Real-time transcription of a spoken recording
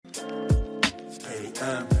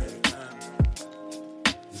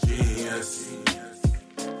Genius.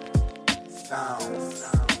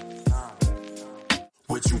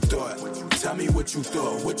 What you thought? Tell me what you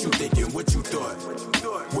thought. What you thinking? What you thought?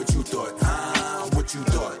 What you thought? What you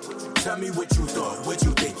thought? Tell me what you thought. What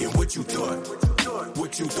you thinking? What you thought?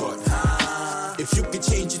 What you thought? If you could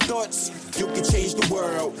change your thoughts, you could change the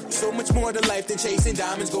world. So much more to life than chasing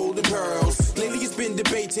diamonds, gold, and pearls. Lately it's been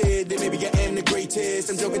debated that maybe I am the greatest.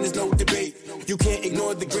 I'm joking, there's no debate. You can't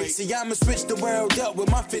ignore the great. See, I'ma switch the world up with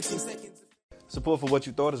my 15 seconds. Support for What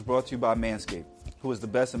You Thought is brought to you by Manscaped, who is the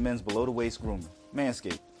best in men's below-the-waist grooming.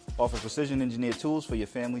 Manscaped offers precision-engineered tools for your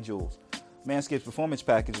family jewels. Manscaped's Performance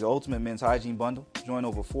Package is the ultimate men's hygiene bundle. Join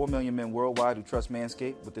over 4 million men worldwide who trust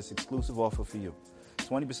Manscaped with this exclusive offer for you.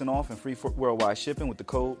 20% off and free worldwide shipping with the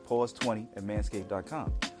code PAUSE20 at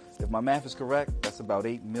manscaped.com. If my math is correct, that's about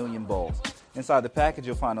 8 million balls. Inside the package,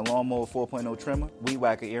 you'll find a Lawnmower 4.0 trimmer, Weed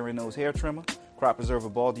Whacker ear and nose hair trimmer, Crop Preserver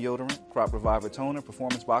ball deodorant, Crop Reviver toner,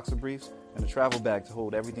 Performance boxer briefs, and a travel bag to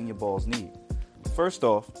hold everything your balls need. First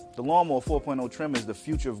off, the Lawnmower 4.0 trimmer is the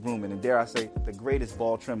future of grooming and, dare I say, the greatest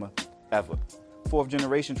ball trimmer ever. Fourth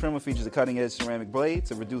generation trimmer features a cutting-edge ceramic blade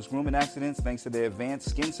to reduce grooming accidents thanks to their advanced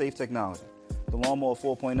skin-safe technology. The Lawnmower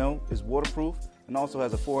 4.0 is waterproof and also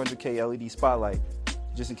has a 400K LED spotlight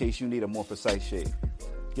just in case you need a more precise shave.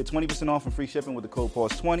 Get 20% off and free shipping with the code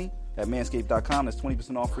PAUSE20 at manscaped.com. That's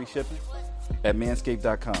 20% off free shipping at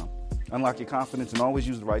manscaped.com. Unlock your confidence and always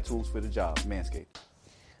use the right tools for the job. Manscaped.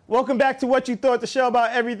 Welcome back to What You Thought, the show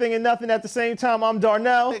about everything and nothing at the same time. I'm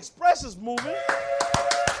Darnell. The Express is moving.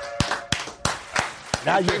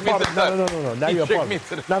 Now you're a part of it. No. Now you're a part of it.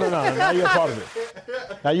 No. Now you're a part of it.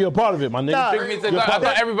 Now you're a part of it, my nigga. I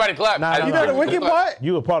thought everybody clapped. You know the wicked part?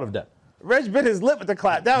 You a part of that. Reg bit his lip with the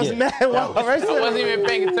clap. That was mad. I wasn't even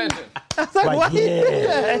paying attention. I was like, what?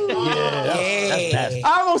 That's nasty.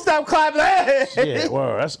 I almost stopped clapping. Yeah,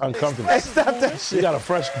 well, that's uncomfortable. Hey, stop that shit. You got a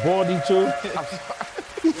fresh baldy too?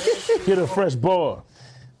 Get a fresh ball.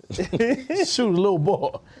 Shoot a little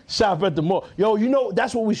ball. Shop at the mall. Yo, you know,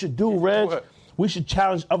 that's what we should do, Reg. What? We should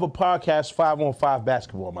challenge other podcasts 5-on-5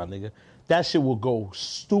 basketball, my nigga. That shit will go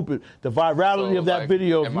stupid. The virality of that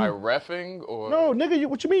video. Am I reffing or? No, nigga,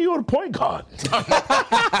 what you mean you're the point guard?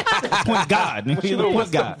 Point guard. Nigga, you're the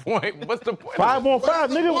point guard. What's the point? 5-on-5,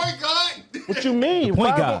 nigga. Point guard. What you mean?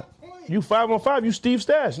 Point guard. You 5-on-5, you Steve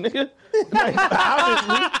Stash, nigga. Like,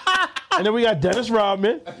 obviously. And then we got Dennis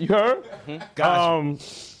Rodman, you heard? Gotcha.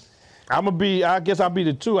 I guess I'll be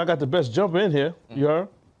the 2. I got the best jumper in here, you heard?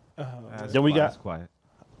 Then we got. It's quiet.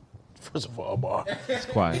 First of all, Amar. It's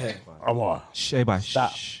quiet. Amar. Everybody,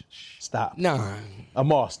 Stop. shh. Stop. Nah.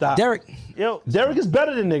 Amar, stop. Derek. Yo, Derek is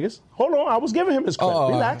better than niggas. Hold on, I was giving him his credit.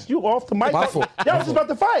 Relax, you off the mic. My fault. Y'all was just about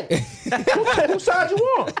to fight. Whose side you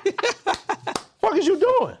on? Fuck is you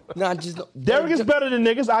doing? Nah, just. Derek is better than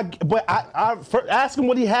niggas. I asked him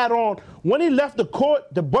what he had on when he left the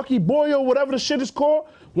court. The Bucky Boyo, whatever the shit is called.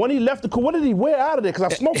 When he left the court, what did he wear out of there?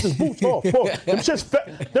 Because I smoked his boots off. Them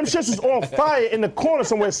shits was on fire in the corner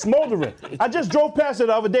somewhere, smoldering. I just drove past it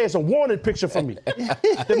the other day. It's a wanted picture for me.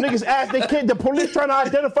 The niggas asked, the police trying to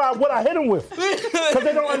identify what I hit him with. Because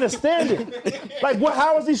they don't understand it. Like,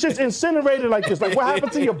 how is these shits incinerated like this? Like, what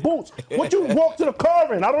happened to your boots? What you walked to the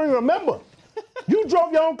car in? I don't even remember. You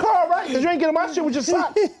drove your own car, right? Because you ain't getting my shit with your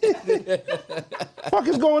socks. Fuck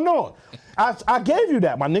is going on? I gave you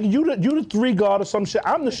that, my nigga. You the 3 guard or some shit.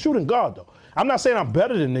 I'm the shooting guard, though. I'm not saying I'm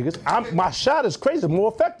better than niggas. My shot is crazy,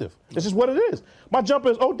 more effective. This is what it is. My jumper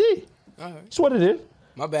is OD. That's what it is.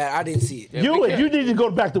 My bad, I didn't see it. You need to go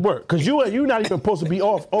back to work, because you're not even supposed to be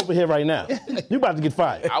off over here right now. You about to get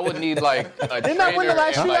fired. I would need like a Didn't I win the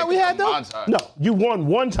last shootout we had, though? No, you won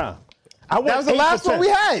one time. That was the last one we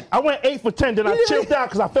had. I went 8 for 10, then I chilled out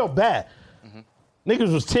because I felt bad.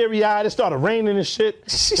 Niggas was teary-eyed. It started raining and shit.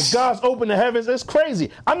 The gods opened the heavens. It's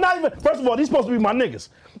crazy. I'm not even, first of all, these supposed to be my niggas.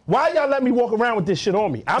 Why y'all let me walk around with this shit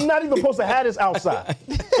on me? I'm not even supposed to have this outside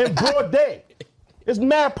in broad day. It's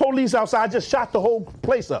mad police outside. I just shot the whole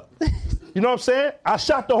place up. You know what I'm saying? I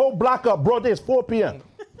shot the whole block up broad day. It's 4 p.m.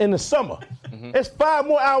 in the summer. It's 5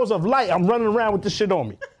 more hours of light. I'm running around with this shit on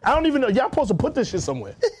me. I don't even know. Y'all supposed to put this shit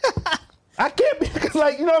somewhere. I can't be, because,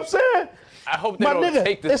 like, you know what I'm saying? I hope they don't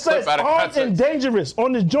take this clip out of armed context. and dangerous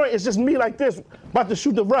on the joint. It's just me like this, about to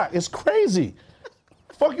shoot the rock. It's crazy.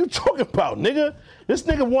 Fuck you talking about, nigga? This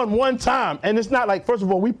nigga won one time, and it's not like, first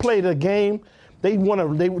of all, we played a game. They want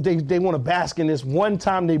to bask in this one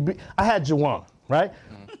time. I had Juwan, right?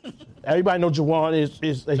 Everybody know Juwan is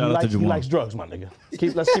he Juwan. likes drugs, my nigga.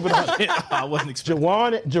 Let's keep it up. I wasn't expecting.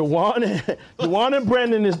 Juwan and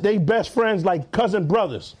Brandon is they best friends like cousin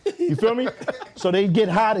brothers. You feel me? So they get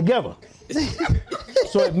high together.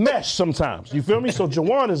 So it mesh sometimes. You feel me? So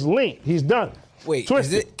Juwan is linked. He's done. Wait,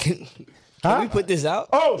 Twisted. Can we put this out?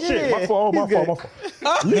 Oh shit! My fault.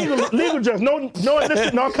 Legal drugs, no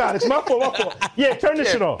illicit narcotics. My fault. Yeah, turn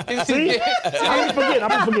this shit off. See? I be forgetting.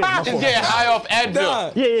 My Just fault. get high off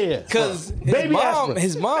Advil. Yeah. Because Baby aspirin.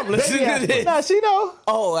 his mom listens to this. Nah, she know.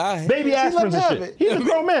 Oh, all right. Baby aspirins and have shit. it. He's a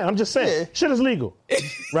grown man. I'm just saying. Shit is legal,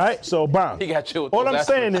 right? So bomb. He got chilled. All I'm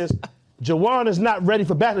saying is, Juwan is not ready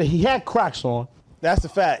for battle. He had Crocs on. That's the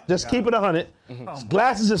fact. Just keep it 100. His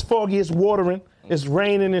glasses is foggy. It's watering. It's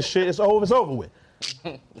raining and shit. It's over with.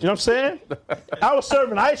 You know what I'm saying? I was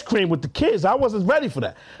serving ice cream with the kids. I wasn't ready for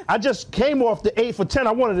that. I just came off the 8 for 10.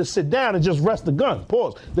 I wanted to sit down and just rest the gun.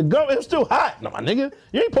 Pause. The gun, it was still hot. No, my nigga,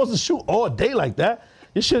 you ain't supposed to shoot all day like that.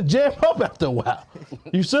 You should jam up after a while.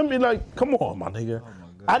 You see me like, come on, my nigga.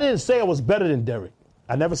 I didn't say I was better than Derek.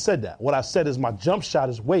 I never said that. What I said is my jump shot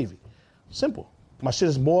is wavy. Simple. My shit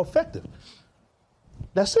is more effective.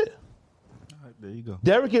 That's it. There you go.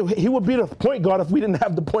 Derek, he would be the point guard if we didn't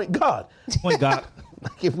have the point guard. Point guard.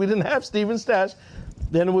 Like if we didn't have Steven Stash,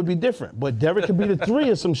 then it would be different. But Derek could be the 3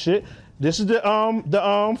 or some shit. This is the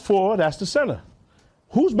 4. That's the center.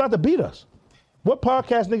 Who's about to beat us? What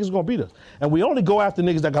podcast niggas gonna beat us? And we only go after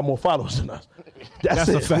niggas that got more followers than us. That's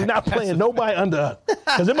a it. fact. We're not playing nobody under us.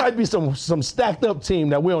 Because there might be some stacked up team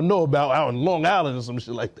that we don't know about out in Long Island or some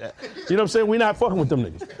shit like that. You know what I'm saying? We're not fucking with them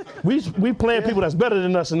niggas. We playing people that's better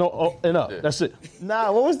than us and up. That's it.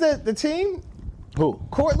 Nah, what was the team? Who?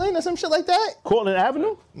 Cortland or some shit like that? Cortland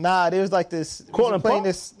Avenue? Nah, there was like this. Cortland playing Park?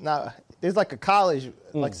 this. Nah, there's like a college,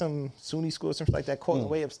 like some SUNY school or something like that, Cortland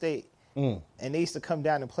way upstate. And they used to come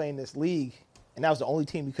down and play in this league. And that was the only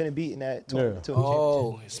team we couldn't beat in that tournament.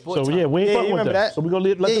 Oh, sports. So yeah, we ain't fucking with remember that. that? So we gonna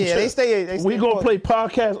let them Yeah, they stay we gonna Cortland. play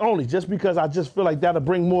podcast only, just because I just feel like that'll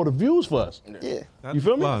bring more to views for us. Yeah, You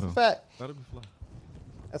feel me? that's a fact. That'll be fly.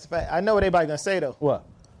 That's a fact. I know what everybody gonna say though. What?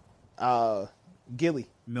 Gilly.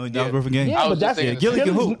 $1 million worth of game. Yeah, I was but just that's thinking Gilly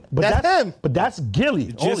can Gilly's- hoop. But That's him. But that's Gilly.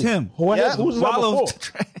 Just only. him. Yeah. Who's the Wallow. number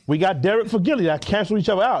 4? We got Derek for Gilly. That cancel each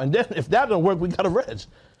other out. And then if that don't work, we got a Reg.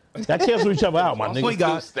 That cancel each other out, my Point nigga.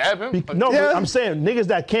 guard. Stab him? No, Yeah. but I'm saying niggas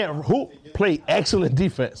that can't hoop play excellent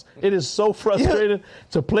defense. It is so frustrating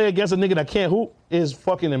to play against a nigga that can't hoop. Is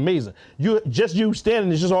fucking amazing. You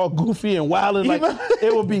standing is just all goofy and wild and like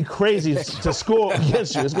it would be crazy to score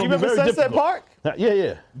against you. It's gonna You be remember very Sunset difficult. Park?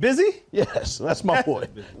 Yeah. Busy? Yes, that's my boy.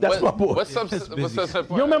 That's my boy. What's Sunset Park?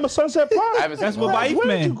 You remember Sunset Park? I haven't seen That's it. what Baif Where did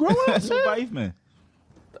man. you grow up, That's what man? Baif man.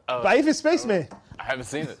 But even Spaceman. I haven't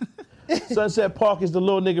seen it. Sunset Park is the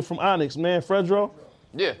little nigga from Onyx, man. Fredro.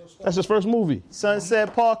 Yeah. That's his first movie.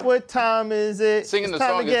 Sunset Park, what time is it? Singing It's the time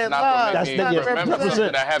song to is get not live. gonna make me That's the- remember represent.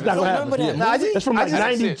 something I haven't Not gonna seen. happen. Remember that Yeah. movie? It's from like I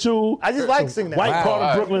just see it. 92. I just like singing that. White Wow. part of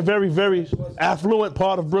Alright. Brooklyn, very, very affluent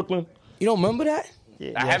part of Brooklyn. You don't remember that?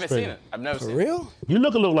 I haven't crazy. seen it. I've never For seen it. real? You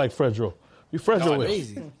look a little like Fredro. You Fredro-ish.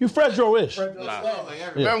 crazy. You Fredro-ish.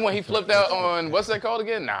 Remember when he flipped out on, what's that called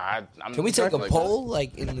again? Nah, I'm Can we take a like poll,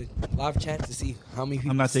 like in the live chat, to see how many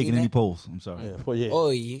people I'm not seen taking any that? polls. I'm sorry. Well, yeah. Oh,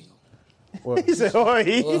 yeah. He said, "Oi."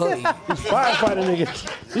 Firefighter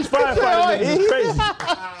niggas. These firefighter niggas is crazy.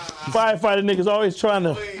 Firefighter niggas always trying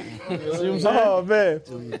to. See what I'm saying? Oh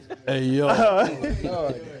man. Hey yo.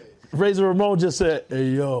 Razor Ramon just said, "Hey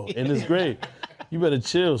yo," in his grave. You better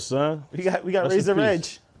chill, son. We got That's Razor a Reg.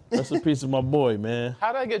 piece. That's a piece of my boy, man.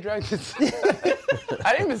 How did I get dragged into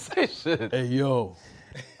I didn't even say shit. Hey yo.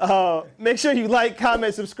 Make sure you like,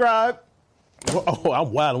 comment, subscribe. Oh,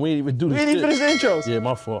 I'm wild. We ain't even do We this didn't even shit. finish the intros. Yeah,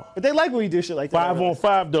 my fault. But they like when we do shit like that. 5 on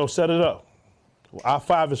 5 though, set it up. Our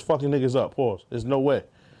 5 is fucking niggas up. Pause. There's no way.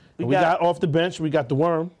 We got off the bench. We got the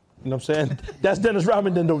worm. You know what I'm saying? That's Dennis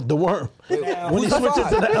Rodman, then the worm. When he Who's the switches to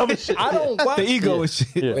five? the other shit. I don't watch The ego and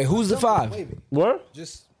shit. Yeah. Wait, who's the 5? What?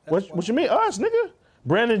 Just What you mean? Us, nigga.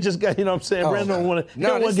 Brandon just got, you know what I'm saying? Brandon don't want to.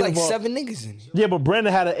 No, there's like 7 niggas in here. Yeah, but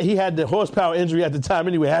Brandon had the horsepower injury at the time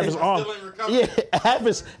anyway. Half his arm. Yeah, that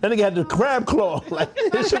nigga had the crab claw. Like,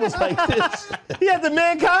 this shit was like this. He had the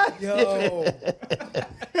mankind.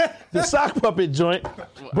 The sock puppet joint.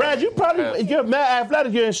 Brad, you're mad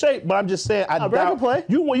athletic, you're in shape, but I'm just saying, I Brad doubt can play.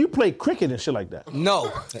 you play cricket and shit like that.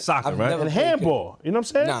 No. Soccer, I've right? never And played handball. You know what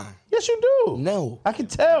I'm saying? Nah. Yes, you do. No. I can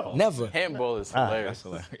tell. Never. Handball is hilarious.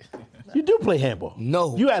 You do play handball.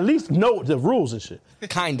 No. You at least know the rules and shit.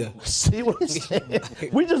 Kinda. See what I'm saying?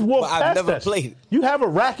 We just walked But I've past never that. played. You have a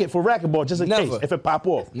racket for racquetball just in Never. case if it pop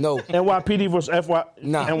off. No. NYPD versus FY.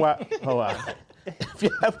 Nah. NY. Oh, wow. If you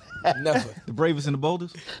have, Never. The bravest and the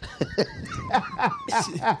boldest.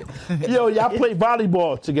 Yo, y'all play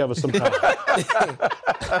volleyball together sometime.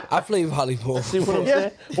 I play volleyball. See what I'm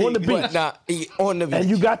saying? On the beach. Nah, on the beach. And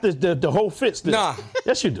you got the whole fit still. Nah.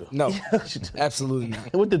 Yes, you do. No, absolutely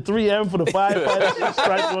not. With the 3M for the firefighter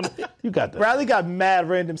stripes on it, you got that. Bradley got mad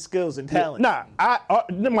random skills and talent. Nah,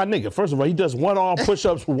 my nigga, first of all, he does one arm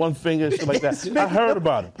push-ups with one finger and shit like that. I heard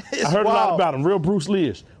about him. I heard a lot about him. Real Bruce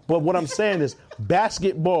Lee-ish. But what I'm saying is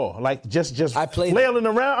basketball, like just flailing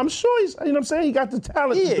around. I'm sure he's, you know what I'm saying? He got the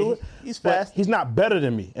talent to do it. He's fast. He's not better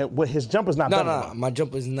than me. His jumper's not better than mine. No, my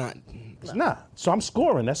jumper's not. It's not. So I'm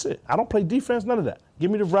scoring. That's it. I don't play defense, none of that.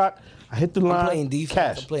 Give me the rock. I hit the line. I'm playing defense.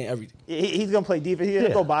 Cash. I'm playing everything. He's gonna play defense. He's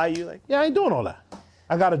gonna go by you. Like, yeah, I ain't doing all that.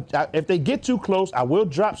 If they get too close, I will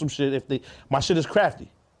drop some shit. My shit is crafty.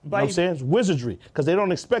 You know what I'm saying? It's wizardry. Because they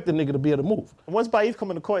don't expect the nigga to be able to move. Once Baif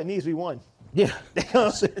come in the court and needs, we won. Yeah.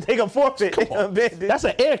 They gonna forfeit. Come on. That's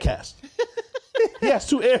an air cast. He has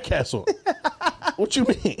 2 air casts on. What you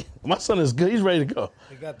mean? My son is good. He's ready to go.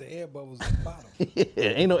 They got the air bubbles at the bottom. Yeah,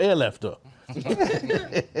 ain't no air left though.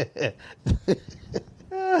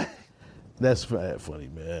 That's funny,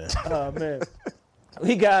 man. Oh man.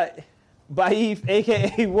 We got Baif,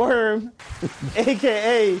 aka Worm,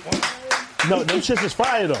 aka No, them shits is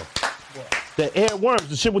fire though. The Air Worms,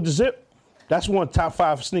 the shit with the zip, that's one top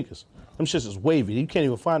 5 sneakers. Them shits is wavy. You can't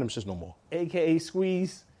even find them shits no more. aka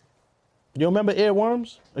Squeeze. You remember Air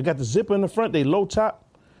Worms? They got the zipper in the front, they low top.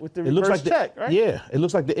 With the reverse check, right? Yeah, it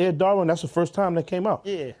looks like the Air Darwin. That's the first time that came out.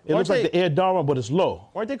 Yeah. It looks like the Air Darwin, but it's low.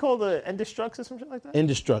 Weren't they called the Indestructs or something like that?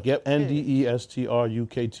 Indestruct, yep.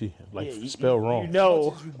 Ndestrukt. Like spell wrong. You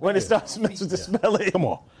know when it starts to mess with the spelling. Come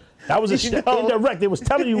on. That was indirect. They was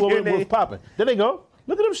telling you what was popping. There they go.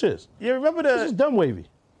 Look at them shits. You remember This is dumb wavy.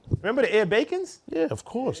 Remember the Air Bacons? Yeah, of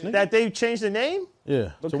course. Nigga. That they changed the name?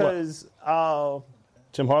 Yeah. Because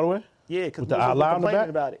Tim Hardaway? Yeah, because with the Allah on the back?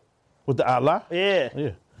 about it. With the Allah? Yeah. Yeah.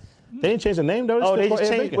 They didn't change the name though. They just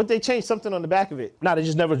changed. What they changed something on the back of it? Nah, they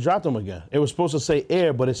just never dropped them again. It was supposed to say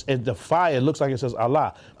Air, but the fire looks like it says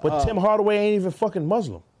Allah. But Tim Hardaway ain't even fucking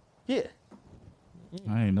Muslim. Yeah.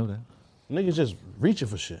 I ain't know that. Niggas just reaching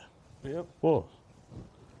for shit. Yep. Whoa.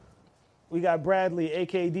 We got Bradley,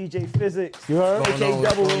 aka DJ Physics. You heard? aka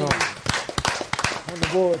Double on the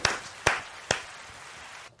board.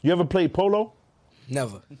 You ever played polo?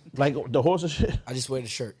 Never. Like the horse and shit? I just wear the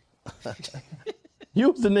shirt.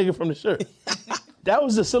 You was the nigga from the shirt. That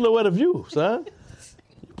was the silhouette of you, son.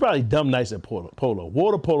 You probably dumb nice at polo.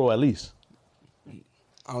 Water polo at least.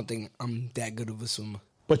 I don't think I'm that good of a swimmer.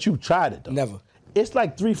 But you tried it though. Never. It's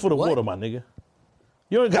like 3 foot of water, my nigga.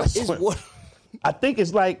 You ain't got to swim. Water? I think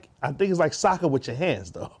it's like soccer with your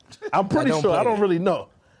hands though. I'm pretty sure. I don't really know.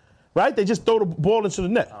 Right? They just throw the ball into the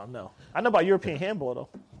net. I don't know. I know about European handball though.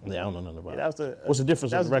 Yeah, I don't know nothing about that. It. What's the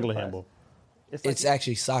difference with regular handball? It's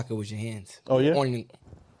actually soccer with your hands. Oh yeah.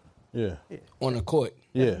 On the court.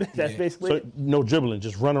 Yeah. That's basically. So no dribbling,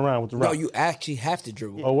 just run around with the rock. No, you actually have to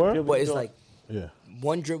dribble. Oh, word? But it's like Yeah.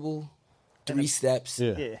 one dribble, 3 steps.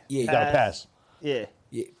 Yeah. Yeah. You gotta pass. Yeah.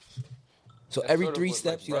 Yeah. So every 3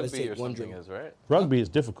 steps, you gotta take one dribble. Is, right? Rugby is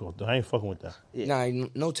difficult though. I ain't fucking with that. Yeah. Nah,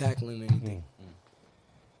 no tackling or anything.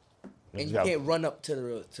 And you can't run up to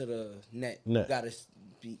the net. You gotta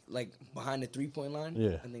be like behind the 3-point line.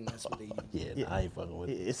 Yeah. I think that's what they use. Yeah, I ain't fucking with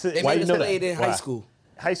it. They Why made you us know play that? it in high school.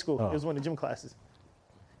 High school. It was one of the gym classes.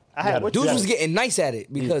 I had Dudes was getting nice at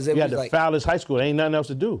it because it you was had the like foulest high school. There ain't nothing else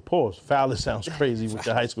to do. Pause. Foulest sounds crazy with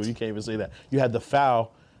the high school. You can't even say that. You had the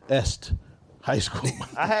foul-est high school.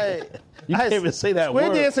 You can't even say that word.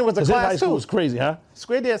 Square dancing was a 'Cause his class high school too. was crazy, huh?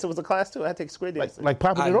 Square dancing was a class too. I had to take square dancing. Like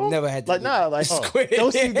popping I it off? never had to. Like nah, like Square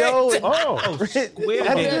don't you go? And, Oh, I had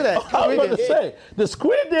to do that. I was about to say the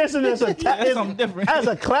square dancing is something different. as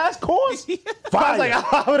a class course. I was Fire. like,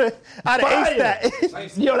 I'd have aced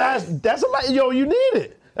that. Yo, that's a lot. Yo, you need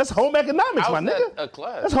it. That's home economics, How my is that nigga. a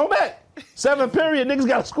class? That's home ec. 7th period, niggas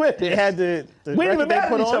got a square They dance. had the We ain't even record they mad at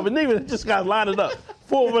put each on. other. Niggas just got to line it up.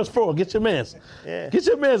 4 vs. 4. Get your mans. Yeah. Get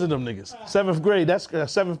your mans in them niggas. 7th grade. That's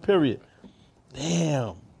 7th period.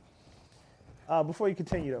 Damn. Before you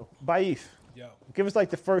continue though, Baif, give us like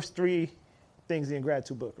the first 3 things in your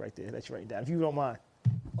gratitude book right there that you write down, if you don't mind.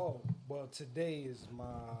 Oh, well, today is my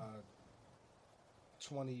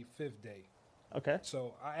 25th day. Okay.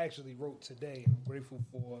 So I actually wrote today. I'm grateful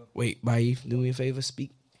for. Wait, Baif, do me a favor,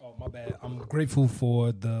 speak. Oh, my bad. I'm grateful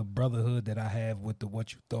for the brotherhood that I have with the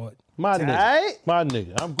What You Thought. My nigga. Alright. My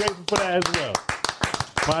nigga. I'm grateful for that as well.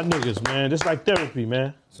 My niggas, man. This like therapy,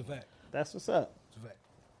 man. It's a fact. That's what's up. It's a fact.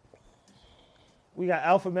 We got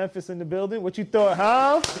Alpha Memphis in the building. What you thought,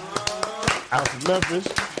 huh? Out from Memphis.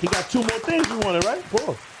 He got 2 more things he wanted, right?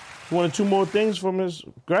 Four. He wanted 2 more things from his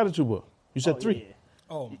gratitude book. You said 3. Yeah.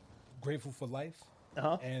 Oh, grateful for life.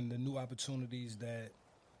 and the new opportunities that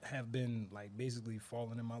have been like basically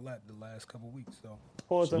falling in my lap the last couple weeks. So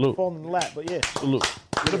Pause on falling in the lap, but yeah. Salute.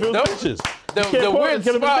 Get them bitches. The weird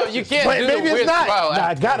smile, you can't do maybe the it's weird not. smile. Nah,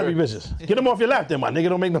 it gotta be bitches. Get them off your lap then, my nigga.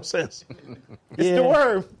 Don't make no sense. It's the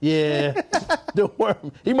worm. Yeah. The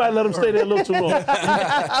worm. He might let him stay there a little too long.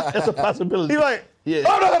 That's a possibility. He like, Yeah.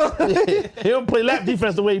 oh no. He don't play lap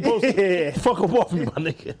defense the way he supposed to. Yeah. Fuck him off me, my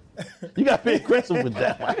nigga. You gotta be aggressive with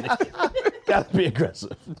that, my nigga. Gotta be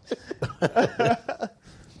aggressive.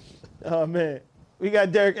 Oh man, we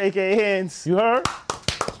got Derek, aka Hands. You heard?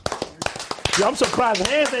 Yo, I'm surprised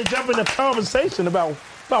Hands ain't jumping in the conversation about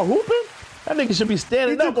hooping. That nigga should be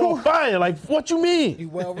standing up on fire. Like, what you mean? he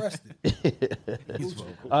well rested.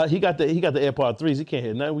 He got the AirPod 3s. He can't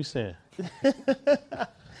hear nothing we saying.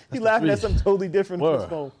 He laughing at something totally different from his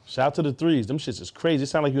phone. Word. Shout out to the 3s. Them shits is crazy. It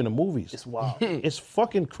sound like you in the movies. It's wild. It's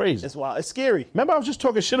fucking crazy. It's wild. It's scary. Remember I was just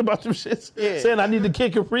talking shit about them shits? Yeah. Saying I need the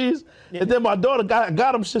Kid Capris? Yeah. And then my daughter got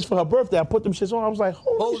them shits for her birthday. I put them shits on. I was like,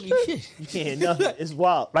 holy shit. You can't hear nothing. It's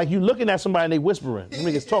wild. Like you looking at somebody and they whispering. Them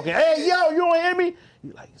niggas talking, hey, yo, you don't hear me?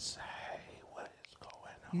 You like, say, what is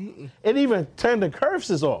going on? It even turned the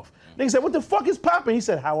curses off. Nigga said, what the fuck is popping? He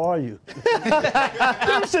said, how are you?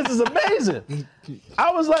 Them shits is amazing.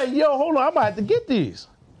 I was like, yo, hold on, I might have to get these.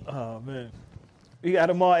 Oh man. We got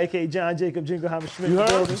Amar, aka John Jacob Jingleheimer Schmidt. You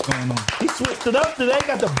heard? What's going on? He switched it up today,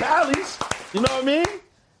 got the Bally's. You know what I mean?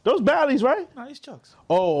 Those Bally's, right? Nah, he's Chucks.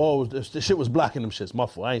 Oh, the shit was blocking them shits. My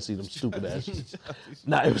fault. I ain't see them stupid ass shits.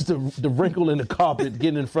 Nah, it was the wrinkle in the carpet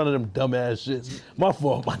getting in front of them dumb ass shits. My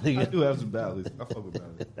fault, my I nigga. do have some Bally's. I fuck with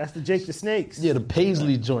Bally's. That's the Jake the Snakes. Yeah, the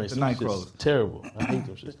Paisley joints. The Them shits Nightcrawlers. Terrible. I hate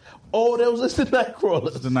them shits. Oh, those is the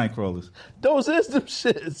Nightcrawlers. The Nightcrawlers. Those is them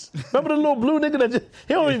shits. Remember the little blue nigga that just,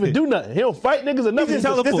 he don't even do nothing. He don't fight niggas or nothing. He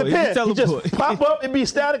just teleport. He just pop up and be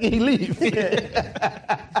static and he leave.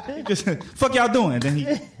 Just, fuck y'all doing? Then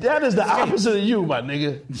he. That is the opposite of you, my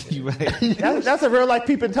nigga. You right. That's a real life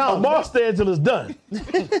peeping Tom. Amar stay until it's done.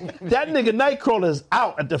 That nigga Nightcrawler is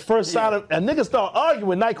out at the first sign of, and niggas start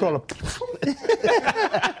arguing Nightcrawler.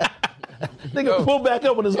 Nigga pull back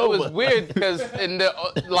up when it's It over. was weird because in the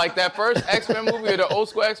like that first X-Men movie or the old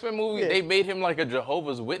school X-Men movie, they made him like a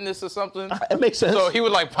Jehovah's Witness or something. It makes sense. So he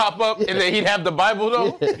would like pop up and then he'd have the Bible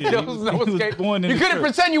though. There was no He was escape. born in You the couldn't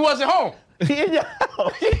church. pretend you wasn't home. He in your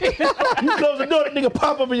house. You close the door, that nigga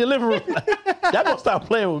pop up in your living room. That gonna stop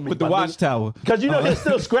playing with me. With the watchtower. Because you know he's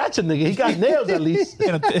still scratching, nigga. He got nails at least.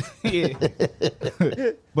 Yeah.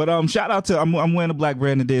 But shout out to I'm wearing a black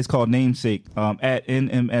brand today. It's called Namesake. At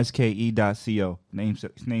nmske.co.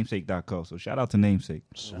 Namesake.co. So shout out to Namesake.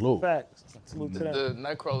 Salute. Facts. Salute to them. The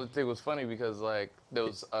Nightcrawler thing was funny because like there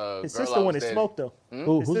was His girl sister I when was it dating. smoked though.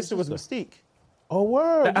 Who's His sister was Mystique. Oh,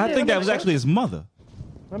 word. I Yeah, think that makes was actually his mother.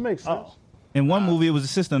 That makes sense. In one movie it was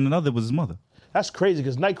his sister, and another was his mother. That's crazy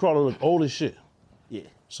because Nightcrawler look old as shit. Yeah.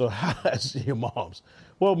 So how's your mom's?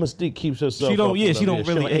 Well, Mystique keeps herself. She don't. up Yeah, with she them. don't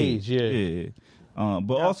really age. Yeah.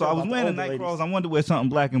 But Yeah, also, I I feel was about wearing the the older Nightcrawlers. ladies. I wanted to wear something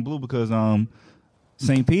black and blue because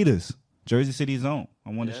St. Peter's, Jersey City's own. I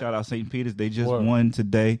wanted to shout out St. Peter's. They just won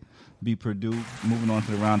today. Beat Purdue, moving on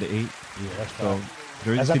to the round of 8. Yeah, that's So fine.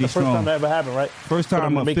 Jersey That's City the first strong. time that ever happened, right? First For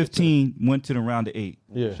them time to make it to- 15 went to the round of 8.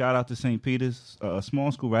 Yeah. Shout out to St. Peter's, a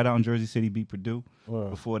small school right out in Jersey City, beat Purdue.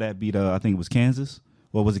 Before that, beat I think it was Kansas.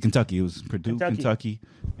 Or was it Kentucky? It was Purdue, Kentucky,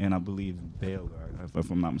 and I believe Baylor, if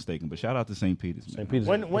I'm not mistaken. But shout out to St. Peter's. Man. St. Peter's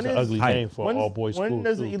When is an is- ugly name for an all-boys school. When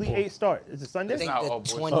does the too. Elite Eight start? Is it Sunday? I think not the all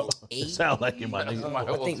boys. 28th. Sound like it, my nigga. My I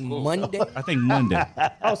old think school. Monday. I think Monday.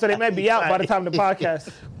 Oh, so they might be out by the time the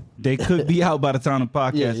podcast. They could be out by the time the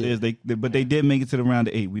podcast Yeah. is. But they did make it to the round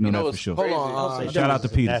of 8. We know You know that for what's sure. crazy? Hold on. Shout out to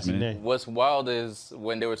Peters, Nasty man. name. What's wild is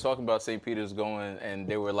when they were talking about St. Peter's going and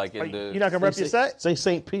they were like in the. You're not gonna rep your set? Say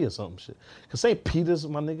St. Peter or something shit. Because St. Peter's,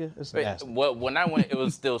 my nigga, it's nasty. When I went, it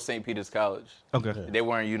was still St. Peter's College. Okay. They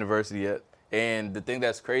weren't university yet. And the thing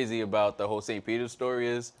that's crazy about the whole St. Peter's story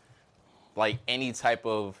is, like, any type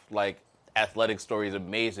of, like, athletic story is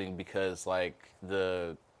amazing because, like,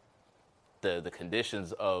 the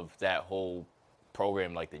conditions of that whole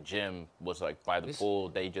program, like the gym was like by the pool.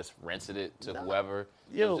 They just rented it to whoever.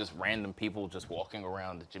 It was just random people just walking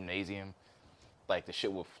around the gymnasium. Like the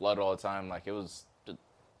shit would flood all the time. Like it was.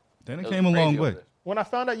 Then it was came a crazy long over way. there. When I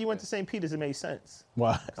found out you went to St. Peter's, it made sense.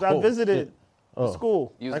 Why? 'Cause I visited the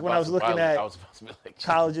school, You like when I was about to looking violate- at I was about to be like,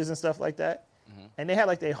 colleges and stuff like that. And they had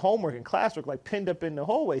like their homework and classwork like pinned up in the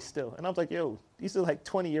hallway still. And I was like, yo, these are like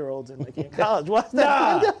 20-year-olds in like in college. What's that?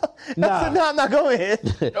 I said, no, I'm not going here.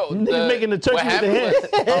 Niggas making the turkey with their hands.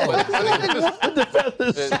 With the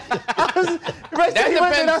feathers.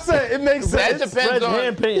 I said, it makes sense.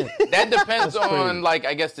 That depends on like,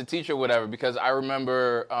 I guess the teacher or whatever, because I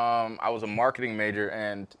remember I was a marketing major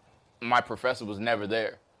and my professor was never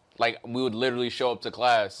there. Like, we would literally show up to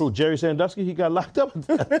class. Who, Jerry Sandusky? He got locked up?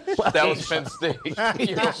 That was Penn State.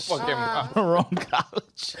 You're fucking wrong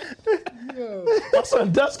college. My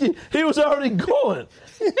son Dusky, he was already going.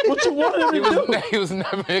 What you wanted him to do? He was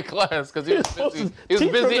never in class because he was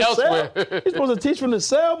busy elsewhere. He's supposed to teach from the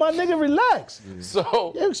cell? My nigga, relax.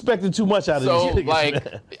 So you expecting too much out of these niggas, like,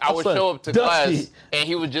 man. I would show up to class, and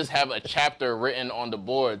he would just have a chapter written on the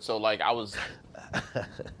board. So, like,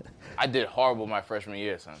 I did horrible my freshman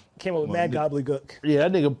year, son. Came up with mad gobbledygook. Yeah,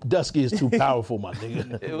 that nigga Dusky is too powerful, my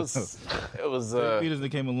nigga. It was. St. Peter's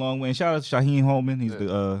came a long way. And shout out to Shaheen Holman. He's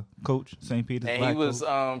the coach, St. Peter's. And he was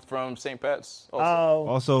from St. Pat's.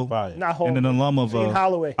 Also not Holman. And an alum of Shaheen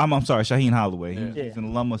Holloway. I'm sorry, Shaheen Holloway. Yeah. He's an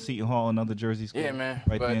alum of Seton Hall and other Jersey schools. Yeah, man.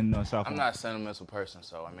 Right there in South. I'm not a sentimental person,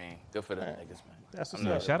 so I mean, good for them niggas, man. That's what's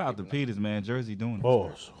up. Shout out to Peters, man. Jersey doing it.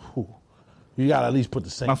 Boss. You gotta at least put the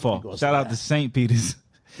St. My fault. Shout out to St. Peter's.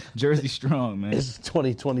 Jersey strong, man. It's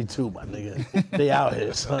 2022, my nigga. They out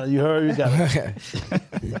here, son. You heard? You got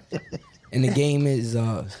And the game is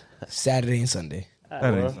Saturday and Sunday.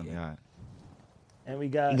 Saturday and Sunday, all right. And we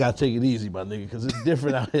got. You gotta take it easy, my nigga, because it's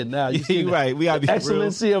different out here now. You see You're right. We gotta be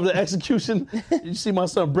excellency of the execution. You see my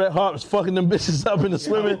son Bret Hart was fucking them bitches up in the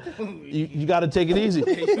swimming. You gotta take it easy.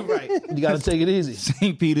 You're right. You gotta take it easy.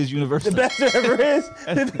 St. Peter's University. The best there ever is.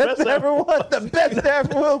 The best there ever was. The best there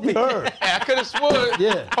ever will be. Hey, I could have sworn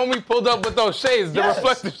homie pulled up with those shades, the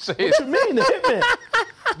reflective shades. What you mean, the Hitman?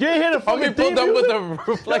 You ain't hear the fucking Homie pulled up with the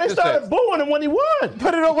reflective They started shades. booing him when he won.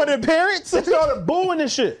 Put it on with the parents. They started booing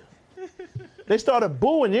this shit. They started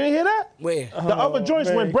booing. You ain't hear that? Where? The other joints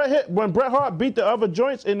when Bret Hart beat the other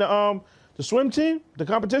joints in the swim team, the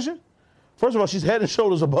competition. First of all, she's head and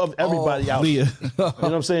shoulders above everybody else. Leah. You know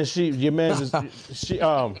what I'm saying? She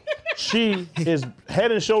is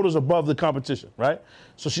head and shoulders above the competition, right?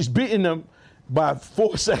 So she's beating them by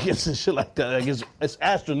 4 seconds and shit like that. Like it's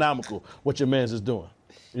astronomical what your man's is doing.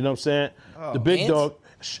 You know what I'm saying? The big dog,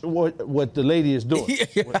 what the lady is doing.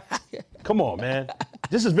 Come on, man.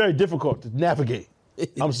 This is very difficult to navigate.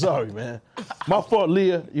 I'm sorry, man. My fault,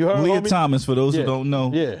 Leah. You heard Leah homie? Thomas, for those who don't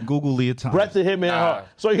know. Yeah. Google Leah Thomas. Bret the Hitman Hart.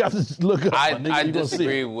 So you have to look up. I my nigga. You gonna see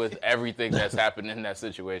disagree it. with everything that's happened in that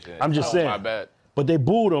situation. I'm just saying. My bad. But they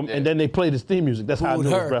booed him, and then they played his theme music. That's how I Booed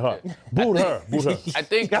knew it was her. Bret Hart. Booed her. I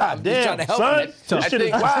think. God trying damn, to help son. him. This I shit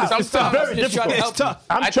is think wild. sometimes- Very Just trying to difficult. help him.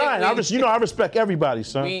 I'm I trying. think I respect everybody,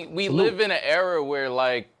 son. We live in an era where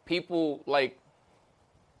like people like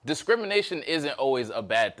discrimination isn't always a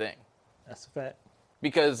bad thing. That's a fact.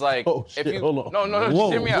 Because like Oh, shit, if you hold on. no,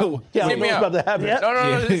 just hear me out. Yeah, I Hear don't me know out. what's about to happen. Yeah.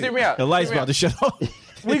 No, just hear me out. The light's Hear me about to shut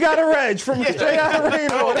off. We got a Reg from straight out of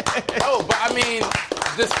Rainbow. No, but I mean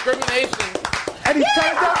discrimination. And he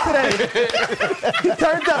turned up today. He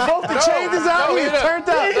turned up. Both the chains is out. He's turned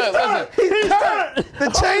up. He's turned. The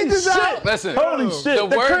chains is out. Listen. Holy shit.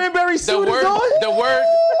 The word, cranberry suit is on? The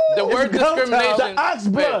word go time. discrimination. The ox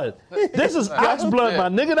blood. This is ox blood, my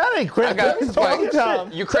nigga. That ain't crazy. I got That's like, talking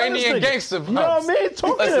shit. Ukrainian Tell this nigga. gangster vibes. You know what I mean?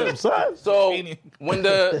 Talk to Listen. him, son. So when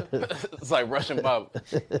it's like Russian Bob,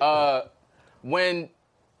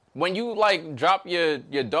 when you like drop your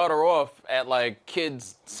daughter off at like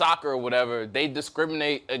kids soccer or whatever, they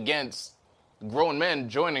discriminate against grown men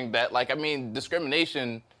joining that. Like, I mean,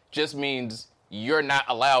 discrimination just means you're not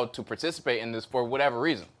allowed to participate in this for whatever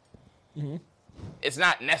reason. Mm-hmm. It's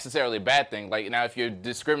not necessarily a bad thing. Like, now if you're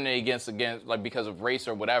discriminating against like because of race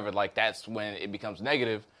or whatever, like that's when it becomes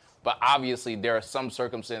negative. But obviously there are some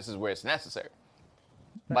circumstances where it's necessary.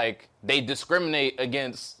 Like, they discriminate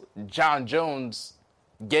against John Jones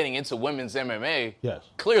getting into women's MMA. Yes.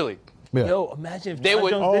 Clearly. Yeah. Yo, imagine if They John would-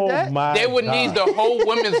 Jones did that. my They would God. need the whole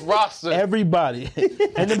women's roster. Everybody.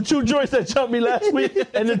 And them 2 joints that choked me last week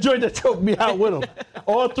and the joint that choked me out with them.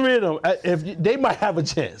 All 3 of them. They might have a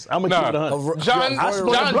chance. I'm going to keep it 100. John I spun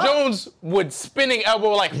the John block. Jones would spinning elbow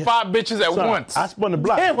like 5 bitches at Son, once. I spun the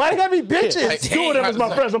block. Damn, why they gotta be bitches? Like, 2 of them is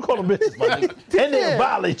my friends. Don't call them bitches, my nigga. And they'll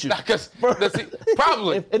violate you. Because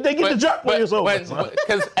probably If they get the drop on you, it's over, son.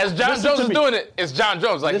 Because as John Listen Jones to is me. doing it, it's John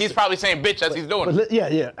Jones. Like, he's Listen. probably saying bitch as he's doing But it.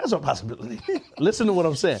 yeah, that's a possibility. Listen to what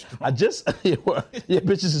I'm saying.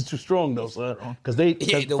 Bitches is too strong though, son. Because the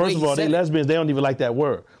way first of he all, they said it. lesbians. They don't even like that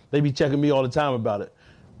word. They be checking me all the time about it.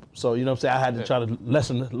 So you know what I'm saying. I had to try to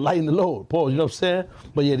lighten the load. Pause. You know what I'm saying.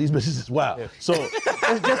 But yeah, these bitches is wild. So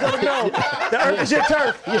Just let him know. The earth is your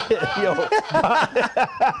turf. Yo.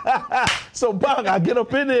 So, Bong, I get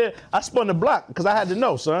up in there. I spun the block because I had to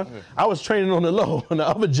know, son. I was training on the low in the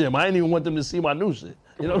other gym. I didn't even want them to see my new shit.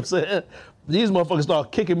 You know what I'm saying? These motherfuckers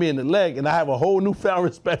start kicking me in the leg, and I have a whole newfound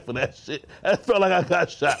respect for that shit. That felt like I got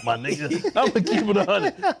shot, my nigga. I'm gonna keep it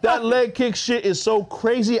 100. That leg kick shit is so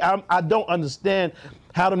crazy. I don't understand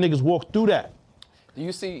how the niggas walk through that. Do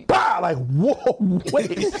you see? Bah! Like, whoa,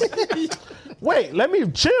 wait, let me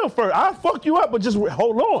chill first. I'll fuck you up, but just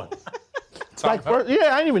hold on. Like, first, I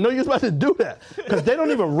didn't even know you was about to do that. Because they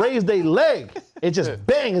don't even raise their leg. It just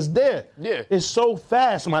bang, it's there. Yeah. It's so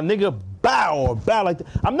fast, my nigga. Bow like that.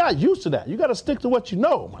 I'm not used to that. You gotta stick to what you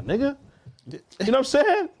know, my nigga. You know what I'm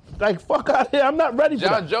saying? Like, fuck out here. I'm not ready for that.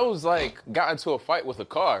 John Jones like got into a fight with a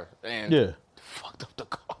car and fucked up the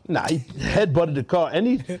car. Nah, he headbutted the car, and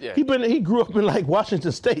he grew up in like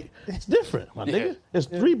Washington State. It's different, my nigga. There's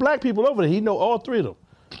 3 black people over there. He know all 3 of them.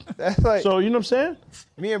 That's like, So you know what I'm saying?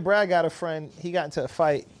 me and Brad got a friend. He got into a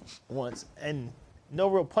fight once, and no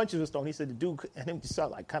real punches was thrown. He said the dude and him just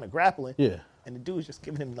started like kind of grappling. Yeah. And the dude was just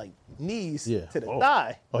giving him like knees Yeah. to the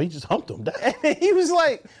thigh. Oh, he just humped him. And he was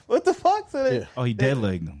like, "What the fuck?" So then, Oh, he dead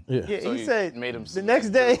legged him. Yeah. yeah, So he you said made him the next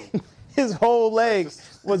day his whole leg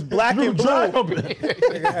was black and Dry blue. humping.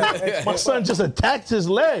 My son just attacked his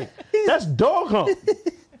leg. That's dog hump.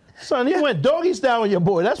 Son, he went doggy style on your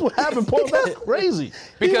boy. That's what happened, Paul. That's crazy.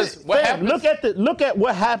 Because what Fam, happened? look at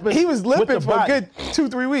what happened. He was with limping the for a body. good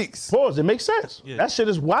 2-3 weeks. Pause. It makes sense. That shit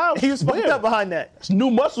is wild. He was fucked Weird. up behind that. It's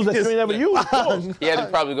new muscles that you ain't never used. Pause. He had to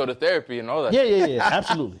probably go to therapy and all that. Yeah.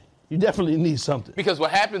 Absolutely. You definitely need something. Because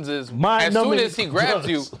what happens is, as soon Mind-numbing as he grabs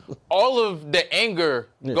you, drugs. all of the anger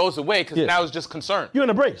goes away because now it's just concern. You're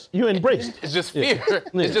embraced. It's just fear.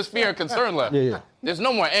 It's just fear and concern left. Yeah. There's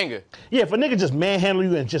no more anger. Yeah, if a nigga just manhandle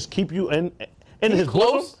you and just keep you in his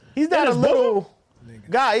close. bosom, He's not in a his bosom, little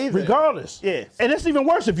guy either. regardless. Yeah. And it's even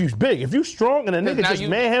worse if you big. If you strong and a nigga Now just you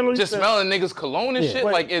manhandle you. just smelling niggas cologne and shit,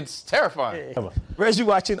 Wait. like it's terrifying. Reggie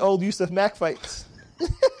watching old Yusuf Mack fights.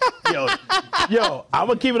 Yo, I'm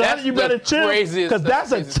gonna keep it That's 100. You better the chill, craziest- because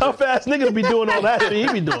that's a craziest tough ass nigga to be doing all that shit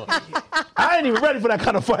he be doing. I ain't even ready for that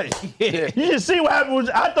kind of fight. You just see what happened.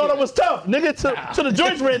 I thought I was tough, nigga. To the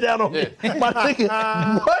joints ran down on me. My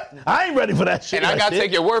nigga, what? I ain't ready for that shit. And I right gotta there.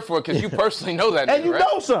 take your word for it because you personally know that And nigga, you right?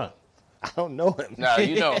 know, son. I don't know him. Nah,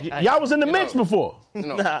 you know. Y'all was in the mix before.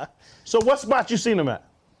 Nah. So what spot you seen him at?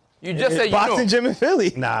 You just said you Boxing know. gym in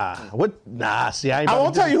Philly. Nah. What? Nah. See, I ain't. I about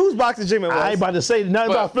won't to tell you whose boxing gym it was. I ain't about to say nothing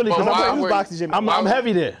But- about Philly but because I'll tell why you whose were- boxing gym it I'm was.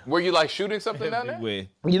 heavy there. Were you like shooting something down there? Everywhere.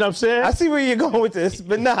 You know what I'm saying? I see where you're going with this,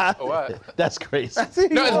 but nah. Or what? That's crazy. I see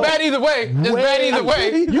No, you it's going- bad either way. It's bad either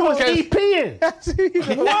way. You was Because- EPing. I see where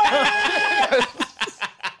you going.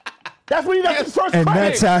 That's when you got the first And fight.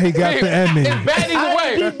 that's how he got the Emmy. It's bad either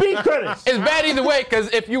way. DB credits. It's bad either way because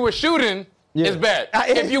if you were shooting, it's bad.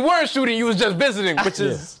 If you weren't shooting, you was just visiting, which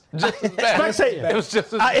is just as bad. Spectating. It was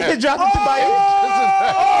just as I bad. dropped it to my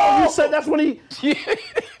Oh, you said that's when he. Yeah.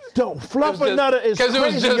 Don't fluff It was another is just- 'cause it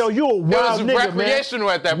was crazy. just- Yo, you a wild it was nigga, man. recreational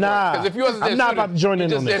at that point. Nah, 'Cause if you wasn't there I'm not shooting, about to join you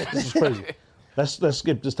in on just this. did- This is crazy. Let's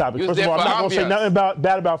skip this topic. You was First of all, there I'm not for gonna say ambiance. nothing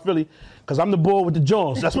bad about Philly, because I'm the boy with the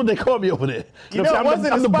Jones. That's what they call me over there. You what know, I'm it saying?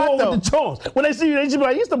 wasn't I'm a the spot, boy though. with the Jones. When they see you, they just be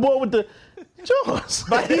like, he's the boy with the Jones.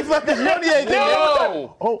 But he left the Yoni in there.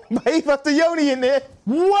 No. Oh, But he left the Yoni in there.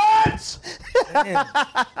 what?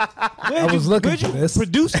 I was looking Where'd for you this.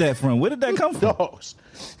 produce that from? Where did that come from? Dogs.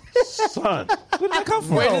 Son. Where did that come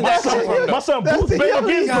from? Where did that come from? My son Booth the Bader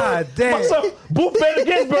Yoni. God Ginsburg. damn. My son Booth Bader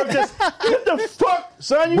Ginsburg just, what the fuck,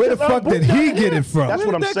 son? You Where the just fuck did unboothed he that get nigga? it from? That's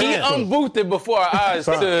what I'm He saying. unboothed it before our eyes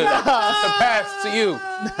to pass to you,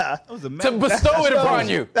 That was a to bestow it upon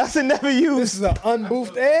you. That's a never used. This is an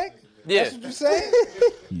unboofed egg? Yeah. That's what you saying?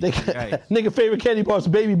 Nigga favorite candy bar is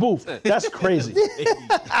Baby Booth. That's crazy.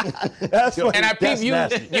 That's funny. And I peep That's you.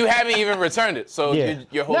 nasty. You haven't even returned it, so Yeah.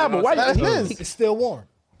 you're holding Nah, but on why to that. you- That's his. It's still warm.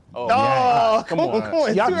 Oh, come on.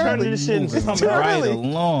 It's Y'all too turning early. this shit into It's something too Right early.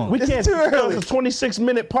 along. We It's can't too do early. a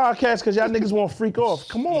 26-minute podcast because y'all niggas want to freak off.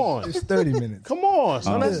 Come on. It's 30 minutes. Come on,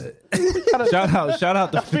 son. Shout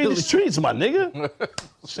out to Feed Philly. the streets, my nigga.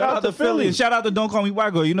 Shout out to Philly. And shout out to Don't Call Me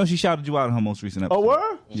White Girl. You know she shouted you out in her most recent episode. Oh,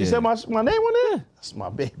 word? She Yeah. said my name on there? That's my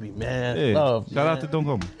baby, man. Yeah. Love. Shout out to Don't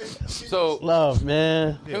Call Me. So Love,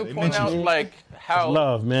 man. can we point out like how?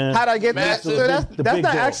 Love, man. How'd I get that? Massive. So that's The that's big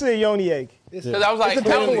not dog. actually a Yoni egg. Because I was like, It's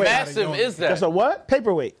a how paperweight. massive is that? That's a what?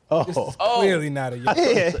 Paperweight. Oh. Oh, Clearly not a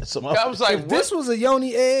yoni. Yeah. Some I was like, If this was a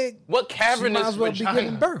yoni egg, what she cavernous might as well be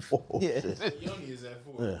giving vagina? birth. Yeah.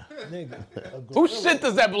 Whose shit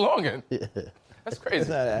does that belong in? That's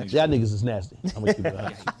crazy. Y'all niggas is nasty. I'm gonna keep it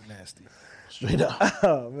honest. Nasty. Straight up.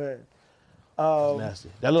 Oh man. Nasty.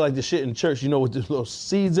 That look like the shit in church, you know, with the little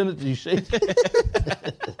seeds in it that you shake.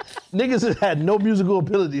 Niggas that had no musical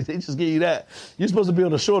ability, they just give you that. You're supposed to be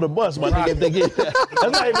on a shorter bus, my nigga, if they give you that.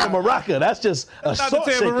 That's not even a maraca. That's just a Not salt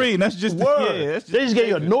the tambourine. shaker. That's just Word. yeah. That's just They just gave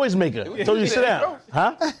you a noisemaker. So you sit down.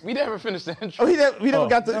 Huh? We never finished the intro. Oh, we never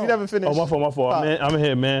got to. We never finished. Oh, my fault. Man, I'm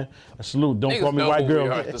here, man. I salute. Don't Niggas call me know white who we girl.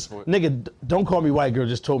 are at this point. Nigga, don't call me white girl.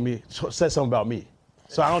 Just said something about me.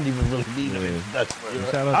 So I don't even really need them.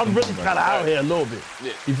 I'm really kind of out here a little bit.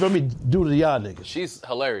 Yeah. You feel me? Due to y'all niggas. She's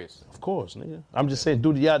hilarious. Of course, nigga. I'm just saying,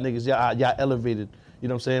 due to y'all niggas, y'all elevated, you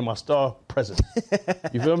know what I'm saying, my star presence.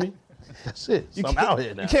 You feel me? That's it. So I'm out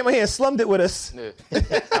here now. You came out here and slummed it with us. Yeah.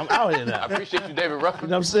 I'm out here I now. appreciate you, David Ruffin. You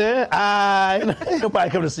know what I'm saying? Ain't nobody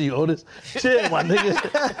come to see you, Otis. Chill, my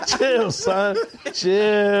nigga. Chill, son.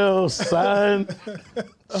 Chill, son.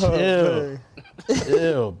 Chill.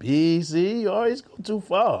 Chill, BC. You always go too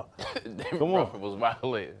far. David Come on. Ruffin was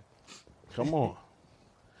violated. Come on.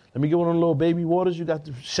 Let me get one of them little baby waters. You got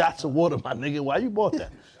the shots of water, my nigga. Why you bought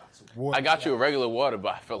that? I got you a regular water,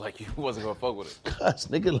 but I felt like you wasn't gonna fuck with it. Cuz,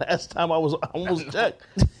 nigga, last time I was almost checked.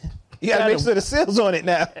 You gotta make sure the seal's on it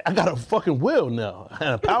now. I got a fucking will now. And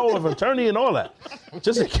a power of attorney and all that.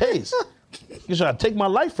 Just in case. You try to take my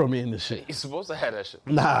life from me in this shit. You're supposed to have that shit.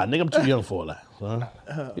 Nah, nigga, I'm too young for all that,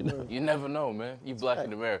 son. You know? You never know, man. You black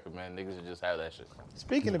in America, man. Niggas should just have that shit.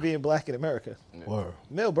 Speaking of being black in America, Word.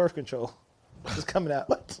 male birth control is coming out.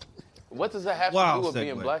 What does that have to Wow, do with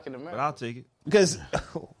being segue. black in But America? I'll take it. Because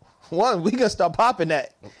one, we gonna start popping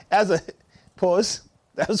that as a pause.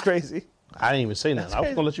 That was crazy. I didn't even say nothing. I was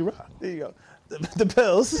gonna let you rock. There you go. The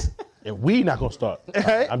pills. And we not gonna start.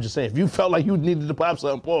 Right. I'm just saying, if you felt like you needed to pop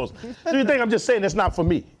something, pause. Do you think I'm just saying that's not for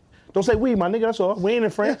me? Don't say we, my nigga, that's all. We ain't in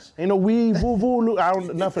France. Ain't no we, woo, woo, I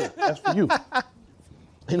don't, nothing. That's for you.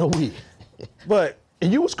 Ain't no we. But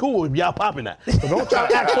And you was cool with y'all popping that. So don't try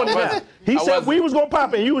to act funny now. He I said wasn't. we was gonna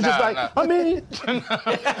pop it, and you was just Nah, like, nah. I mean,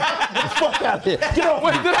 fuck out here. Get off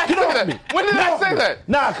When me. did I Get say off that? me. When did Get I off say me. that?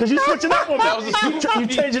 Nah, because you switching up on me. That was a You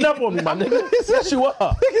changing up on me, my nigga. Yes, you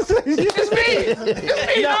are. It's me.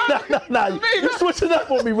 It's me, Nah, dog. You switching up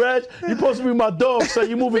on me, Reg. You supposed to be my dog, son.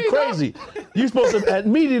 You moving crazy. You supposed to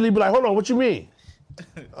immediately be like, hold on, what you mean?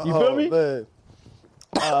 You feel me? man.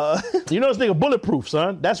 You know this nigga bulletproof,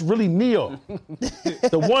 son. That's really Neo.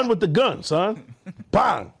 The one with the gun, son.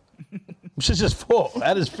 Bang. Shit's just fall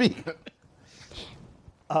at his feet.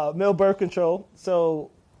 Male birth control.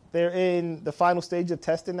 So they're in the final stage of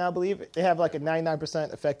testing now, I believe. They have like a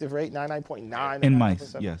 99% effective rate, 99.9. In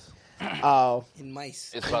mice, yes. In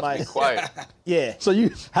mice. It's about to be quiet. Yeah. So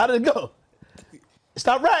how did it go?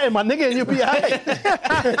 Stop ratting, my nigga, and you'll be all right.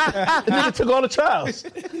 The nigga took all the trials.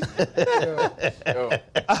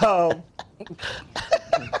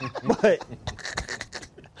 But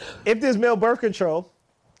if there's male birth control,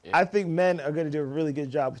 I think men are going to do a really good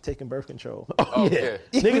job of taking birth control. Oh, yeah.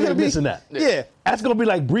 Niggas are missing that. Yeah. That's going to be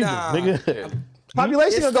like breathing, Nah. nigga.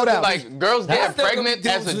 Population going to go down. Like girls getting still gonna pregnant do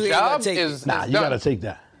as dudes who a ain't gonna job take it. is Nah, is you done. got to take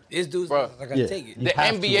that. This dude's Bro. like, I gotta Yeah. take it. You The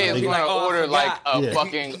have to, NBA is my nigga. gonna Like, oh, I order like forgot. a Yeah.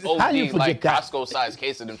 fucking How you OD like forget that? Costco sized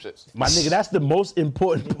case of them shits. My nigga, that's the most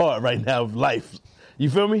important part right now of life. You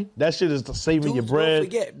feel me? That shit is saving your Dudes will bread.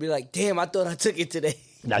 forget. Be like, damn, I thought I took it today.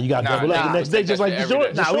 Now you got to Nah, double up nah. the next day Take just that like shit the every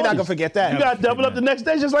joint. day. Nah, we not gonna forget that. You got to double up the next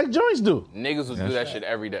day just like joints do. Niggas will do that shit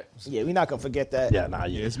every day. Yeah, we're not gonna forget that. Yeah, nah,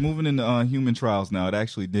 Yeah, yeah. it's moving into human trials now. It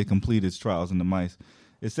actually did complete its trials in the mice.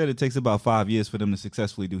 It said it takes about 5 years for them to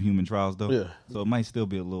successfully do human trials, though. Yeah. So it might still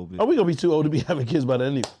be a little bit. Are we going to be too old to be having kids by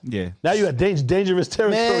then anyway? Yeah. Now you at dangerous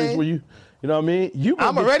territories Man. where you know what I mean? You gonna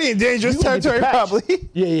I'm get- already in dangerous you gonna get the territory, patch. probably.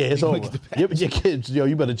 Yeah, it's over. Your kids, yo,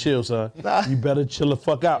 you better chill, son. You better chill the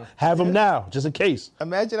fuck out. Have them now, just in case.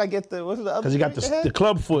 Imagine I get the, what's the other Because you got drink they had? the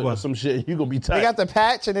club foot or some shit. You going to be tight. They got the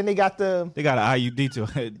patch and then they got the, They got an IUD to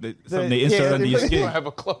something they insert yeah, under they your put- You don't skin. have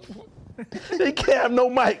a club. They can't have no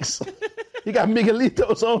mics. You got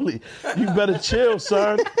Miguelitos only. You better chill,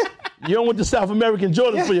 son. You don't want the South American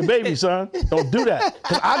Jordans for your baby, son. Don't do that.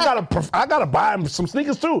 'Cause I gotta buy him some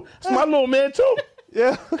sneakers too. It's my little man too.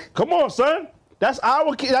 yeah. Come on, son. That's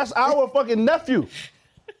our kid. That's our fucking nephew.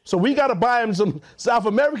 So we gotta buy him some South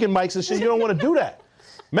American mics and shit. You don't want to do that.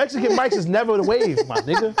 Mexican mics is never the wave, my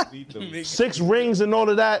nigga. 6 rings and all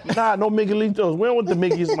of that. Nah, no Miguelitos. We don't want the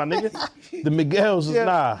Miggies, my nigga. The Miguels is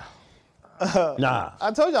nah. Nah. I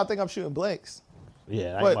told you I think I'm shooting blanks.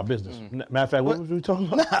 Yeah, that What? ain't my business. Matter of fact, what was we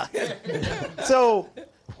talking about? So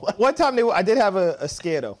one time I did have a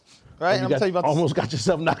scare though, right? And I'm gonna tell you about almost got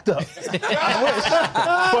yourself knocked up.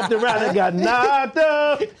 Fucked around and got knocked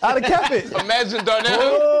up. I'd have kept it. Imagine Darnell.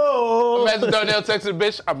 Oh. Imagine Darnell texting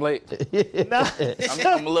bitch. I'm late. Nah.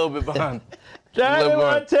 I'm a little bit behind. Johnny Lil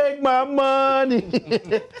wanna Bun. take my money.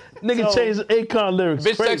 Nigga So- changed the Akon lyrics.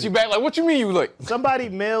 Bitch Crazy. text you back like, what you mean you like? Somebody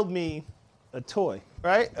mailed me a toy,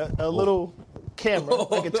 right? A little camera,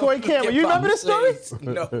 like a toy camera. You remember this story?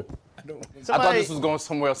 No. I don't. I thought Somebody, this was going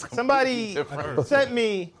somewhere else. somebody different. sent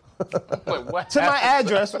me Like, what to my happened?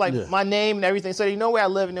 address, like Yeah. my name and everything, so they know where I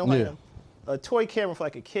live and they'll Yeah. a toy camera for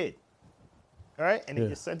like a kid. All right? And they Yeah.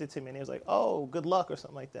 just sent it to me and they was like, oh, good luck or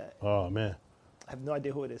something like that. Oh man. I have no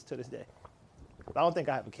idea who it is to this day. But I don't think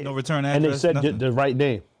I have a kid. No return And they address. said nothing. the right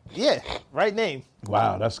name. Yeah, right name.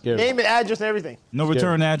 Wow, that's scary. Name and address and everything. No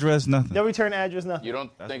return address. Nothing. No return address, nothing. You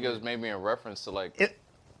don't think it was maybe in reference to like It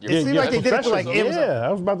your seemed like they did it for like professional. Amazon. Yeah,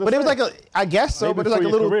 I was about to But say. it was like a, I guess so, Maybe but it was like for a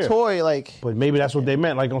your little career. toy, like, But maybe that's what they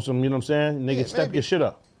meant, like on some, you know what I'm saying? Nigga, Yeah, step maybe. your shit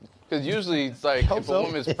up. Because usually it's like Hope if so. a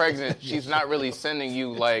woman's pregnant, she's not really sending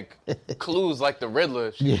you like clues like the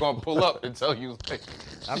Riddler. She's gonna pull up and tell you like,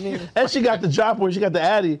 I mean, And she got the drop where she got the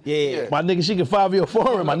Addy. Yeah. My nigga, she can 5-year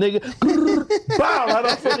foreign, my nigga. Bow, right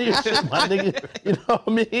off front of your shit, my nigga. You know what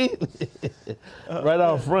I mean? Right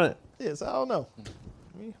out front. yeah, so I don't know.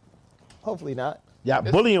 I mean, hopefully not. Yeah,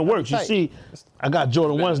 bullying works. You tight. see, I got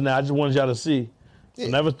Jordan 1s now. I just wanted y'all to see. So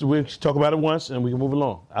never we talk about it once and we can move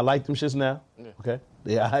along. I like them shits now. Okay?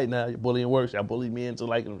 They all right now. Bullying works. Y'all bullied me into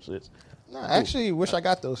liking them shits. No, I actually wish I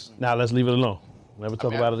got those. Now let's leave it alone. Never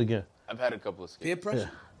talk about it again. I've had a couple of Peer skates.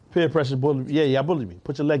 pressure. Peer pressure bully. Yeah, y'all bullied me.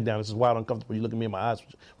 Put your leg down. This is wild uncomfortable. You look at me in my eyes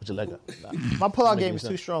with your leg up. My pullout game any is too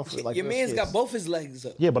sense. strong for like Your real man's kids. got both his legs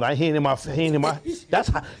up. Yeah, but I ain't in my.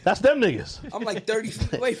 That's them niggas. I'm like 30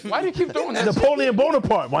 feet away from Why do you keep doing that? Napoleon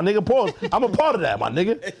Bonaparte, my nigga. Pause. I'm a part of that, my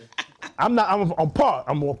nigga. I'm not. I'm part.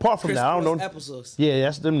 I'm apart from that. I don't know. Applesauce. Yeah,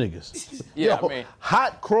 that's them niggas. Yeah, Yo, I mean,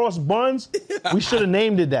 hot cross buns. We should have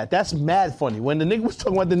named it that. That's mad funny. When the nigga was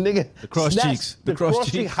talking about the nigga, the cross cheeks. The cross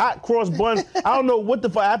cheek, cheeks. hot cross buns. I don't know what the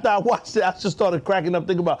fuck. After I watched it, I just started cracking up,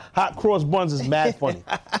 thinking about hot cross buns is mad funny.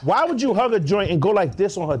 Why would you hug a joint and go like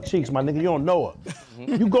this on her cheeks, my nigga? You don't know her.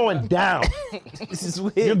 You going down. This is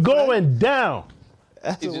weird. You're going down.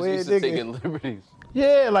 That's he's a just weird used to nigga. taking liberties.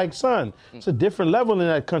 Yeah, like son, it's a different level in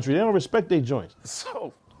that country. They don't respect their joints.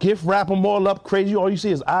 So Gift wrap them all up crazy. All you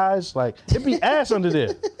see is eyes. Like, it be ass under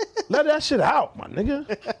there. Let that shit out, my nigga.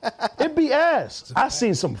 It be ass. I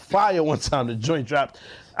seen some fire one time. The joint dropped.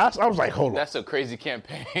 I was like, hold on. that's a crazy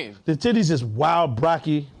campaign. The titties is wild,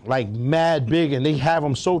 brocky, like mad big, and they have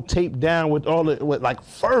them so taped down with all the, with like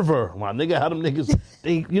fervor. My nigga, how them niggas,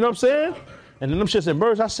 they, you know what I'm saying? And then them shits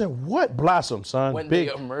emerged. I said, what blossom, son? When big,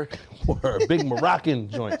 they emerge. word, big Moroccan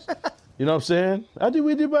joints. You know what I'm saying?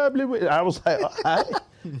 I was like, all right.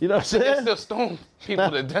 You know what I'm They saying? still stone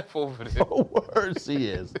people to death over there. Oh, words he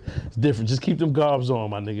is. It's different. Just keep them garbs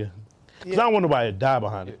on, my nigga. Because I don't want nobody to die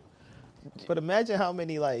behind it. But imagine how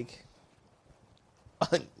many like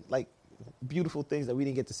beautiful things that we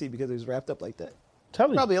didn't get to see because it was wrapped up like that. Tell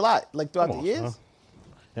you. Probably a lot, like throughout Come the on, years. son.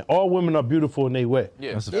 And all women are beautiful in their way.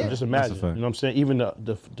 Yeah. That's a So fact. just That's imagine. a You fact. know what I'm saying? Even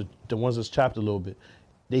the ones that's chopped a little bit,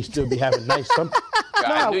 they still be having nice.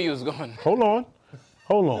 I knew you was going. Hold on.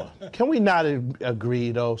 Can we not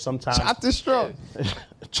agree though? Sometimes Chopped is strong.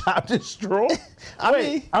 chopped is strong. I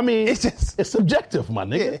mean, it's it's subjective, my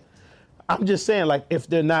nigga. Yeah. I'm just saying, like, if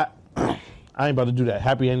they're not, I ain't about to do that.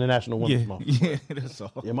 Happy International Women's Yeah, Month. yeah, that's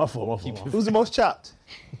all. Yeah, my fault. Who's the most chopped?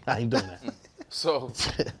 I ain't doing that. So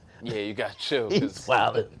yeah, you got chill. He's 'cause-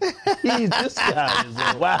 wildin'. This guy is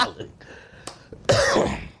wildin'.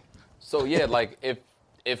 So yeah, like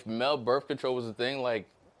if male birth control was a thing, like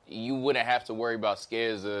you wouldn't have to worry about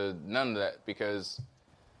scares or none of that because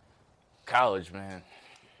college, man.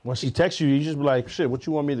 When she texts you, you just be like, shit, what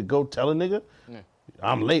you want me to go tell a nigga?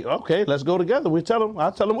 I'm late. Okay, let's go together.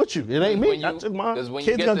 I'll tell him with you. It ain't me. I took mine. When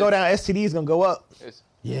Kids gonna go down. STDs gonna go up.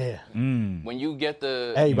 Yeah. When you get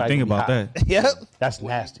the Everybody Think gonna be about hot. that. Yep. That's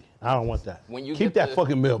nasty. I don't want that. When you Keep get that the-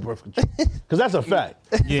 fucking male birth control. Because that's a fact.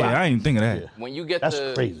 Yeah, I didn't think of that. when you get That's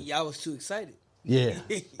the crazy. Y'all was too excited. Yeah.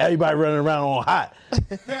 Everybody running around on hot.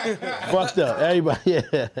 Fucked up. Everybody,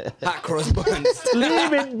 yeah. Hot cross buns.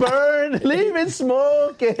 Leave it burn. Leave it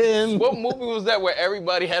smoking. what movie was that where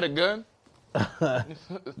everybody had a gun?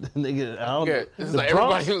 Nigga, I don't Yeah, know. it's The like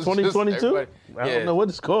Bronx, everybody was just 2022? everybody- I yeah. don't know what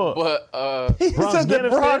it's called. But He said the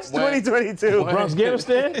Bronx When- 2022. Bronx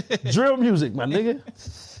Afghanistan? Drill music, my nigga.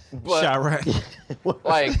 but Chirac.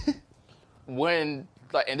 like when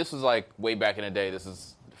like and this was like way back in the day. This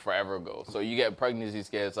is forever ago. So you get pregnancy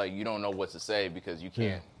scares, like you don't know what to say because you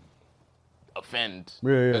can't offend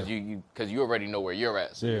Yeah. because you already know where you're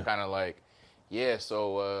at. So Yeah. you're kind of like, yeah.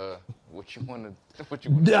 So what you want to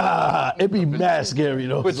Nah, it be mad scary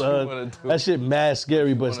though, What you son. wanna do? That shit mad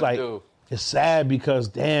scary, but it's wanna like do? it's sad because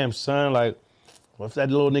damn, son, like, what if that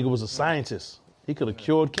little nigga was a scientist? He could have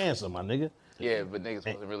cured cancer, my nigga. Yeah, but niggas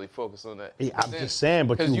wasn't really focused on that. Yeah, I'm just saying,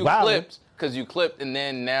 but because you because you clipped, and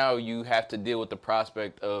then now you have to deal with the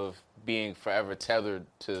prospect of being forever tethered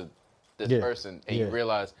to this person, and you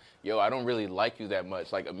realize, yo, I don't really like you that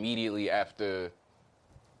much. Like immediately after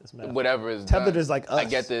whatever is tethered done, is like us. I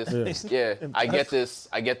get this,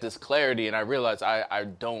 I get this clarity, and I realize I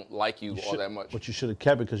don't like you all that much. But you should have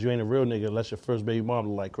kept it because you ain't a real nigga unless your first baby mom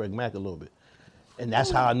look like Craig Mack a little bit, and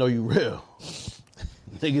that's how I know you real.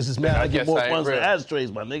 Niggas is mad. I get more buns than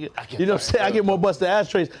ashtrays, my nigga. You know what I'm saying? I get more butts than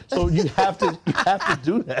ashtrays. So you have to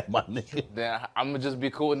do that, my nigga. Then I'm gonna just be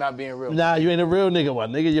cool with not being real. Nah, you ain't a real nigga, my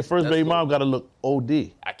nigga. Your first baby mom gotta look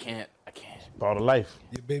OD. I can't. Part of life.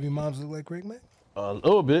 Your baby moms look like Craig Mack? A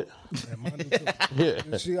little bit. Yeah, mine do too.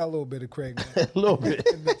 Yeah. She got a little bit of Craig Mack. A little bit.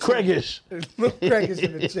 Craigish. Little Craigish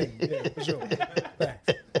in the chin. Yeah, for sure.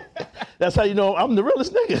 Facts. That's how you know I'm the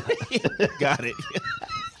realest nigga. Got it.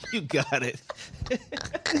 You got it.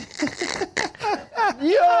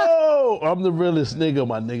 Yo, I'm the realest nigga,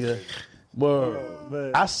 my nigga.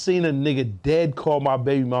 Word. I seen a nigga dead call my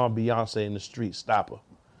baby mom Beyonce in the street, stop her.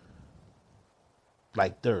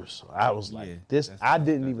 Like thirst. I was like, I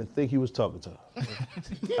didn't even think he was talking to her.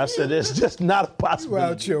 I said, it's just not a possibility.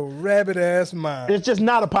 You out your rabbit ass mind. It's just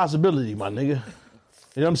not a possibility, my nigga.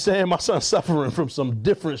 You know what I'm saying? My son's suffering from some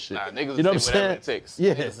different shit. Nah, niggas you know will what say I'm saying? whatever it takes.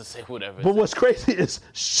 Yeah. Niggas will say whatever it But what's crazy is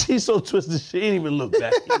she's so twisted she ain't even look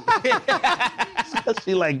back.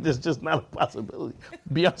 She like, this just not a possibility.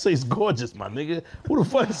 Beyonce's gorgeous, my nigga. Who the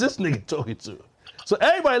fuck is this nigga talking to? So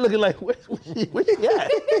everybody looking like, where she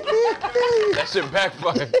at? That shit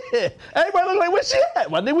backfired. Yeah. Everybody looking like, where she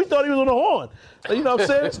at? My nigga, we thought he was on the horn. You know what I'm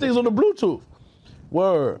saying? This thing's on the Bluetooth.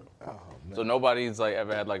 Word. So nobody's like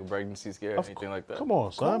ever had like a pregnancy scare or anything like that? Come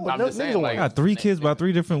on, son. I'm just saying, like, I got 3 kids by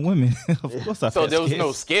 3 different women. Of course I've so had there was scares.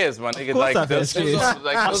 no scares, my nigga. Of course Like, I've had scares.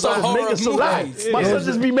 My son making salat. My son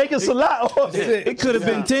just be making salat. It could have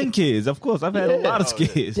been 10 kids. Of course, I've had a lot of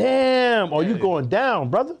scares. Damn. Oh, you going down,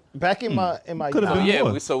 brother? Back in my Could have been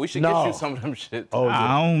more. so we should No. get you some of them shit. Oh,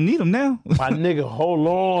 I don't need them now. my nigga, hold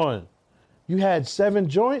on. You had 7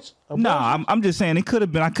 joints? Nah, I'm just saying it could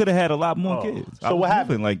have been. I could have had a lot more kids. So I what was happened?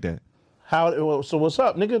 moving like that? So what's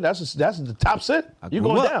up, nigga? That's the top set. You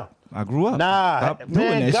grew going up. down? I grew up. Nah, Stop doing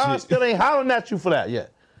man, that God shit. still ain't hollering at you for that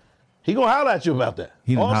yet. He gonna holler at you about that.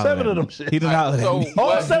 He done All hollered 7 at of them me. shit. He done hollered at So me. All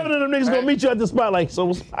what- 7 of them niggas gonna meet you at the spot like, so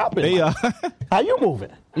what's poppin'? They are. How you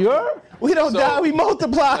moving? You heard? We don't So- die, we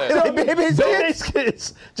multiply. Yeah. Baby's Baby's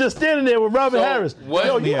kids just standing there with Robin So Harris. what-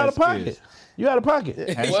 Yo, you He out has of pocket. kids. You out of pocket.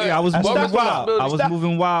 Actually, I was What moving wild. responsibility- I was Stop-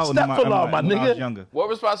 moving wild stop when for long, my when I nigga. was younger. What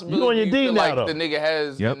responsibility You on your do D you feel now, like though. the nigga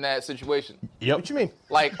has Yep. in that situation? Yep. What you mean?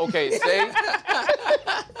 Like, okay, say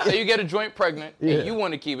you get a joint pregnant Yeah. and you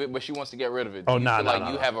want to keep it, but she wants to get rid of it. Oh, Do you nah, feel nah, like nah,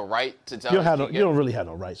 you nah. have a right to tell You her don't, have she no, can you get don't it? really have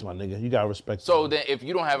no rights, my nigga. You gotta respect. So then, if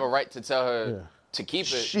you don't have a right to tell her to keep it,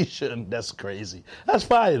 She shouldn't. That's crazy. That's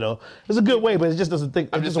fire though. It's a good way, but it just doesn't think.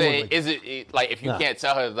 I'm it just doesn't saying, work like is it like if you Nah. can't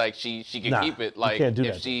tell her like she can Nah, keep it, you like can't do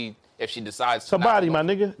if that. she decides It's a to not body, go- my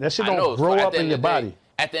nigga. That shit I don't know, so grow at up the in end your of the day- body.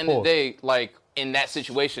 At the end of the day, like in that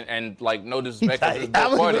situation, and like no disrespect, tight. to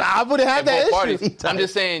both parties, I would've had and that both issue. parties. He tight. I'm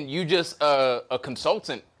just saying, you just a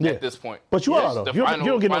consultant Yeah. at this point. But you Yes, are though. the You final-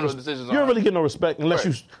 don't get no. final You decisions don't are- really get no respect unless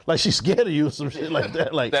Right. you like she's scared of you or some shit like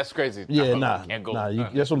that. Like That's crazy. Yeah, No, nah, can't go. nah.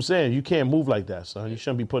 That's what I'm saying. You can't move like that, son. You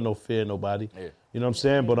shouldn't be putting no fear in nobody. Yeah. You know what I'm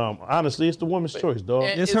saying? But honestly, it's the woman's choice, dog.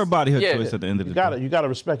 And It's her body, her yeah, choice at the end of the You gotta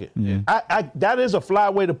respect it. Yeah. That is a fly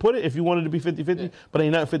way to put it if you wanted to be 50-50, but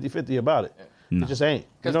ain't nothing 50-50 about it. It just ain't. You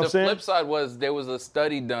Because know what I'm the saying? flip side was there was a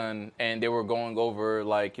study done, and they were going over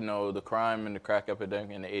like the crime and the crack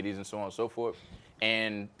epidemic in the 80s and so on and so forth,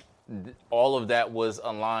 and all of that was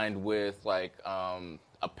aligned with like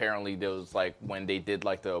apparently there was like when they did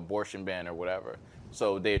like the abortion ban or whatever,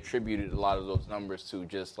 so they attributed a lot of those numbers to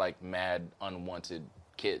just like mad unwanted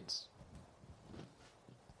kids.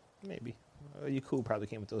 Maybe. You cool probably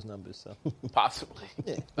came with those numbers, so Possibly,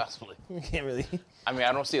 possibly. you can't really. I mean,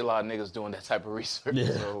 I don't see a lot of niggas doing that type of research,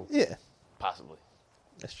 so Yeah, possibly.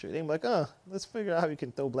 that's true. They were like, let's figure out how we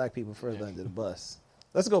can throw black people further under the bus.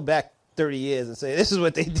 Let's go back 30 years and say this is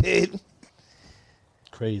what they did.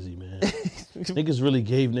 Crazy, man. Niggas really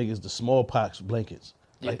gave niggas the smallpox blankets.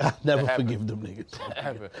 Like, Yeah, I never that forgive happened. them niggas.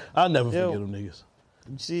 happened. I'll never Yo. forgive them niggas.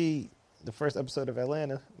 You see the first episode of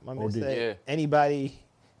Atlanta, my man did. said Yeah. anybody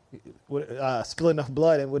with spill enough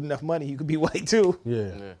blood and with enough money, you could be white too.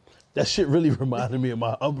 Yeah. That shit really reminded me of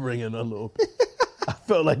my upbringing a little bit. I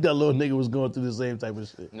felt like that little nigga was going through the same type of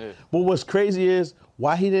shit. Yeah. But what's crazy is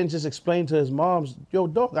why he didn't just explain to his moms, yo,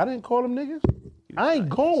 dog, I didn't call them niggas. I ain't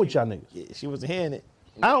going with y'all niggas. Yeah, she wasn't hearing it.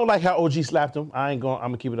 I don't like how OG slapped him. I'm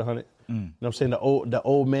gonna keep it 100. You know what I'm saying? The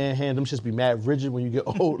old man hand, them shits be mad rigid when you get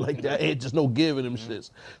old like that. Ain't just no give in them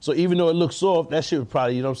shits. So even though it looks soft, that shit would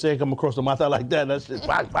probably, you know what I'm saying, come across the mouth like that. That shit,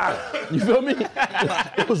 bang, bang. You feel me?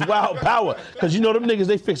 It was wild power. Because you know them niggas,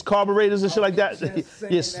 they fix carburetors and shit like that.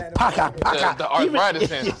 Yes, paka, paka. The arthritis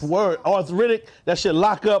hands. Word, arthritic, that shit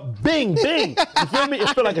lock up, bing, bing. You feel me? It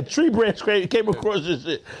felt like a tree branch came across this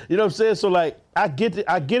shit. You know what I'm saying? So like, I get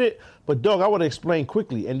it. But dog, I want to explain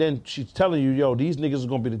quickly. And then she's telling you, yo, these niggas are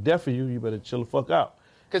going to be the death of you. You better chill the fuck out.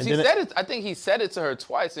 Because he said it, I think he said it to her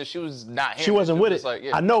twice and she was not hearing. She wasn't with it. Like,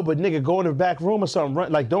 yeah. I know, but nigga, go in the back room or something.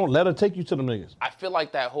 Run, like, don't let her take you to them niggas. I feel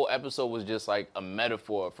like that whole episode was just like a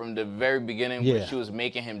metaphor from the very beginning where she was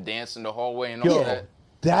making him dance in the hallway and all that.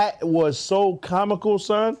 That was so comical,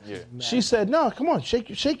 son. Yeah. She said, no, come on,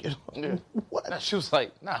 shake it. Yeah. What? Nah, she was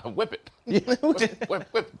like, nah, whip it. Yeah. Whip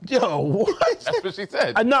it. Yo, what? That's what she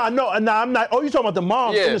said. No, I'm not. Oh, you talking about the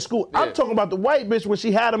mom in the school. Yeah. I'm talking about the white bitch when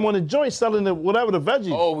she had him on the joint selling the whatever, the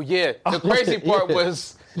veggies. Oh, yeah. The crazy part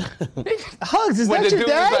was... Hugs, is when that the your dude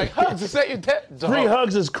dad? was like, Hugs, is that your dad? 3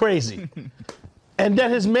 hugs is crazy. And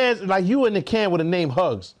then his man, like you in the can with the name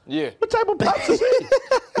Hugs. Yeah. What type of pops is he?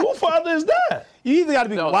 Who father is that? You either got to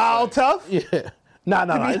be wild tough. Yeah. Nah. It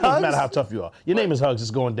doesn't Hugs? matter how tough you are. Your name is Hugs.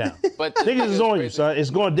 It's going down. But niggas is on you, son.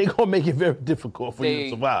 They gonna make it very difficult for you to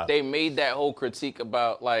survive. They made that whole critique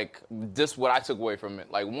about like this. What I took away from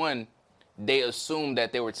it, like one, they assumed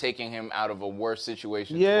that they were taking him out of a worse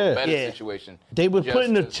situation to a better situation. They were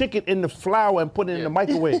putting the chicken in the flour and putting it in the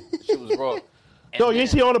microwave. She was raw. Yo, you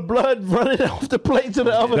see all the blood running off the plate to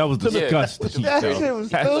the oven? That was disgusting. That shit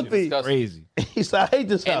was filthy. Crazy. He said, I hate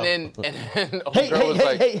this house. And then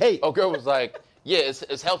Hey. old girl was like, yeah,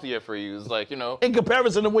 it's healthier for you. It's like, you know. In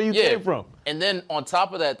comparison to where you came from. And then on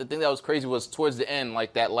top of that, the thing that was crazy was towards the end,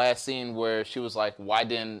 like that last scene where she was like, why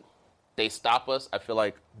didn't they stop us? I feel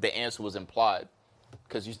like the answer was implied.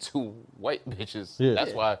 Because you 2 white bitches. Yeah.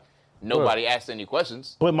 That's why nobody asked any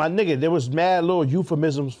questions. But my nigga, there was mad little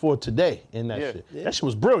euphemisms for today in that shit. Yeah. That shit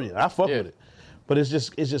was brilliant. I fuck with it. But it's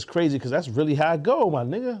just crazy because that's really how it go, my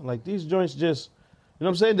nigga. Like these joints just, you know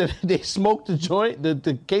what I'm saying? They smoked the joint, the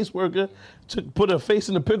caseworker put her face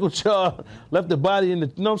in the pickle jar, left the body in the,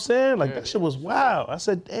 you know what I'm saying? Like that shit was wild. I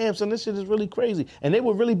said, damn, son, this shit is really crazy. And they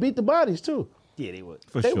would really beat the bodies too. Yeah, they would.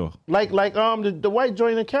 For sure. Like the white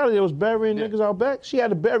joint in Cali that was burying niggas out back, she had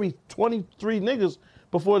to bury 23 niggas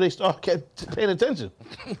before they kept paying attention.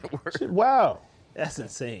 Shit, wow. That's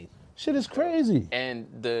insane. Shit is crazy. And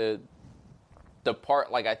the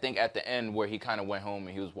part, like, I think at the end where he kind of went home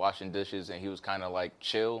and he was washing dishes and he was kind of, like,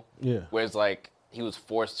 chill. Yeah. Whereas, like, he was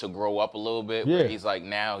forced to grow up a little bit. Yeah. Where he's, like,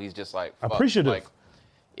 now he's just, like, fuck. Appreciative. Like,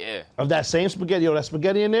 yeah. Of that same spaghetti. Yo, that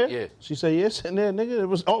spaghetti in there? Yeah. She said, yes, in there, nigga. It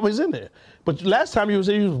was always in there. But last time he was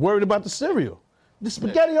here, he was worried about the cereal. The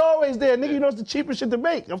spaghetti always there. Nigga, you know it's the cheapest shit to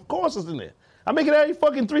make. Of course it's in there. I make it every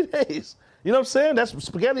fucking 3 days. You know what I'm saying? That's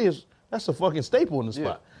a fucking staple in the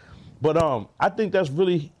spot. But I think that's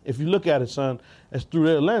really, if you look at it, son, it's through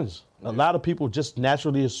their lens. A lot of people just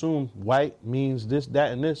naturally assume white means this,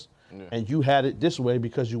 that, and this. Yeah. And you had it this way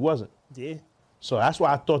because you wasn't. Yeah. So that's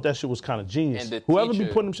why I thought that shit was kind of genius. And Whoever be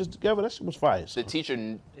putting them shit together, that shit was fire. The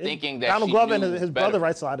teacher thinking that Donald Glover and his brother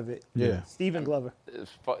writes a lot of it. Yeah. Stephen Glover.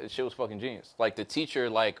 Shit was fucking genius. Like the teacher,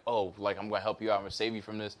 like, oh, like I'm gonna help you out, I'm gonna save you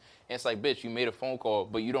from this. And it's like, bitch, you made a phone call,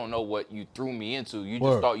 but you don't know what you threw me into. You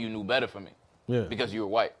just thought you knew better for me. Yeah. Because you were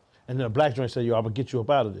white. And then a black joint said, yo, I'm gonna get you up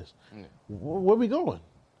out of this. Yeah. Where we going?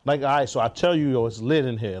 Like, all right, so I tell you, yo, it's lit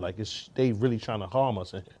in here. Like, they really trying to harm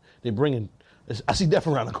us in here. They bringing, I see death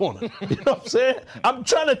around the corner. You know what I'm saying? I'm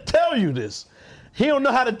trying to tell you this. He don't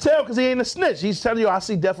know how to tell because he ain't a snitch. He's telling you, I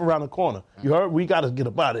see death around the corner. You heard? We got to get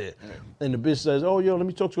up out of here. Yeah. And the bitch says, oh, yo, let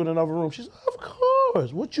me talk to you in another room. She says, of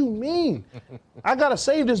course. What you mean? I got to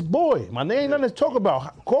save this boy. My name ain't nothing to talk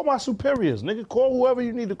about. Call my superiors, nigga. Call whoever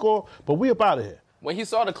you need to call, but we up out of here. When he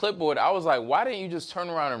saw the clipboard, I was like, why didn't you just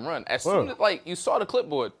turn around and run? As soon as, like, you saw the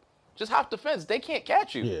clipboard, just hop the fence. They can't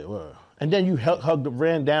catch you. Yeah, well. And then you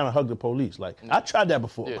ran down and hugged the police. Like, I tried that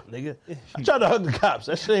before, my nigga. I tried to hug the cops.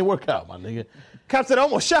 That shit ain't work out, my nigga. Cops that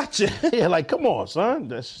almost shot you. Yeah, like, come on, son.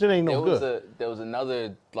 That shit ain't no good. There was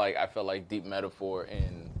another, like, I felt like deep metaphor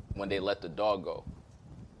in when they let the dog go.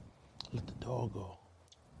 Let the dog go.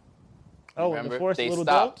 Oh, remember? the forest, they little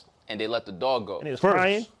stopped dog? And they let the dog go. And he was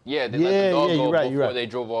crying? Yeah, they let the dog go before they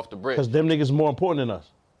drove off the bridge. Because them niggas more important than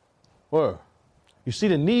us. Word. You see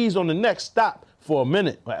the knees on the neck stop for a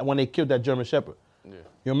minute when they killed that German Shepherd. Yeah.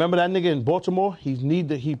 You remember that nigga in Baltimore?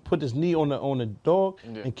 He put his knee on the dog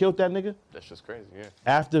and killed that nigga? That's just crazy, yeah.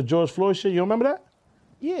 After George Floyd shit, you remember that?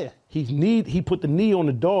 Yeah. He put the knee on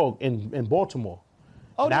the dog in Baltimore.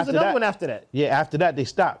 Oh, there's another one after that. Yeah, after that they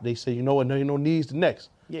stopped. They said, you know what, no knees to necks.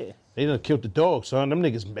 Yeah. They done killed the dog, son. Them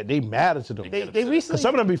niggas, they mad to them. They recently. Cause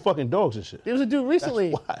some of them be fucking dogs and shit. There was a dude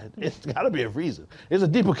recently. That's why. It's gotta be a reason. There's a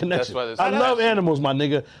deeper connection. why there's- I love animals, my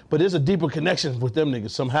nigga, but there's a deeper connection with them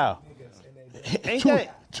niggas somehow. Ain't two,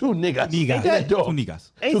 that? two niggas. Niggas. Ain't that dog? Two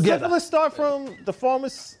niggas. Ain't together. syphilis start from the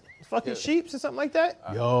farmer's fucking sheeps or something like that?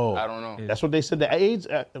 Yo, I don't know. that's what they said the AIDS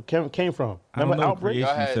came from. I don't Remember know outbreak? creation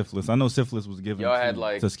Y'all had- syphilis. I know syphilis was given Y'all to had,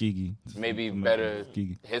 like, Tuskegee. Maybe better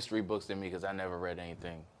history books than me because I never read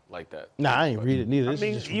anything like that. Nah, I ain't read it neither. I This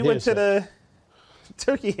mean, is just you went to hearsay. the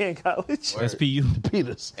Turkey Hand College. Word. SPU.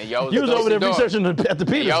 Peters. And y'all was You was over there do-si-doing. researching at the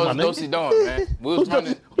Peters, Y'all my was nigga. dosey doing, man. We was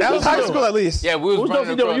running. That was high school at least. Yeah, we was Who's running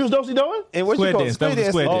Dosey doing? across. You was Dosey doing? And what Square you call dance. That was a dance?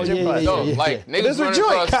 square Oh, dance. gym class. No, yeah, like This niggas was running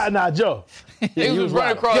joint. across. Cotton Eye Joe. Niggas was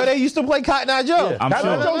running across. Yo, they used to play Cotton Eye Joe. Yeah. I'm Cotton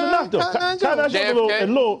Eye sure. Joe's a knock, though. Cotton Eye Joe. Cotton Eye Joe's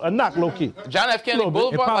JFK? a knock, low key. John F. Kennedy Little bit.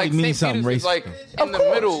 Boulevard, It probably like means St. something Peters is like racist. in the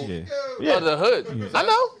middle Yeah. of the hood. I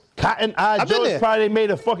know. Cotton Eye I've been Joe is there. probably they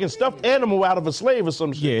made a fucking stuffed animal out of a slave or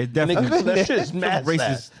some shit. Yeah, And definitely. they- I've been That shit's Some mad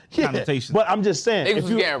racist sad. connotation. But I'm just saying, Niggas if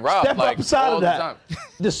was you getting robbed, step like, outside all of the that, time.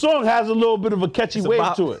 the song has a little bit of a catchy It's a wave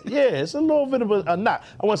bop. to it. Yeah, it's a little bit of a knock.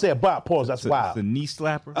 I want to say a bop. Pause. That's It's wild. a knee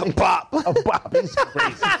slapper. A bop. A bop. It's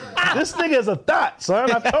crazy. This nigga is a thought,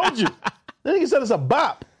 son. I told you. This nigga said it's a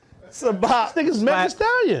bop. It's a bop. This nigga's Megan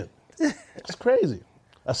Stallion. It's crazy.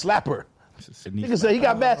 A slapper. It's a knee Nigga said he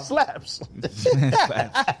got mad slaps.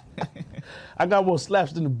 slapper. I got more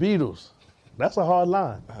slaps than the Beatles. That's a hard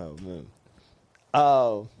line. Oh man.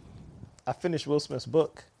 I finished Will Smith's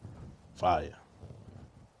book. Fire.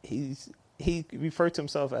 He referred to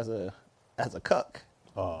himself as a cuck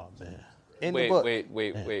Oh, man. in the Wait, book.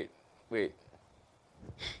 wait.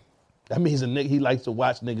 That means a nigga, he likes to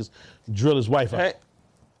watch niggas drill his wife out. Right?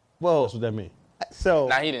 Well, That's what that means. so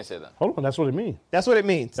Nah, he didn't say that. Hold on, that's what it means. that's what it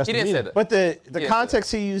means. That's He the didn't say meaning. that. But the didn't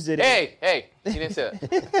context he used it in. Hey, he didn't say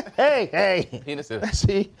that. Hey. He didn't say that.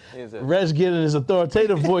 See, Is it? Reg getting his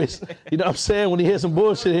authoritative voice. You know what I'm saying? When he hears some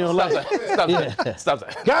bullshit, he don't Stop like. that. Stop that. Stop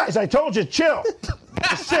that. Guys, I told you, chill.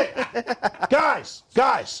 It's sick. Guys,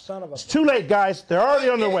 it's too late, guys. They're already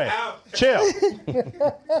on their way. Chill.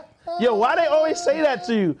 Yo, why they always say that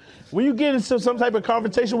to you? When you get into some type of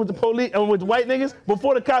confrontation with the police and with white niggas,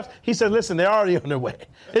 before the cops, he said, listen, they're already on their way.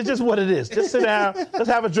 It's just what it is. Just sit down. Let's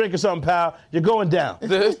have a drink or something, pal. You're going down.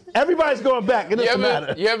 Everybody's going back. It doesn't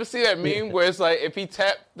matter. You ever see that meme where it's like if he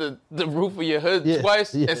tapped the roof of your hood Yeah,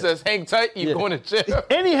 twice yeah. and says hang tight, you Yeah. going to jail.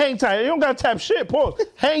 Any hang tight, you don't gotta tap shit. Pause.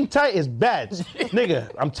 Hang tight is bad, nigga.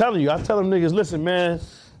 I'm telling you. I tell them niggas, listen, man.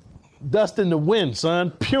 Dust in the wind,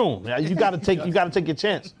 son. Pum. You gotta take your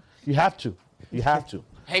chance. You have to.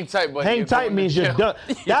 Hang tight, buddy. Hang you're tight going to means you're jail. done.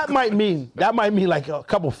 That might mean like a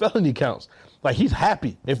couple felony counts. Like he's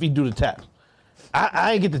happy if he do the tap.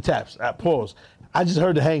 I ain't get the taps. I pause. I just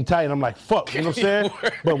heard the hang tight and I'm like, fuck. You know what I'm saying?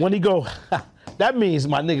 But when he go, that means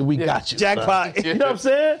my nigga, we got you. Jackpot. son. You know what I'm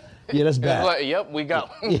saying? Yeah, that's bad. It's like, yep, we got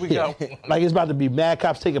one. Like it's about to be mad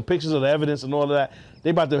cops taking pictures of the evidence and all of that.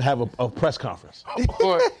 They about to have a press conference.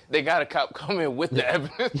 Or they got a cop come in with the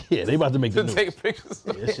evidence Yeah, they about to make the to news. take pictures.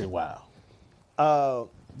 Yeah, that shit wild.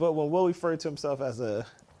 But when Will referred to himself as a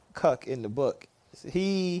cuck in the book,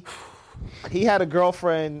 he had a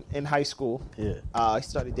girlfriend in high school. Yeah. He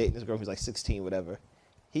started dating this girl. He was like 16, whatever.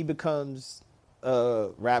 He becomes a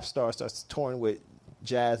rap star, starts touring with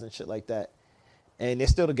Jazz and shit like that. And they're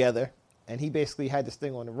still together. And he basically had this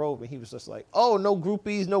thing on the road, and he was just like, "Oh, no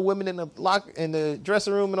groupies, no women in the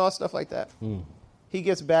dressing room, and all stuff like that." He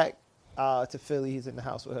gets back to Philly. He's in the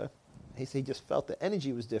house with her. He said he just felt the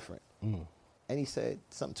energy was different. And he said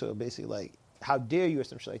something to her, basically like, "How dare you?" or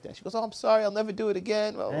some shit like that. She goes, "Oh, I'm sorry. I'll never do it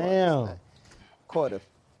again." Blah, blah, blah. Damn. Caught her.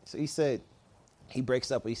 So he said he breaks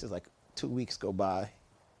up. But he says like 2 weeks go by,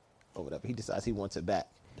 or whatever. He decides he wants it back.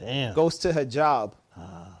 Damn. Goes to her job,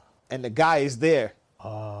 and the guy is there.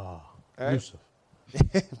 Right? Yusuf.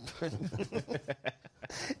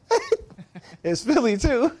 It's Philly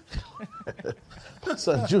too.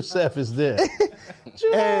 So Joseph is there.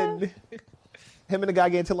 And him and the guy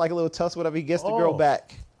get into like a little tussle, whatever. He gets the girl Oh.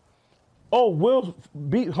 back. Oh, Will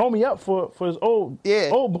beat homie up for his old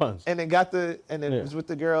buns. And then Yeah. it was with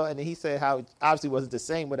the girl, and then he said how it obviously wasn't the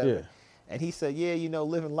same, whatever. Yeah. And he said, yeah,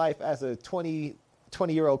 living life as a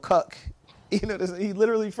 20-year-old cuck. He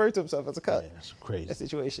literally referred to himself as a cuck. Yeah, that's crazy. That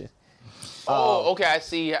situation. Oh, okay. I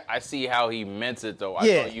see how he meant it though. I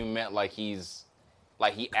Yeah. thought you meant like he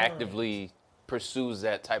actively pursues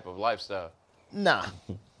that type of lifestyle. Nah.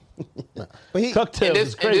 But he Cucktails And this-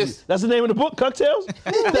 is crazy. and this- That's the name of the book, Cucktails?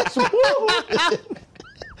 That's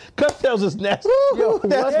Cucktails is nasty. Yo,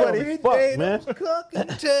 that's what funny. the fuck, man?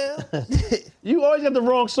 You always got the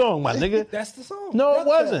wrong song, my nigga. That's the song. No, it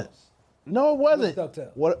wasn't. No, it wasn't. What's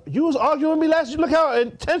DuckTales? What you was arguing with me last week? Look how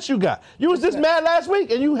intense you got. You was this mad last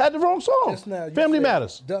week, and you had the wrong song. Just now, you Family said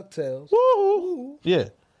Matters. DuckTales. Woo! Yeah.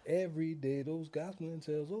 Every day those gospel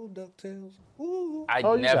tales, oh DuckTales. Ooh. I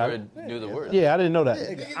Oh, you got never it. knew the word. Yeah, I didn't know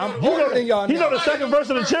that. I'm older than y'all You know now. the second verse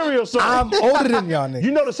of the Cheerio song. I'm older than y'all niggas.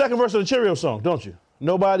 You know the second verse of the Cheerio song, don't you?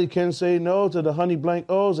 Nobody can say no to the honey blank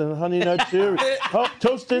O's and honey nut Cheerio.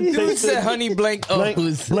 Toasted, You tasted, said honey blank blank,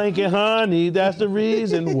 O's. blank and honey. That's the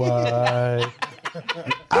reason why.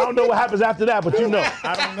 I don't know what happens after that, but you know.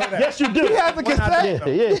 I don't know that. Yes, you do. He had the cassette.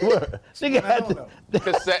 Yeah. Word. Nigga had don't the,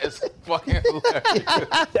 Cassette is fucking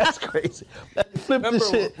hilarious. that's crazy. Flip Remember this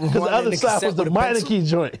shit because one the in other the side cassette was the with a minor pencil? key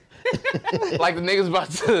joint. Like the niggas about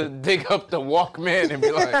to dig up the Walkman and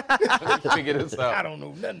be like, let me figure this out. I don't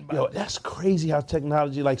know nothing about Yo, it. that's crazy how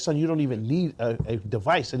technology, like, son, you don't even need a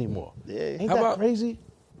device anymore. Yeah. Ain't How that about- crazy?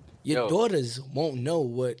 Your Yo. daughters won't know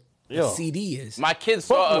what Yo. a CD is. My kids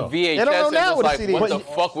saw a Fuck no. VHS They don't know and now was what a like, CD what is. the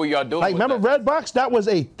fuck were y'all doing Like, with remember that? Redbox? That was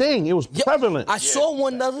a thing. It was Yo, prevalent. I saw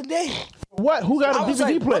one the other day. What? Who got a I was DVD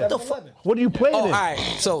like, player? what the fuck? What do you play Oh, in? all right.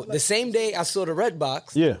 So the same day I saw the red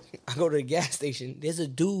box, Yeah, I go to the gas station. There's a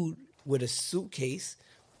dude with a suitcase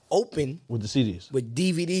open with the CDs. with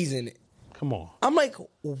DVDs in it. Come on. I'm like,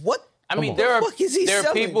 what? I mean, on. there are Fuck is he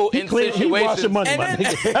selling? people in He situations. washing money, And my then-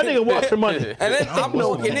 nigga. That nigga washing money. And then I'm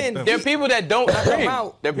walking in. There are people that don't stream.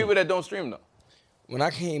 out. There are people that don't stream though. When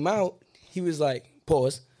I came out, he was like,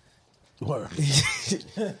 pause. Word.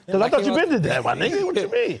 Because I thought you been to that, my nigga. What you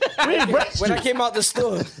mean? We embraced When you. I came out the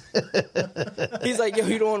store, he's like, yo,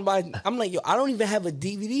 you don't want to buy. I'm like, yo, I don't even have a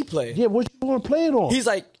DVD player. Yeah, what you want to play it on? He's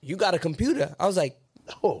like, you got a computer. I was like,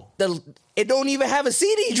 oh, it don't even have a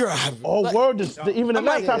CD drive. oh Like, word. Even the I'm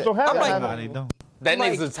like- laptops don't have I'm that. like- Nah, they don't. That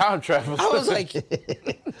I'm nigga's like- a time traveler. I was like,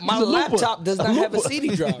 my He's a looper. laptop does not have a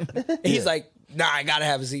CD drive. And he's like, nah, I gotta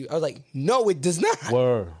have a CD. I was like, no, it does not.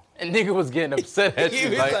 Word. and nigga was getting upset at He you.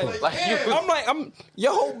 was Like you was, I'm like, I'm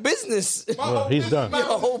your whole business. Word. He's done. Your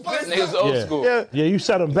whole business. niggas old Yeah. school. Yeah. Yeah, you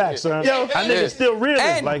set him back, son. Yo. that nigga still reeling.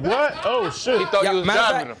 And- Like, what? Oh, shit. He thought you was Matter of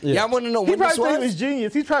driving fact, him. y'all want to know He when this probably thought he was was?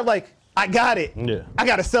 genius. He's probably like, I got it. Yeah. I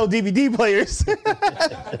gotta sell DVD players.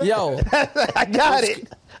 Yo, I got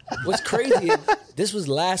it. what's crazy is this was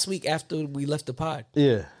last week after we left the pod.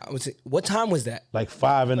 Yeah. What time was that? Like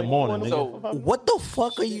 5 in the morning, nigga. So What the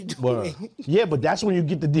fuck are you doing? Word. Yeah, but that's when you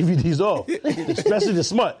get the DVDs off, especially the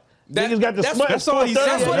smut. Niggas got the smut. that's all he's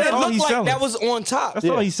That's what That's it all looked he's like. selling. That was on top. That's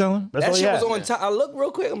all he's selling. That's That all he shit was had. on top. I looked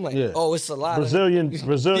real quick. I'm like, Yeah. oh, it's a lot. Brazilian Yeah.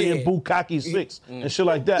 Bukkake 6 and shit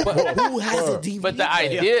like that. But who has a DVD? but the player?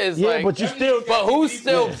 idea is Yeah, like, but you still. but who's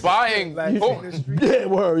still buying porn? Yeah,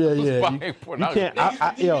 word, yeah. buying You pornography?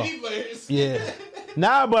 can't. Yeah.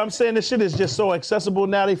 Nah, but I'm saying this shit is just so accessible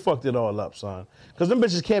now. They fucked it all up, son. Because them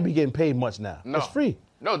bitches can't be getting paid much now. No. It's free.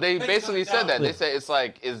 No, they basically said that. They said it's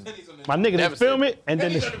like is My nigga, they Never film seen it, and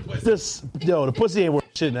then the pussy ain't worth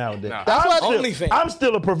shit nowadays. Nah. That's why OnlyFans. I'm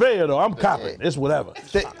still a purveyor though. I'm copping. It's whatever.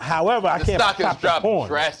 However, I the can't stock has cop the dropped porn.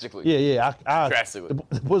 drastically. Yeah. I Drastically.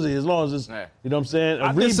 The pussy, as long as it's, Yeah. you know what I'm saying. A I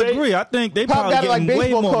rebate. disagree. I think they Pop probably got it like getting way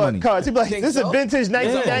baseball more money. cards. He'd be like, Think this is so? a vintage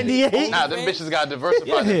 1998. Nah, them bitches got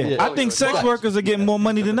diversified. Yeah, I think sex workers are getting more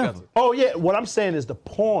money than ever. Oh yeah, what I'm saying is the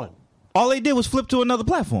porn. All they did was flip to another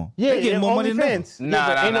platform. Yeah, They getting more money than ever. OnlyFans.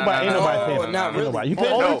 Nah, Ain't nobody nah. paying Oh, for it. not Ain't really. nobody. You On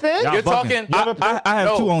pay OnlyFans? Y'all You're bugging. talking. I have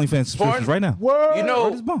No. 2 OnlyFans subscriptions right now. Word. You know,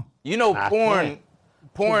 Word is bomb. porn.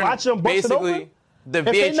 Porn. Watch them bust it basically, open? the If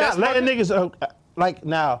they VHS not letting market. niggas like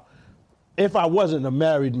now, if I wasn't a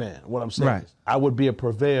married man, what I'm saying Right. is I would be a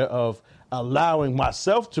purveyor of allowing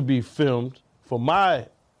myself to be filmed for my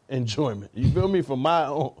enjoyment. You feel me? For my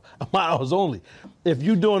own only. If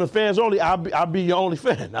you doing the fans only, I'll be your only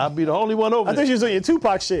fan. I'll be the only one over I thought there. you was doing your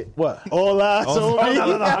Tupac shit. What? All eyes Oh, on me.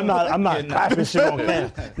 no, I'm not clapping shit on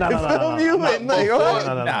cam. No. Film you and like, what?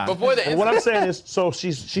 No. Before the And what I'm saying is, so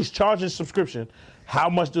she's charging subscription. How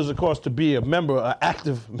much does it cost to be a member, an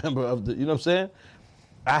active member of the? You know what I'm saying?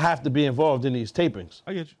 I have to be involved in these tapings.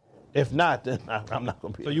 I get you. If not, then I'm not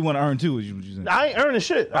gonna be. So you want to earn too? Is you saying? I ain't earning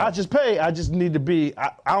shit. I just pay. I just need to be.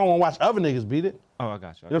 I don't want to watch other niggas beat it. Oh, I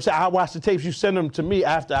got you. You know what I'm saying? I watch the tapes. You send them to me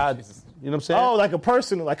after I. You know what I'm saying? Oh, like a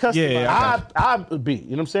personal, like custom. Yeah. I beat.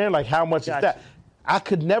 You know what I'm saying? Like how much is Gotcha. that? I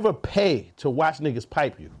could never pay to watch niggas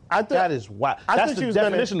pipe you. That is why. I That's thought the you was gonna-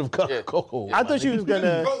 definition of Coca-Cola. I thought you was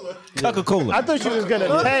gonna. Coca-Cola. I thought you was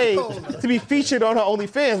gonna pay to be featured on her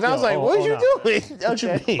OnlyFans. And I was like, what are you doing? What you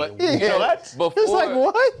Okay. mean? But You know that? before, It's like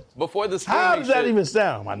what? Before the How streaming does that shit, even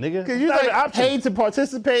sound, my nigga? Because you It's not an like option. paid to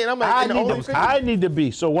participate, and I'm like, in the OnlyFans. I need to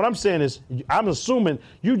be. So what I'm saying is, I'm assuming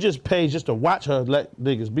you just pay just to watch her let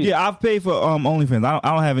niggas be. Yeah, I've paid for OnlyFans. I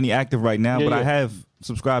don't have any active right now, Yeah, but I yeah. have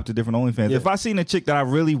subscribed to different OnlyFans. Yeah. If I seen a chick that I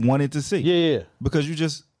really wanted to see, Yeah. because you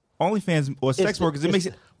just OnlyFans or sex workers, it makes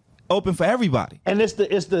it open for everybody. And it's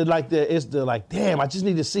the like, damn, I just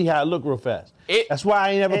need to see how it look real fast. That's why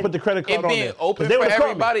I ain't ever put the credit card on there. It being open for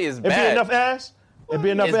everybody is bad. It'd be enough ass. It'd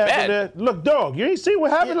be enough ass there. Look, dog, you ain't see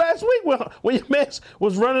what happened last week when your man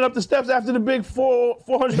was running up the steps after the big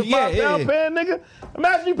 405 pound pan, nigga?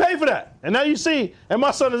 Imagine you pay for that. And now you see, and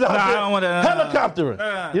my son is out there helicoptering.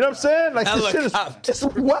 You know what I'm saying? Like, this shit is it's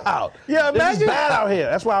wild. Yeah, imagine. It's bad out here.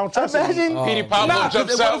 That's why I don't trust it. Imagine Petey Pablo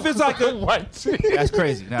jumps out. What if it's like a That's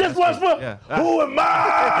crazy. This one's for who am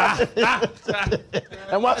I?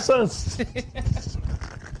 And my son's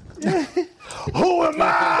who am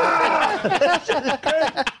I?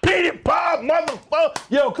 Petey Pop, motherfucker.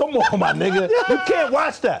 Yo, come on, my nigga. You can't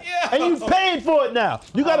watch that. And you paid for it now.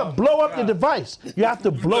 You gotta blow up the device. You have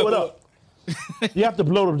to blow it up. You have to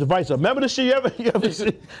blow the device up. Remember the shit you ever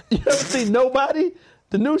see Nobody?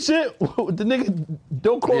 The new shit, the nigga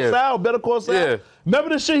don't call Sal, better call Sal. Yeah. Remember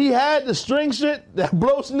the shit he had, the string shit that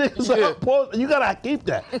blows niggas up? You gotta keep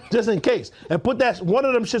that just in case. And put that one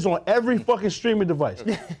of them shits on every fucking streaming device.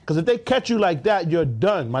 Because if they catch you like that, you're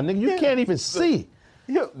done, my nigga. You can't even see.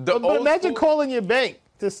 But imagine calling your bank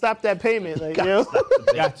to stop that payment. Like,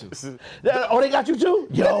 got to. Oh, they got you too?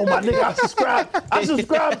 Yo, my nigga, I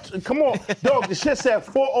subscribed. Come on, dog. The shit said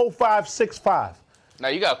 40565. Now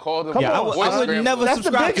you got called them. I would never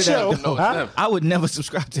subscribe to that. No, I would never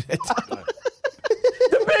subscribe to that.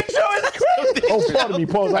 The Big Show is crazy. Oh, pardon me,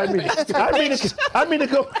 pause. I mean to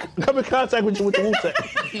come in contact with you with the Wu-Tang.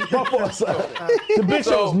 My fault, son. The Big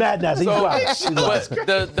Show is mad now. He's wild.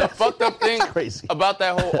 But the fucked up thing about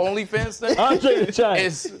that whole OnlyFans thing Andre the Giant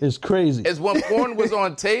is crazy. Is when porn was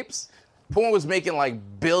on tapes, porn was making like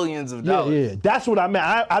billions of dollars. Yeah, that's what I meant.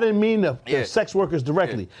 I didn't mean the sex workers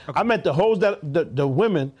directly. Yeah. I meant the hoes the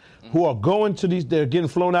women who are going to these, they're getting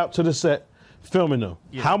flown out to the set, filming them.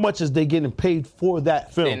 Yeah. How much is they getting paid for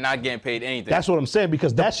that film? They're not getting paid anything. That's what I'm saying,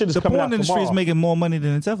 because that shit is coming out tomorrow. The porn industry is making more money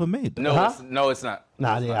than it's ever made. No, it's not.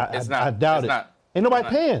 Nah, it's not. I doubt it's it. Not. Ain't nobody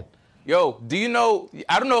paying. Yo, do you know?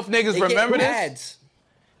 I don't know if niggas remember this. Ads.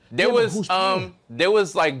 There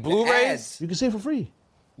was like Blu-rays. You can see it for free.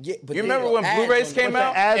 Yeah, but you remember when Blu-rays came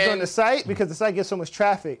out? Ads on the site, because the site gets so much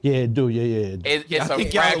traffic. Yeah, it do. Yeah. It's a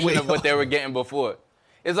fraction of what they were getting before.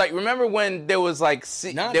 It's like, remember when there was like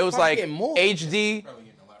HD?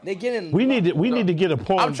 They getting. We need to get a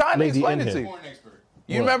porn. I'm trying to explain it to you.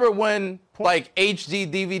 You remember when like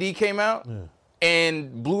HD DVD came out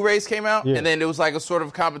and Blu-rays came out, and then it was like a sort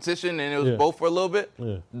of competition, and it was both for a little bit.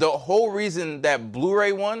 Yeah. The whole reason that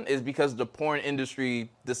Blu-ray won is because the porn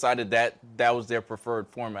industry decided that was their preferred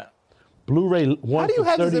format. Blu-ray won for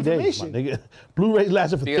 30 days, my nigga. Blu-ray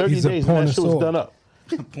lasted for 30 days, and that shit was done up.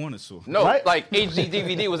 Pornosaur. No, like HD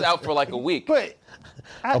DVD was out for like a week. But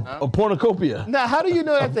a pornocopia. Now, how do you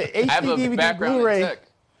know that the HD DVD Blu-ray?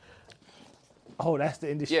 Oh, that's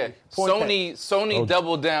the industry. Yeah, Sony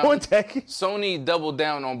doubled down. Sony doubled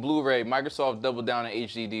down on Blu-ray. Microsoft doubled down on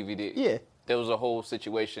HD DVD. Yeah. There was a whole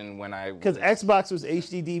situation when because Xbox was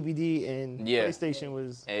HD DVD and PlayStation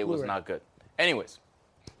was It was not good. Anyways,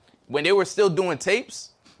 when they were still doing tapes,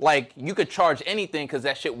 like, you could charge anything because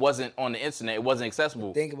that shit wasn't on the internet. It wasn't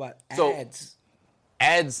accessible. Think about ads. So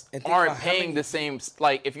ads aren't paying the same.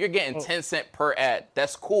 Like, if you're getting 10 cents per ad,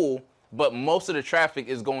 that's cool. But most of the traffic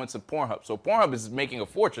is going to Pornhub. So Pornhub is making a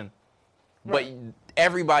fortune, but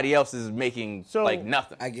everybody else is making like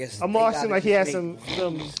nothing. I guess I'm asking like he has some.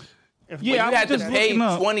 Yeah, you had to pay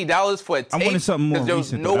 $20 for a tape. I wanted something more because there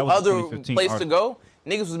was no other place to go.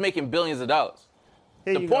 Niggas was making billions of dollars.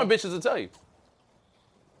 The porn bitches will tell you.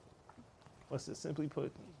 What's it simply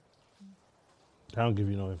put? I don't give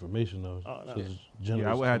you no information though. Oh, no.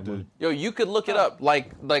 Yeah, I would have to. Yo, you could look it up.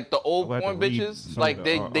 Like the old porn bitches, like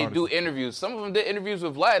they do interviews. Some of them did interviews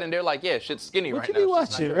with Vlad, and they're like, "Yeah, shit's skinny right now." What you be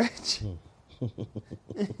watching, Rich?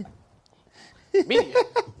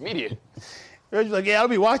 Media. Rich like, yeah, I'll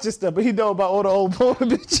be watching stuff, but he know about all the old porn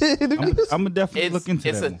bitches. I'm gonna definitely look into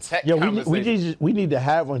that. It's a tech conversation. We need to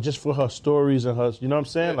have one just for her stories and her. You know what I'm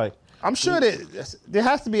saying? Like, I'm sure that there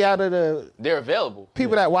has to be out of the. They're available.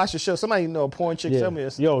 People that watch the show. Somebody know a porn chick. Tell me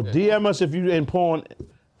this. Yo, DM us if you in porn.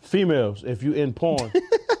 Females, if you in porn, you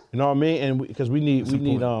know what I mean? And because we need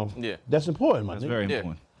that's important, man. That's very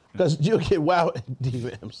important. Because you'll get wild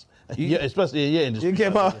DMs, especially in your industry. You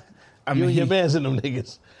get my. You and your man's in them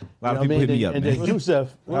niggas. A lot of people hit me up, and man. then Yusef.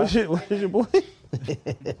 What is your boy?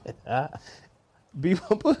 B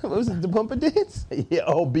Pumper? What was it? The Pumper dance?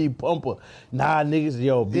 Yeah, B Pumper. Nah, niggas,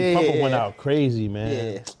 yo, B Pumper went out crazy,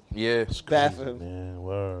 man. Yeah. Bad for him. Man,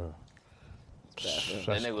 word.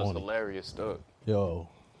 That nigga was hilarious, dog. Yo,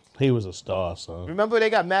 he was a star, son. Remember they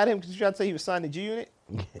got mad at him because he tried to say he was signed to G Unit?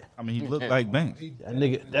 Oh I mean, he looked like Banks. That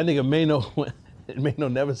nigga Mano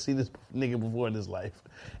never seen this nigga before in his life,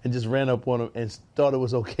 and just ran up on him and thought it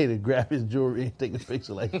was okay to grab his jewelry and take a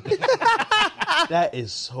picture like that. That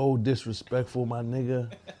is so disrespectful, my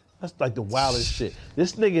nigga. That's like the wildest shit.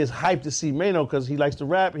 This nigga is hyped to see Mano because he likes to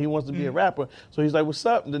rap and he wants to be a rapper. So he's like, "What's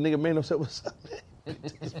up?" And the nigga Mano said, "What's up, man?"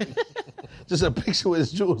 Just a picture with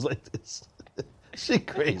his jewels like this. Shit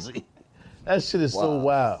crazy. That shit is so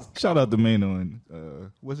wild. Shout out to Mano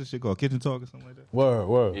and what's this shit called? Kitchen Talk or something like that?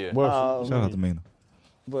 Word. Yeah. Shout out to Mano.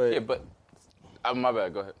 But My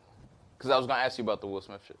bad. Go ahead. Because I was gonna ask you about the Will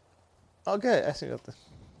Smith shit. okay, ask me about this.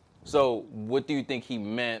 So, what do you think he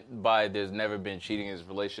meant by "there's never been cheating in his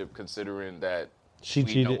relationship," considering that She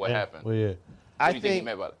we cheated. know what happened? Well, yeah. What I do you think he think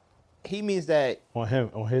meant by that? he means that On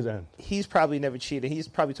his end. he's probably never cheated. He's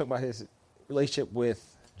probably talking about his relationship with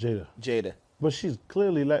Jada. But she's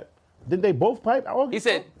clearly like, did they both pipe? August?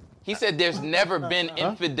 He said there's never been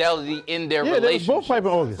infidelity in their Yeah, they was relationship. both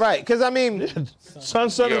piping August. Right, because I mean, Son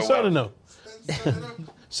Yeah, and them.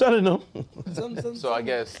 Son and them. So I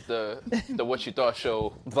guess the What You Thought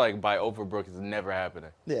show, like by Overbrook, is never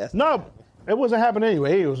happening. yeah. No, it wasn't happening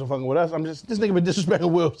anyway. He wasn't fucking with us. This nigga been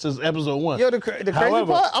disrespecting Will since episode 1. Yo, the crazy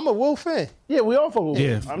However- part, I'm a Will fan. Yeah, we all fuck with Will.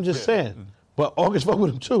 Yeah. I'm just saying. But August fuck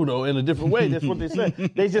with him too, though, in a different way. That's what they said.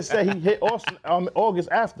 They just said he hit Austin, August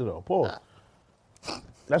after, though. Paul.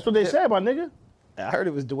 That's what they said, my nigga. I heard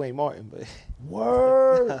it was Dwayne Martin, but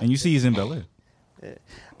Word. And you see he's in Bel Air.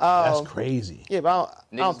 That's crazy. yeah, but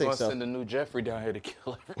I don't Niggas think gonna so. send a new Jeffrey down here to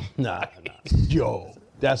kill everyone. Nah. Yo,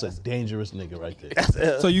 that's a dangerous nigga right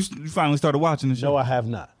there. So you finally started watching the show? No, I have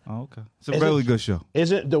not. Oh, okay. It's a really good show.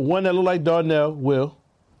 Is it the one that looked like Darnell, Will,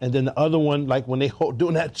 and then the other one, like when they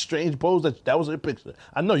doing that strange pose, that was a picture.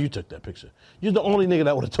 I know you took that picture. You're the only nigga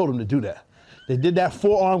that would have told him to do that. They did that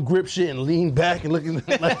forearm grip shit and leaned back and looking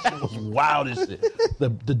like it was wild as shit. The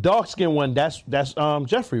dark skin one, that's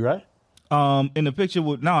Jeffrey, right? In the picture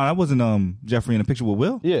with that wasn't Jeffrey in the picture with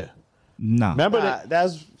Will. Yeah. Nah. Remember Nah, that? that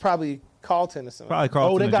was probably Carlton or something. Probably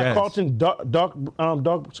Carlton. Oh, they and got Jazz. Carlton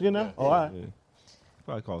dark skin now? Oh, all right. Yeah.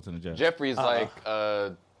 Probably Carlton and Jazz. Jeffrey's like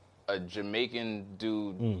a Jamaican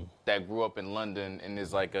dude that grew up in London and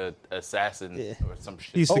is like a assassin or some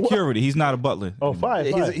shit. He's security. He's not a butler. Oh, fire.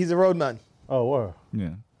 Yeah, he's a roadman. Oh, word. Yeah.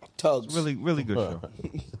 Tugs. Really, really good show.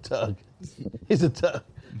 He's a tug. He's a tug.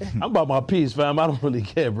 I'm about my peace, fam. I don't really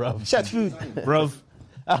care, bro. Shut food. Bruv,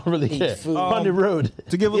 I don't really care. food. On the road.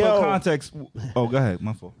 to give a Yo. little context. Oh, go ahead.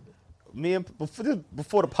 My fault. Me and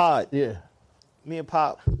before the pod, Yeah. me and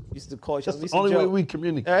Pop used to call each other. That's We the used to only way joke, we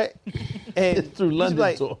communicate. all right? And Through he used to be London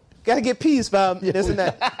like, tour. gotta get peas, fam. This and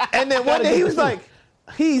that. And then one day he was like,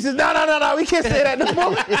 he says, no, we can't say that no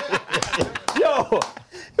more. Yo,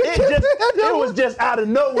 it was just out of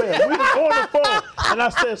nowhere. We was on the phone, and I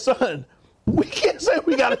said, son, we can't say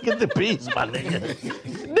we gotta get the peace, my nigga.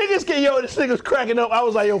 Niggas this nigga's cracking up. I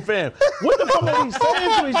was like, yo, fam, what the fuck are we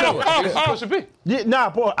saying to each other? He was supposed to be. Yeah, nah,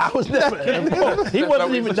 Paul, I was never. Paul, he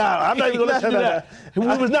wasn't even. Nah, I'm not even gonna let you do that. We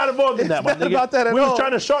was not involved in that, my It's not nigga. about that at we all. was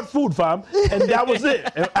trying to short food, fam, and that was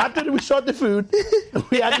it. And after we short the food,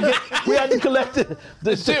 we had to collect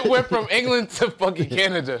the Shit went from England to fucking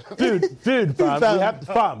Canada. food,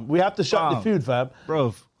 fam. We have to short the food, fam.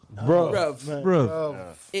 Bruv. Bro,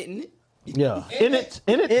 Bruv. Isn't it? yeah. In it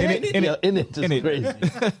is crazy.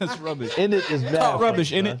 That's rubbish. In it is bad.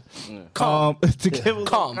 Rubbish, in it. Calm. To give a little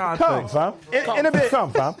Calm. Come, context. fam. In a bit.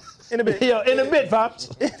 Come, fam. In a bit. Yo, in a bit, fam.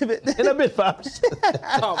 In a bit. In a bit, fam.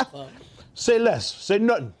 Calm, calm. Say less. Say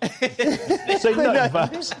nothing. Say nothing, fam.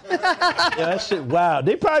 Yeah, that shit wild.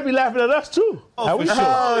 They probably be laughing at us too. Oh, for sure.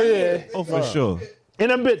 Oh, yeah. Oh, for sure. In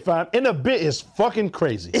a bit, fam. In a bit is fucking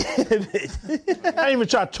crazy. I ain't even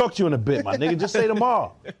try to talk to you in a bit, my nigga. Just say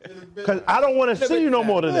tomorrow. Because I don't want to see you no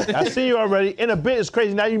more than that. I see you already. In a bit is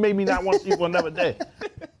crazy. Now you made me not want to see you for another day.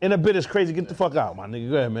 In a bit is crazy. Get the fuck out, my nigga.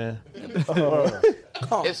 Go ahead, man.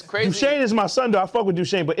 It's crazy. Duchesne is my son, though. I fuck with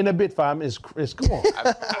Duchesne, but in a bit, fam, is come on.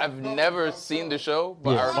 I've never seen the show,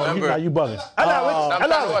 but Yeah. I remember. Now you bugging. Allow it. I'm trying to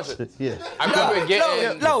Allow watch it. it. Yeah. I remember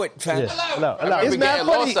getting. Low it, fam. Yeah. Allow I remember It's mad getting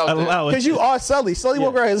funny. lost out there. Allow it. Because you are Sully. Sully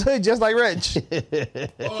walk around his hood just like Reg.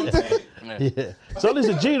 Yeah. Sully's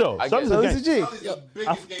a G, though. I Sully's guess. a Sully's G.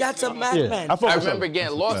 a G. That's a Yeah. madman. I fuck I with remember Sully.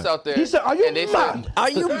 getting lost out there. He said, are you and they mad? said, Are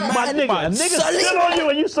you My mad? nigga, a nigga Sully? spit on you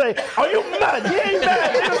and you say, are you mad? He ain't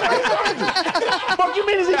mad. Nigga. Fuck you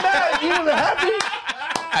mean is he mad? He wasn't happy?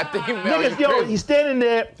 I think he Niggas, yo, he's standing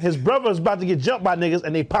there, his brother's about to get jumped by niggas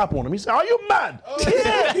and they pop on him. He said, are you mad?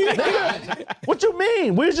 Yeah, nigga. What you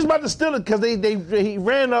mean? We was just about to steal it because he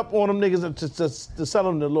ran up on them niggas to sell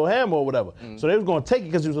them the little hammer or whatever. So they was gonna take it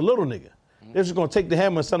because he was a little nigga. They was just gonna take the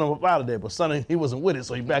hammer and send him up out of there, but son, he wasn't with it,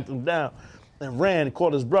 so he backed him down. and ran and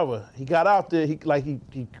called his brother. He got out there. He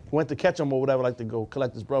went to catch him or whatever, like to go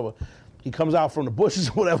collect his brother. He comes out from the bushes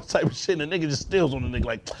or whatever type of shit, and the nigga just steals on the nigga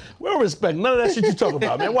like, we don't respect none of that shit you talking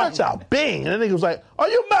about, man. Watch out. Bing. And the nigga was like, are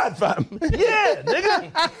you mad, fam? Yeah,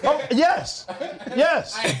 nigga. Oh, yes.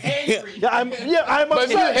 Yes. I'm angry. I'm But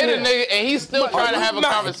upset. if you hit a nigga and he's still trying to have a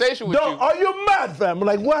conversation with you. Are you mad, fam? I'm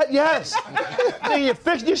like, what? Yes.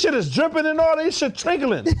 Nigga, your shit is dripping and all this shit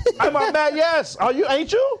trickling. Am I mad? Yes. Are you?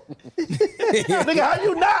 Ain't you? Nigga, how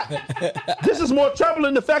you not? This is more trouble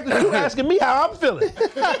than the fact that you asking me how I'm feeling.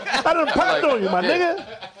 I done popped on you, my nigga.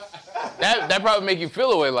 That probably make you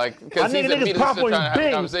feel away, like, My because he's niggas pop on trying to have a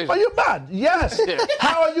you, conversation. bing. Are you mad? Yes.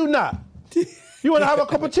 How are you not? You want to have a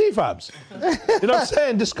cup of tea, Fabs? You know what I'm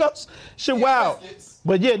saying? Discuss shit. Wow.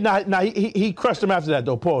 But yeah, he crushed him after that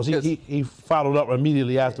though. Pause. He followed up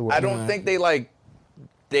immediately afterwards. I don't think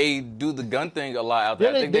they do the gun thing a lot out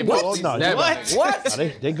there. Yeah, I think they what? mostly No, stab What? niggas.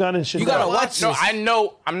 What? They gunning shit. You gotta down. watch No, this. I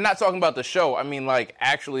know. I'm not talking about the show. I mean, like,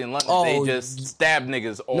 actually in London, Oh, they just stab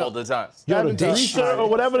niggas all the time. Yo, the That greaser or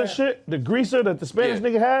whatever the shit, the greaser that the Spanish Yeah.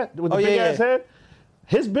 nigga had with the big ass head,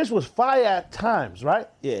 his bitch was fire at times, right?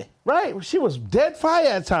 Yeah. Right? She was dead fire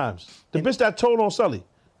at times. The bitch that told on Sully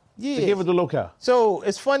Yeah. to give it the locale. So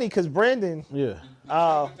it's funny because Brandon, Yeah.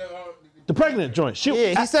 The pregnant joint.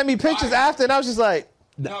 She, he sent me pictures after, and I was just like,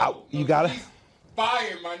 you got it? She's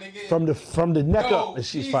fire, my nigga. From the neck up, and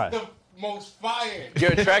she's fire. the most fire.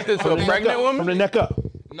 You're attracted to a pregnant From woman? the neck up.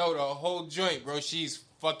 No, the whole joint, bro. She's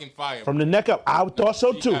fucking fire. From the neck up. I thought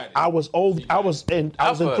so too. got it. I was Alpha,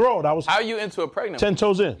 enthralled. I was How you into a pregnant 10 woman?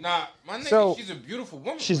 toes in. Nah, my nigga, So- she's a beautiful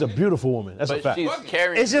woman. She's my a nigga. beautiful woman. That's a But fact. she's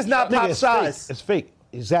carrying. it's just not Nigga, pop it's size. fake. It's fake.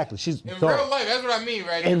 Exactly. She's In dog. real life, that's what I mean,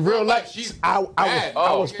 right? In real life, she's I bad.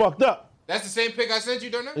 was fucked up. That's the same pic I sent you,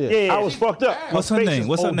 don't know? Yeah, I was fucked up. bad. What's her face name? is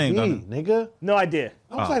What's her name, OD, nigga? No idea.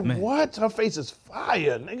 I was Oh, like, man. what? Her face is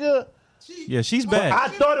fire, nigga. Yeah, she's I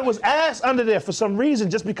bad. thought it was ass under there for some reason,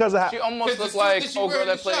 just because of how. She almost Because looks the like suit that she old girl wear in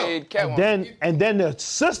that the show. played Catwoman. And then the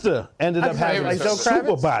sister ended up having like a Zoe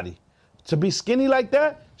super Kravitz? body. To be skinny like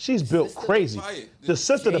that, she's built crazy. fire. The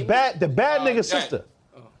sister, the bad nigga that. sister.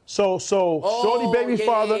 So shorty baby yeah,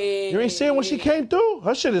 father, yeah, you ain't seeing when she came through?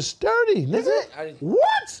 Her shit is sturdy, nigga.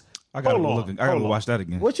 What? I gotta Hold go on, look. I gotta hold go on. watch that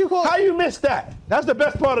again. What you call How you missed that? That's the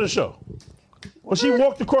best part of the show. When she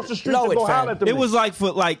walked across the street Blow to it, go fam. holler at the It was like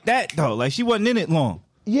for like that though. Like she wasn't in it long.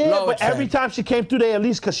 Yeah, Blow but it, fam. every time she came through there, at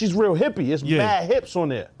least because she's real hippie, it's Yeah. mad hips on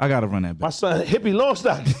there. I gotta run that My back. son, hippie long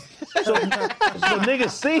stock. so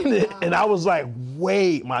niggas seen it, and I was like,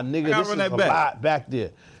 wait, my nigga, gotta this is run a that back. lot back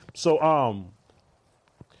there. So,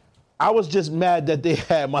 I was just mad that they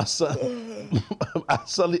had my son,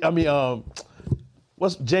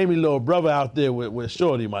 what's Jamie little brother out there with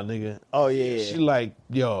Shorty, my nigga. Oh, yeah. She like,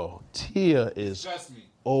 yo, Tia is Trust me.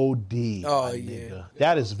 OD. Oh, my yeah. nigga.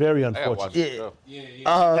 That is very I gotta watch unfortunate. the show.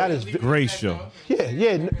 Yeah. That is Great show.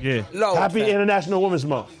 yeah. Yeah. Low, Happy fam. International Women's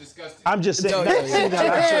Month. Disgusting. I'm just saying. Yo, yo, yo.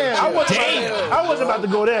 I wasn't about to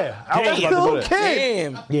go there. I wasn't about to go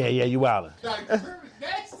there. Damn. Yeah, you wildin'. Like, the crib is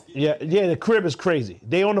nasty. Yeah, the crib is crazy.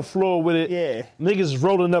 They on the floor with it. Yeah. Niggas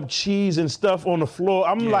rolling up cheese and stuff on the floor.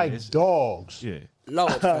 I'm like, it's- dogs. Yeah. Low,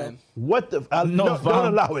 fam. What the? No, don't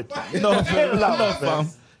fam. allow it. No, You can't allow no, it, fam.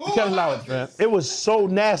 fam. You can't allow it, fam. It was so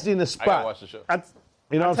nasty in the I gotta spot. watch the show.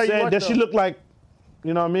 You know what I'm tell you saying? what, That she though. looked like,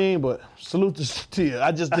 you know what I mean? But salute to Tia.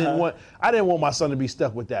 I just didn't want my son to be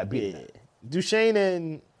stuck with that beat. Duchesne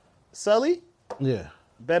and Sully Yeah.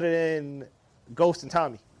 better than Ghost and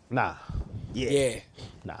Tommy. Nah. Yeah.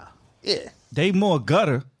 Nah. Yeah. They more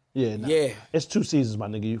gutter. Yeah. Nah. Yeah. It's 2 seasons, my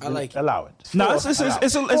nigga. You I like it. allow it. No, it's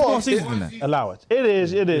more season than that. Allow it. It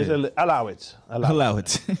is. Allow it. Allow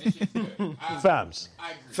it. Fams.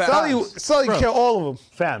 Sully kill all of them.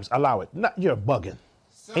 Fams. Allow it. You're bugging.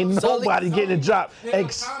 Ain't Sully- nobody getting a drop. Tommy,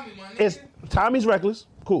 my nigga. Tommy's reckless.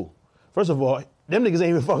 Cool. First of all, them niggas ain't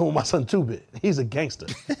even fucking with my son 2-Bit. He's a gangster.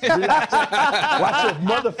 Relax. Watch your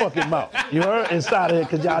motherfucking mouth. You heard? Inside of here,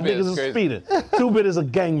 because y'all 2-Bit is niggas is crazy. speeding. 2-Bit is a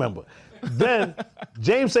gang member. Then,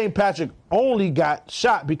 James St. Patrick only got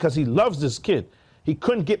shot because he loves this kid. He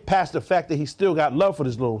couldn't get past the fact that he still got love for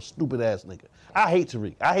this little stupid ass nigga. I hate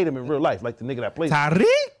Tariq. I hate him in real life, like the nigga that plays. Tariq?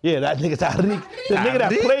 Yeah, that nigga Tariq. The nigga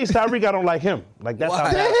that Tariq? plays Tariq, I don't like him. Like that's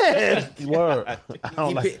how. Word. I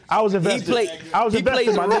don't like. I was invested. I was he invested,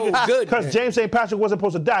 plays my the role nigga, good, because man. James St. Patrick wasn't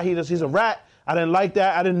supposed to die. He's a rat. I didn't like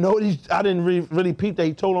that. I didn't know. I didn't really peep that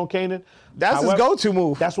he told on Kanan. That's his go-to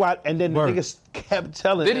move. That's why. And then Word. the niggas kept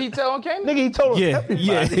telling. Did he tell on Kane? Nigga, he told on Yeah, everybody.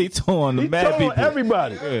 yeah. He told on the He bad told people. on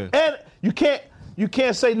everybody. Yeah. And you You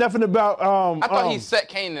can't say nothing about. I thought he set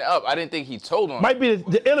Kanan up. I didn't think he told him. Might be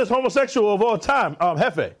the illest homosexual of all time.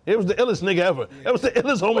 Hefe. It was the illest nigga ever. It was the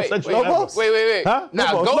illest homosexual ever. Wait. Huh?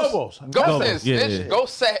 Now, Lobos. Ghost didn't snitch.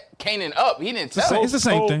 Ghost set Kanan up. He didn't tell. It's the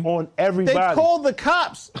same thing. On everybody. They called the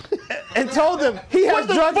cops and told them he has What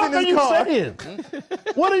the drugs fuck in are his you car. saying?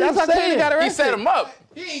 What are That's you how Kanan saying? got He arrested. set him up.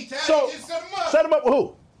 He ain't tired. So, He just set him up. set him up with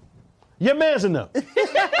who? Your man's in them.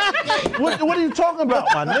 what are you talking about,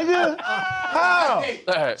 my nigga? How?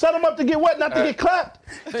 Set him up to get what? Not to get clapped.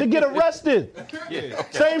 To get arrested.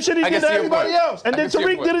 Same shit he I did can to see your everybody point. else. And I then can see your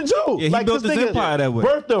Tariq did it too. Yeah, he built this his nigga empire that way.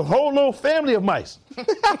 Birthed a whole little family of mice.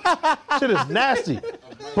 Shit is nasty.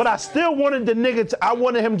 But I still wanted the nigga to, I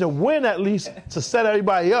wanted him to win at least to set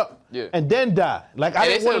everybody up and then die. Like, I Yeah,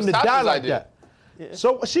 didn't they want said him to it was die Tasha's like idea. that.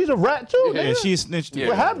 So she's a rat too, Yeah, nigga. she snitched.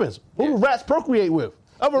 What happens? Who do rats procreate with?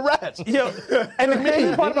 Other rats. Yo, and the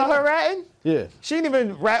crazy part about her ratting, Yeah. she didn't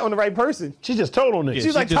even rat on the right person. She just told on niggas.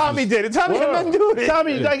 She's like, Tommy did it. Tommy had nothing to do with it.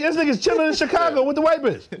 Tommy, like, this nigga's chilling in Chicago with the white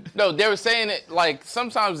bitch. No, they were saying it like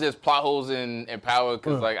sometimes there's plot holes in power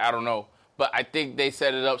because like I don't know, but I think they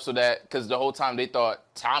set it up so that because the whole time they thought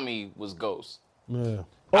Tommy was Ghost. Yeah. I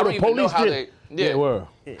Oh, don't the even know police how did. they. Yeah, word.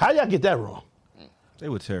 How y'all get that wrong? They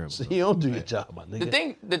were terrible. So you don't do your job, my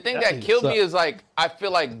nigga. The thing that killed me is like I feel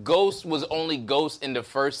like Ghost was only Ghost in the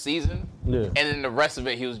first season, and then the rest of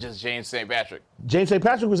it he was just James St. Patrick. James St.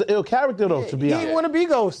 Patrick was an ill character though, to be He honest. didn't want to be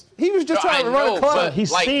Ghost. He was just No, trying to I run know, a club. but He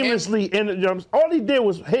like seamlessly all he did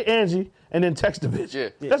was hit Angie and then text the bitch.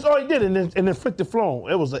 Yeah. That's all he did, and then flick the phone.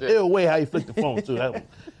 It was an ill way how he flicked the phone too. That was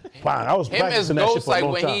fine. I was Him as practicing that shit Ghost, for a like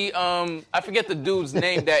long when time. he I forget the dude's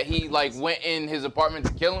name that he like went in his apartment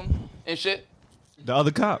to kill him and shit. The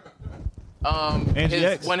other cop. Angie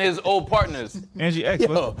X. When his old partners. Angie X.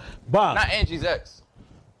 Yo, Bob. Not Angie's ex.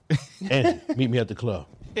 And meet me at the club.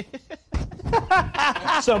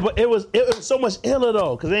 But it was so much iller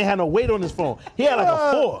though, because they ain't had no weight on his phone. He had like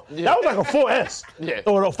a 4. That was like a 4S. Yeah.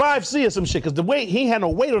 Or a 5C or some shit, because the weight, he ain't had no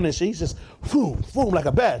weight on this shit. He's just boom, boom, like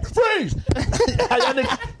a bat. Freeze!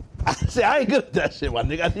 I said, I ain't good at that shit, my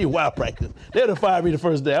nigga. I need wild practice. They'd have fired me the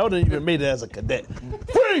first day. I wouldn't even made it as a cadet.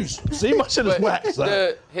 Freeze! See, my shit is whack,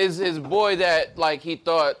 son. His boy that like he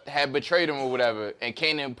thought had betrayed him or whatever, and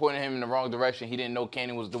Kanan pointed him in the wrong direction. He didn't know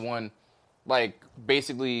Kanan was the one, like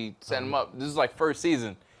basically set him up. This is like first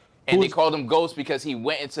season, and they called him Ghost because he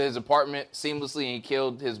went into his apartment seamlessly and he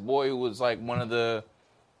killed his boy who was like one of the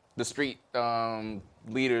street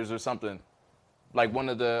leaders or something, like one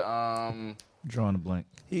of the. Drawing a blank.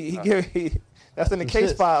 That's in the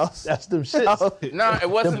case files. That's them shits. Nah, it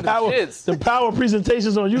wasn't the shits. The power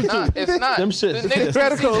presentations on YouTube. Nah, it's not. Them shits. The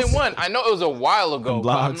niggas from season 1. I know it was a while ago,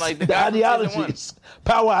 but I'm like the The guy from season 1. ideologies.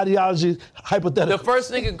 Power ideologies, hypothetical. The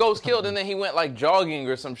first nigga Ghost killed, and then he went like jogging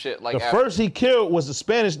or some shit. Like The first he killed was the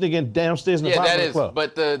Spanish nigga downstairs in the yeah, bottom that of the is. club.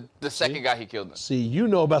 But the second guy he killed him. See, you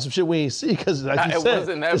know about some shit we ain't see because, like Nah, you it said,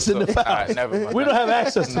 wasn't that it's in the episode. files. Alright, never mind. We don't have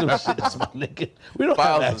access to them shits, my nigga. We don't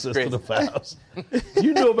Files have is access to the crazy. files.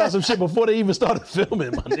 You knew about some shit before they even started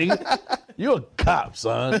filming, my nigga. You a cop,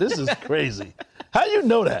 son. This is crazy. How you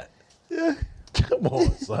know that? Come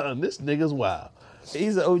on, son. This nigga's wild.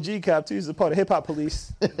 He's an OG cop too. He's a part of hip hop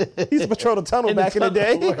police. He used to patrol the tunnel back in the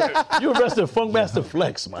day. You arrested Funkmaster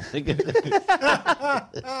Flex, my nigga.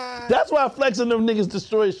 That's why Flex and them niggas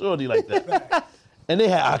destroy Shorty like that. And they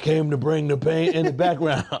had, I came to bring the pain in the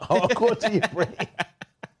background. Hardcore to your brain.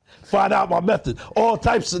 Find out my method. All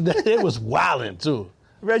types of that. It was wilding too.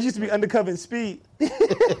 Reg used to be undercover in Speed. You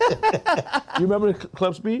remember the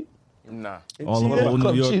Club Speed? Nah. All the old New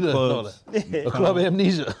Club York Cheetah and all clubs. that. A Club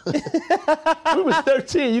Amnesia. We was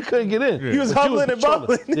 13. You couldn't get in. He was humbling and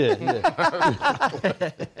bumbling. Yeah.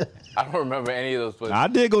 I don't remember any of those places. I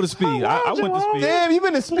did go to Speed. I went to Speed. Damn, you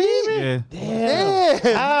been in Speed? Yeah.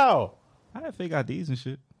 Damn. How? I had fake IDs and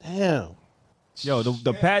shit. Damn. Yo,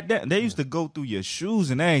 the pat down, they used to go through your shoes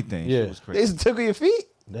and everything. Yeah. Shit was They crazy. used to tickle your feet?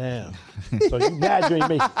 Damn. So you mad you ain't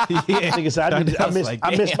make it. Yeah. Nigga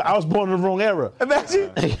said, I was born in the wrong era. Imagine.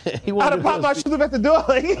 He I'd wanted have to popped my shoes up at the door.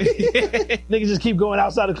 Like, Niggas just keep going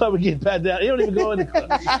outside the club and getting pat down. They don't even go in the club.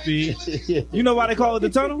 Yeah. You know why they call it the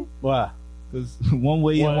tunnel? Why? Because one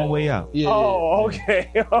way in, one way out. Yeah. oh, okay.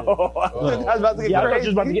 Oh, I was about to get Yeah, I thought crazy. you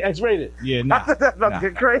was about to get X-rated. Yeah, I nah. thought that was about Nah. to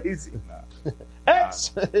get crazy.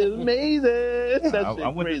 X is amazing. That I shit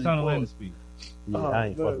went to crazy. tunnel and the Speed. Yeah, I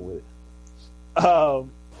ain't fucking with it.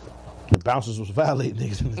 Um, The bouncers was violating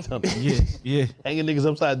niggas in the tunnel. Yeah. Hanging niggas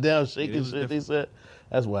upside down, shaking was shit. They said,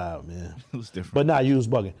 that's wild, man. It was different. But nah, you was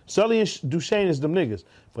bugging. Sully and Duchesne is them niggas.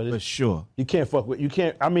 But For sure. you can't fuck with. You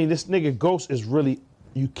can't. I mean, this nigga Ghost is really.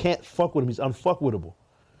 You can't fuck with him. He's unfuckwittable.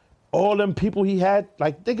 All them people he had.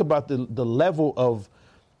 Like, think about the level of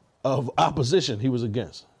of opposition he was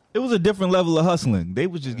against. It was a different level of hustling. They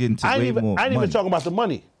was just getting to way more I ain't even money. talking about the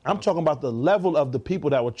money. I'm talking about the level of the people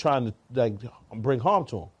that were trying to like bring harm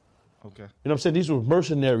to him. Okay. You know what I'm saying? These were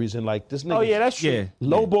mercenaries and like this nigga. Oh yeah, that's true. Yeah.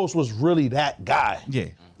 Lobos was really that guy. Yeah.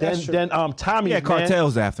 Then Tommy. Yeah,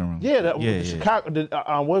 cartels after him. Yeah,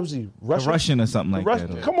 Chicago. What was he? Russian or something like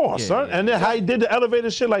that. Come on, Yeah, son. yeah, and then how he did the elevator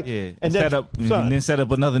shit, like, Yeah. and then set up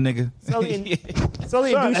another nigga. Sully and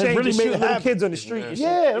Son, Duchesne really just made shoot it little happen. kids on the street. and shit.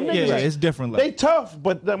 yeah, them niggas, Yeah, like, it's different. they tough,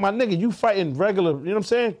 but my nigga, you fighting regular. You know what I'm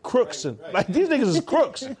saying? Crooks and like these niggas is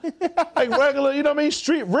crooks, like regular. You know what I mean?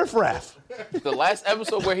 Street riffraff. The last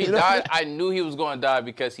episode where he died, I knew he was going to die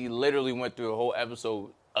because he literally went through a whole episode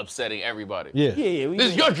upsetting everybody. Yeah,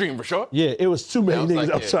 This is your dream, Rashard. yeah. It was too many I was niggas like,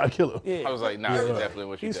 up yeah. trying to kill him. Yeah. I was like, nah, that's definitely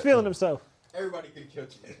what you He's did. feeling himself. Everybody could kill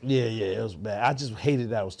you. Yeah, it was bad. I just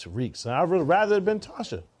hated that was Tariq. Son, I would rather have been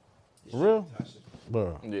Tasha. For real,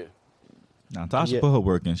 bro. Yeah. Now Tasha Yeah. put her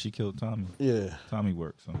work in. She killed Tommy. Yeah, Tommy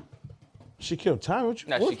worked. So she killed Tommy. What you?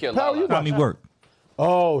 Nah, she what killed power Lala. you got? Tommy worked.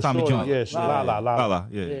 Oh, Tommy shorty, Jones. yeah, she, la. Lala.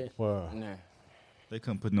 Yeah. Yeah. Wow. Yeah. They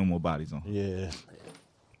couldn't put no more bodies on. Yeah.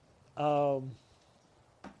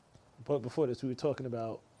 But before this, we were talking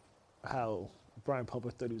about how Brian Pumper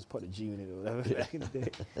thought he was part of G Unit or whatever back in the day.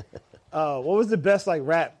 What was the best like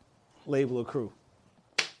rap label or crew?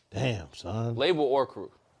 Damn, son. Label or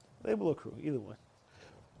crew? Label or crew, either one.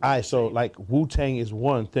 All right, so like Wu-Tang is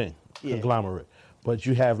one thing, Yeah. conglomerate. But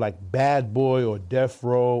you have like Bad Boy or Death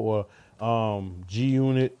Row or G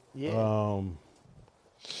Unit, Yeah.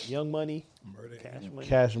 Young Money, Murder Cash Inc. Money.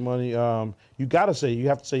 Cash Money. You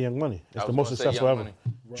have to say Young Money. It's I the was most gonna say successful Young ever.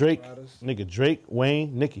 Money. Drake, Riders. nigga, Drake,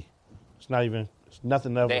 Wayne, Nicki. It's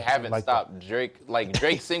nothing ever. They haven't like stopped Drake. Like,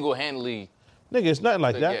 Drake single-handedly. That. Nigga, it's nothing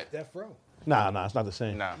like that. Yeah. Death Row. Nah, it's not the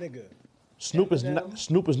same. Nah. Nigga. Snoop is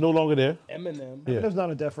no longer there. Eminem. Yeah. Eminem's not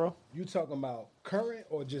on death row. You talking about current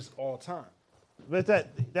or just all time? But that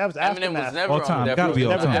was Eminem Aftermath. was never All time. on Death Gotta Row. be He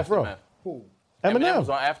all was on time. Death Row. Aftermath. Who? Eminem was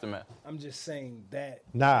Eminem. on Aftermath. I'm just saying that.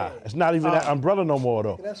 Nah, Yeah. it's not even that umbrella no more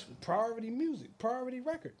though. That's Priority Music, Priority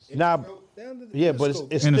Records. Nah, Down to the yeah, but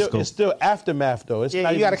Interscope. it's still Aftermath though. It's Yeah,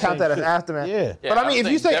 not you even got to the count same that as shit. Aftermath. Yeah. But I mean,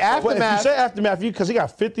 if you say Death Row- But if you Aftermath, say Aftermath, because he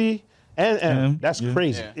got 50 and that's Yeah.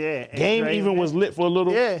 crazy. Yeah. yeah, and Game Dre, even was lit for a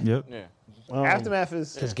little. Yeah. Yep. Yeah. Aftermath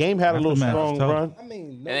is. Because Game had a little Aftermath strong was tough. run. I mean,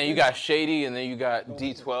 And then you got Shady, and then you got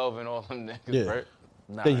D12 and all them niggas, Yeah. right?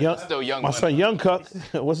 Nah, The young, still Young my Money. son Young Cuck.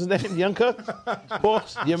 What's his name? Young Cuck?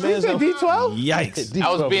 Boss, your Did you man's say D12? Yikes.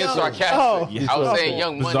 I was being sarcastic. Oh. I was saying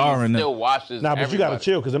Young Bizarre Money in still watches Nah, but you gotta everybody.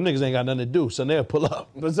 chill because them niggas ain't got nothing to do, so they'll pull up.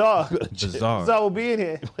 Bizarre. Bizarre. Bizarre will be in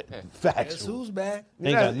here. Facts. Guess who's back?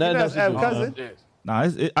 Ain't got nothing else to have do. cousin. Yeah. Nah,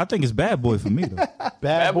 I think it's Bad Boy for me though.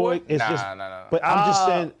 Bad Boy? Boy is Nah, just. nah. But I'm just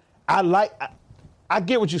saying, I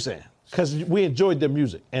get what you're saying because we enjoyed their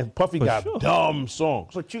music and Puffy For got sure. dumb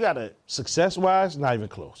songs. But you gotta. Success wise, not even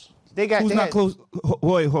close. They got. Who's they not had- close?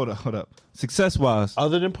 Wait, hold up. Success wise,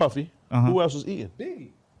 Other than Puffy, who else was eating? Biggie.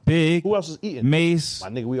 Big, Who else was eating? Mace, My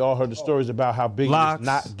nigga, we all heard the stories about how Biggie Locks. was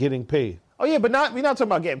not getting paid. Oh yeah, but we're not talking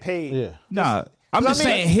about getting paid. Yeah. Nah, I'm just I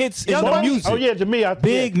mean, saying hits in Young the Money- music. Oh yeah, to me, I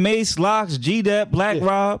Big, Mace, Locks, G-Dep, Black Yeah.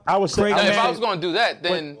 Rob, I would say- Craig Now, if I Mack. was going to do that,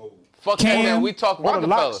 then fuck Cam. that. Then we talk all the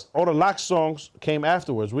Rockefeller. Locks, songs came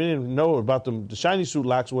afterwards. We didn't know about them. The Shiny Suit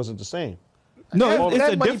Locks wasn't the same. No, it's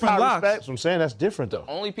that a Money, different Power, Locks. Respect. That's what I'm saying. That's different though.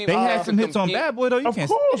 Only people They that had could some hits on compete- Bad Boy though. You Of can't.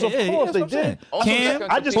 course, yeah, of yeah, course that's they what I'm saying. did. Also, Cam,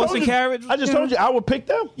 that I just Horse told and you. Carriage. I just told you I would pick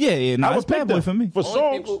them. Yeah, nah, I it's would pick Bad Boy them for me. for Only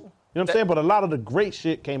songs. people You know what I'm saying? But a lot of the great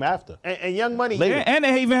shit came after. And Young Money. Later. And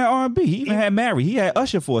they even had R&B. He even had Mary. He had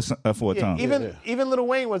Usher for a time. Even Lil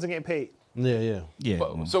Wayne wasn't getting paid. Yeah.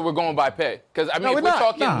 Yeah. So we're going by pay. Because, I mean, No, if we're we're not.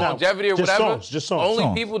 talking Nah. longevity or Just whatever, songs, just songs. only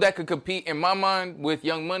Songs. people that could compete, in my mind, with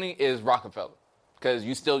Young Money is Rockefeller. Because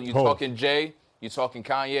you Hov. talking Jay, you talking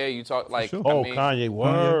Kanye, you talk, like, sure. Oh, I mean, Kanye,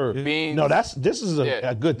 word. yeah. Beans. No, this is Yeah.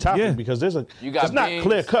 a good topic Yeah. because You got it's not Beans.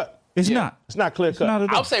 clear cut. It's Yeah. not. It's not clear cut. not at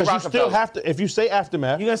all. I'll say 'Cause you Rockefeller. still have to. If you say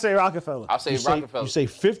Aftermath, You're gonna say Rockefeller. I'll say you say, Rockefeller. you say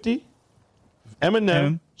 50,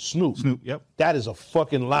 Eminem, Snoop. Snoop. Yep. That is a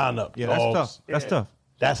fucking lineup. Yeah, that's dogs. tough. That's tough.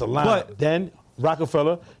 That's a lineup. But- Then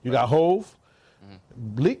Rockefeller, you got Hove.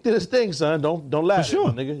 Bleak did his thing, son. Don't laugh, For sure.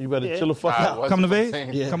 my nigga. You better Yeah. chill the fuck I out. wasn't Come to saying-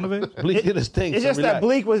 Vegas. Yeah. Come to Vegas. Bleak did his thing. It's son. just that Relax.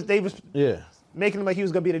 Bleak was Yeah. making him like he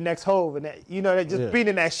was gonna be the next Hove, and that that just Yeah. being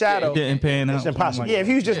in that shadow. Didn't pan out. It's impossible. Yeah, if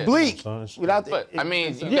he was just Yeah. Bleak Son, it's- without the, But, I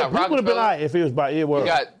mean, you Yeah, got Bleak would have been all Rockefeller. right if he was by ear word. You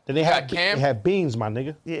got- Then they you had got Cam. They had Beans, my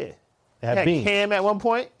nigga. yeah. They had Had Beans. Cam at one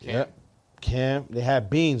point. Yep. Cam. They had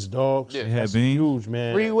Beans, dogs. Yeah. They had That's Beans. huge,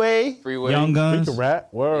 man. Freeway. Freeway. Young We Guns. can rap.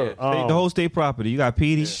 Word. Yeah. The whole state property. You got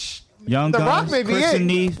Petey, Young The Guns, Rock may be Chris it. and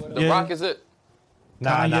Neef. The Rock is it.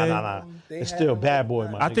 Nah. Kanye. It's still Bad Boy,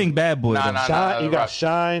 my I nigga. think Bad Boy. Nah, though. nah, Shine, nah, you The got Rock.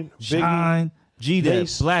 Shine, Biggie. Shine, G-Dep,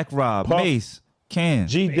 Mace, Black Rob, Puff, Mace, Can.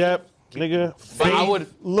 G-Dep, nigga. But I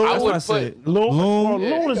would said. put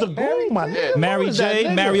Loon is a goon, my nigga. Mary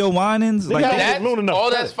J, Mario Winans. Like got that. that. all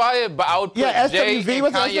that's fire, but I would put Jay SWV, and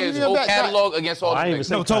what's Kanye's SWV whole about? catalog against all I ain't the even niggas.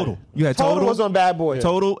 say No, Total. You had Total Total. was on Bad Boy.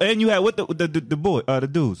 Total, and you had what the boy, the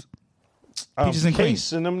dudes. Peaches and Cream.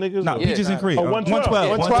 Case and them niggas. Nah, Peaches and Cream. Oh, 112.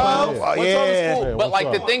 112? Yeah. Oh, yeah. But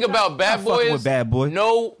like the thing about Bad Not Boy fucking is with Bad Boy.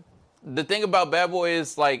 the thing about Bad Boy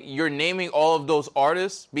is like you're naming all of those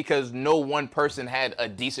artists because no one person had a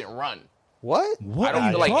decent run. What? I don't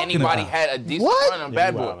feel like anybody had a decent What? run on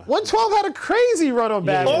Bad Boy. 112 had a crazy run on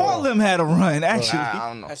Bad Boy. All of them had a run, actually. I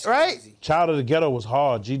don't know. Right? Child of the Ghetto was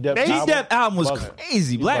hard. G-Dep G-Dep album was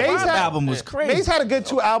crazy. Black Mace Rob had- album was crazy. Mace had a good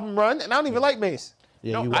 2-album run, and I don't even like Mace.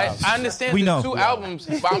 Yeah, you I wild. understand We the know. 2 albums,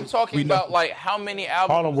 but I'm talking about like how many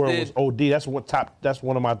albums Harlem World did was OD. That's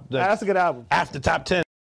one of my That's a good album. after top 10.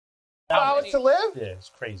 Hours to Live? Yeah, it's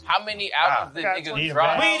crazy. how many albums did Wow. niggas Yeah,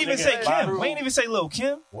 drop? We ain't even say Nigga, Kim. We ain't even say Lil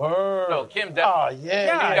Kim. Word. No, Kim Oh, definitely. yeah.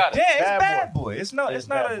 God, got it. yeah, it's Bad Bad Boy. Boy. It's not. It's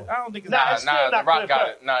not. Bad A, Boy. I don't think it's. Nah, it's still the not Rock clear got cut.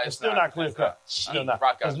 it. Nah, It's still not clear cut. Still not.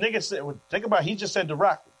 Rock got Because it. niggas said, think about it, he just said The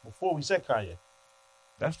Rock before we said Kanye.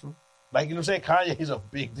 That's true. Like, you know what I'm saying? Kanye's a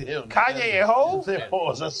big deal. Kanye and Hov? Say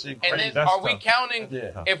pause. That shit And crazy. then are we counting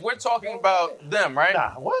Yeah. if we're talking about them, right?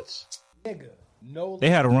 Nah, what? Nigga, no. They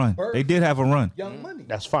had a run. They did have a run. Young Money.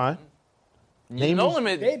 That's fine. No us-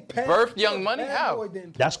 Limit They passed birthed Young Money. Bad How? Boy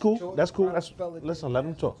didn't That's cool. pass That's cool. George That's Rockefeller listen. didn't Let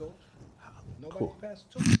him pass talk. Nobody Cool. passed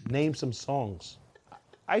it. Name some songs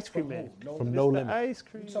Ice Cream Man. from No Limit. Ice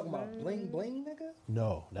Cream You talking about Man. bling bling, nigga?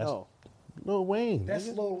 No, that's No, Lil Wayne. That's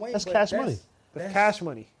nigga. Lil Wayne. That's but Cash Money. that's Cash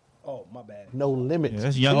Money. Oh, my bad. No Limit. Yeah,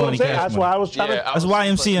 that's Young You know what Money, I'm saying? Cash That's Money. why I was trying to. That's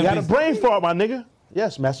YMC You and had a brain fart, my nigga.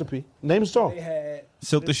 Yes, Master P. Name a song. They had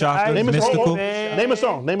Silk the Shocker, Name a song. Mystical. Name a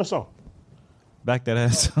song. Name a song. Back that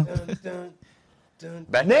ass. dun, dun, dun,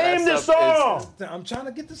 Back Name that the stuff is- song. I'm trying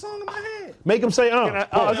to get the song in my head. Make him say Oh,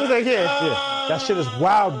 I was just like, yeah. Yeah, that shit is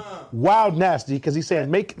wild nasty because he's saying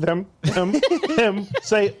make him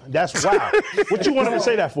say that's wild. What you want him to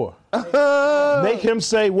say that for? Make him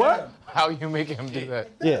say what? How you making him do that?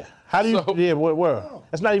 Yeah. How do you? So- Yeah. Where?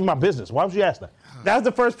 That's not even my business. Why would you ask that? That's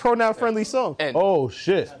the first pronoun-friendly song. And, Oh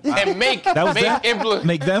shit. and make That was make that? impl-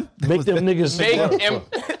 Make them. Make them niggas say make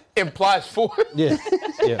word. implies for. Yeah.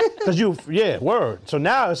 Cause word. So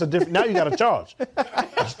now it's a different. Now you got to charge.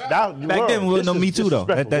 Now, Back then, we no Me Too though.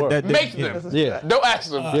 Make yeah. them. Yeah. Don't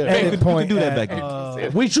ask them. Yeah. Hey, we can do that back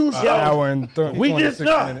then. We choose Hour and We just 26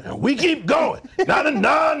 minutes. we keep going.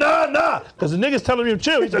 Nah. Because the niggas telling him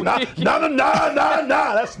chill. He said nah.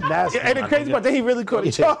 That's nasty. And the crazy part, that he really caught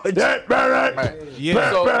a charge. Right.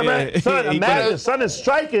 Yeah. So- Son, He imagine did. son is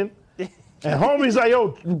striking. And homie's like, yo,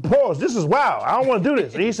 pause. This is wild. I don't want to do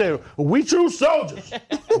this. And he said, we true soldiers.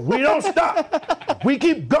 We don't stop. We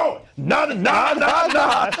keep going. Nah.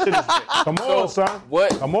 That shit is- Come on, son.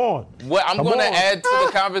 what- Come on. What I'm Come going to on. add to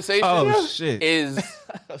the conversation Oh shit. is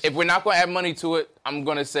if we're not going to add money to it, I'm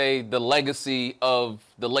going to say the legacy of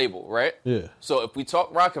the label, right? Yeah. So if we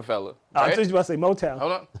talk Rockefeller, I right? thought you were about to say Motown.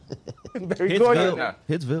 Hold on. Very Gordon. Nah.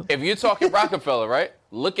 Hitsville. If you're talking Rockefeller, right?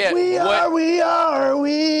 Look at We what are.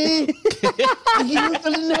 The youth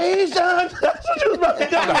of the nation. That's what you was about to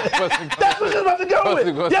go with. That's what you was about to go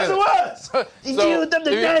with. Yes, it was. The So, youth of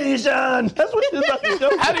the if you- nation. That's what you was about to go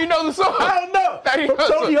with. How do you know the song? I don't know. How do you From know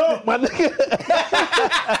the Tony song? Hawk, my nigga.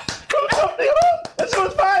 From Tony Hawk. That shit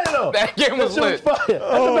was fire, though. That game was That lit. shit was fire.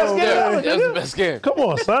 That's the best game Yeah, ever, that's the nigga. best game. Come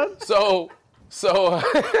on, son. So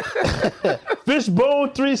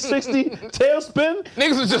Fishbone 360 tailspin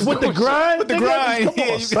niggas was just with the doing grind. With the nigga. grind, Come yeah,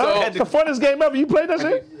 on, you son. got- That's the funnest game ever. You played that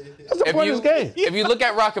shit? That's the shit. funnest game. If you look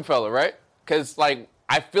at Rockefeller, right? Because like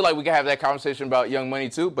I feel like we can have that conversation about Young Money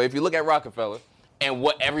too. But if you look at Rockefeller and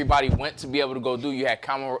what everybody went to be able to go do, you had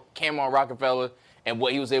Cameron Rockefeller and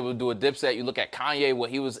what he was able to do with Dipset. You look at Kanye, what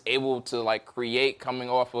he was able to like create coming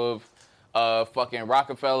off of fucking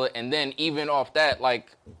Rockefeller, and then even off that,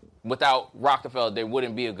 like without Rockefeller, there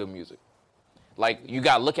wouldn't be a good music. Like you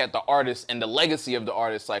gotta look at the artists and the legacy of the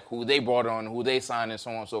artists, like who they brought on, who they signed, and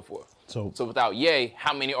so on and so forth. So without Ye,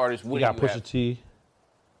 how many artists we would got you Pusha have? T.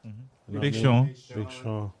 You know Big what I mean? Sean. Big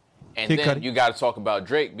Sean. And Kid then Cudi. you got to talk about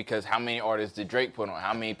Drake because how many artists did Drake put on?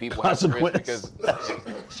 How many people have careers Consequence.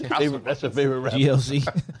 because That's your favorite rapper. GLC.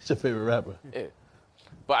 That's your favorite rapper. yeah.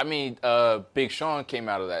 But I mean, Big Sean came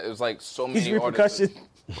out of that. It was like so His many artists. repercussion.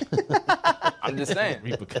 I'm just saying.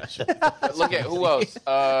 Repercussion. Look at who else.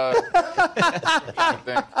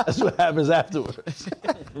 That's what happens afterwards.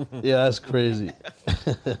 Yeah, that's crazy.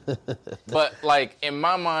 But like in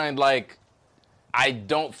my mind, like I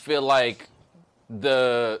don't feel like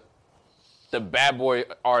the the bad boy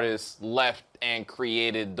artists left and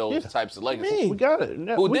created those types of legacies. We got it.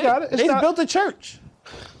 Who we did? got it. It's They not- built a church.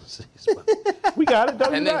 we got it. Though.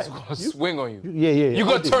 And You then right. it's gonna swing on you. Yeah. You're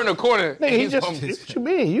gonna turn the corner. Nigga, and he he's just, gonna be- what you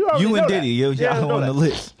mean? You already You know and that. Diddy, yo, Yeah, I y'all know on the that.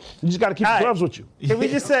 list. You just got to keep the gloves with you. Can we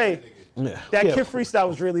just say Yeah. that Yeah. Kid freestyle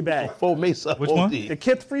was really bad? Full Mesa. Which one? The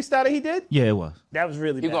Kid freestyle that he did, Yeah, it was. that was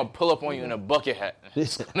really He's bad. gonna pull up on you in a bucket hat.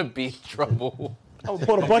 It's gonna be trouble. I would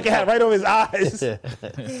pull the bucket hat right over his eyes.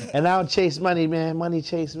 And I don't chase money, man. Money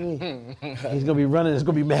chase me. He's gonna be running. It's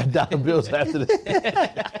gonna be mad dollar bills after this.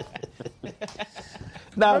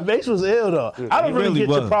 Nah, Mace was ill though. I don't he really really get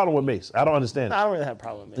your was. problem with Mace. I don't understand. I don't really have a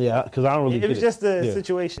problem with it. Yeah, because I don't really It get was it. just the Yeah.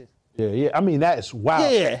 situation. Yeah. I mean, that is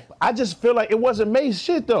wild. Yeah. I just feel like it wasn't Mace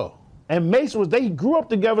shit though. And Mace they grew up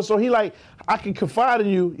together, so he like, I can confide in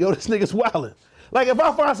you. Yo, this nigga's wildin'. Like if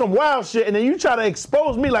I find some wild shit and then you try to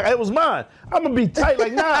expose me like it was mine, I'm gonna be tight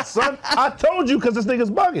like, nah, son. I told you because this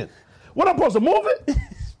nigga's bugging. What I'm supposed to move it?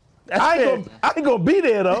 I ain't gonna be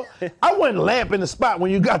there though. I wasn't lamping the spot when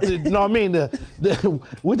you got the, you know what I mean? The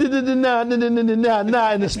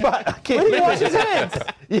nah in the spot. I can't. When he wash his hands.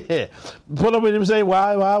 Yeah. Put up with him saying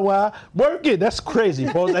why? Work it. That's crazy,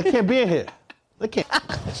 boys. I can't be in here. They can't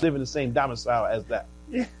live in the same domicile as that.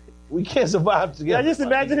 We can't survive together. I just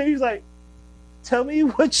imagine him. He's like, "Tell me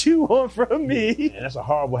what you want from me." And that's a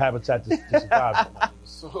horrible habitat to survive in.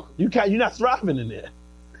 So, You're not thriving in there.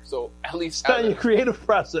 so at least Start your creative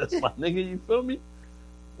process, my nigga. You feel me?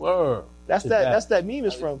 Word. That's that meme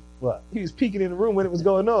is from. What? He was peeking in the room when it was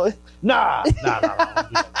going on. Nah.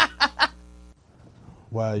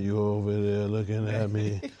 Why you over there looking at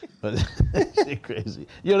me? But shit crazy.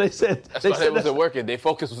 Yo, they said That's why they wasn't working. Their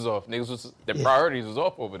focus was off. Their priorities was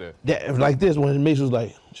off over there. that, like this when Mace was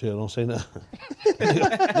like, chill, don't say nothing.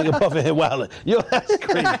 nigga puffing head wildin'. Yo, that's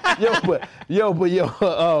crazy.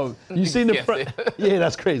 You seen the Can't front? say that. Yeah,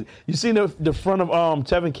 that's crazy. You seen the front of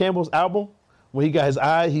Tevin Campbell's album when he got his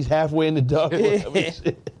eye, he's halfway in the dark.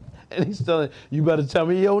 And he's telling, you better tell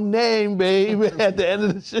me your name, baby. At the end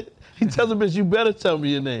of the shit, he tells the bitch, you better tell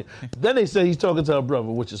me your name. Then they say he's talking to her brother,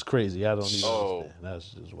 which is crazy. I don't even understand.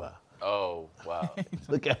 That's just wild. Oh, wow.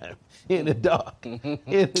 Look at him. He in the dark. He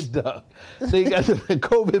in the dark. So he got the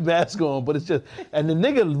COVID mask on, but it's just, and the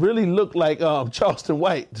nigga really looked like Charleston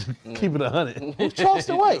White, keep it 100. Who's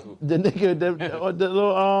Charleston White? The nigga, the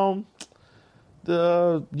little,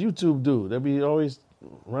 the YouTube dude that be always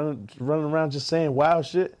running around just saying wild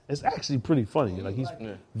shit. It's actually pretty funny. Like he's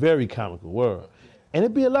very comical. Word. And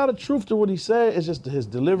it'd be a lot of truth to what he said. It's just his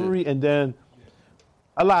delivery, and then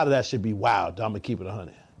a lot of that should be wild. I'm gonna keep it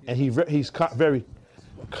 100. And he's very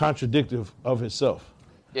contradictive of himself.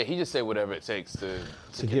 Yeah, he just said whatever it takes to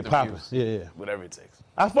get the popping. views. Yeah. Whatever it takes.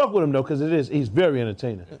 I fuck with him though, because he's very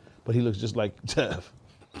entertaining. But he looks just like Tev.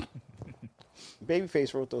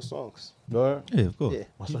 Babyface wrote those songs. Word? Yeah, of course.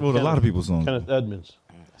 Yeah. He wrote a lot of people's songs. Kenneth Edmonds.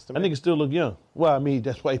 That nigga still look young. Well, I mean,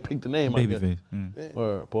 that's why he picked the name. I guess. Babyface.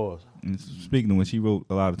 Word, pause. And speaking of which, she wrote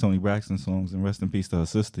a lot of Tony Braxton songs, and rest in peace to her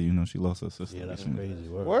sister. You know, she lost her sister. Yeah, that's recently. crazy.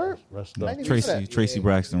 Word. Word? Rest I up. didn't even know that. Tracy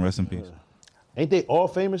Braxton, rest in peace. Ain't they all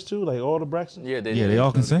famous too? Like all the Braxtons? Yeah, they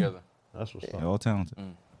all can sing. That's what's They're up. all talented.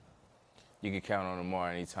 You can count on Lamar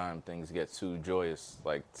anytime things get too joyous,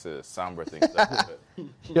 like to somber things. Like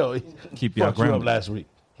Yo, he Keep y'all fucked you up grounded. last week.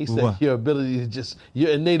 He said What? your ability to just, your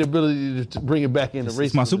innate ability to bring it back into racism.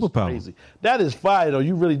 It's my is superpower. Crazy. That is fire though.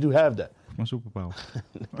 You really do have that. My superpower.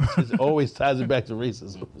 It always ties it back to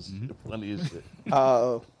racism. It's funny as shit.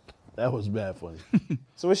 That was bad funny.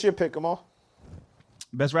 So what's your pick, Amal?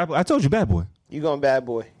 Best rapper. I told you, Bad Boy, You going Bad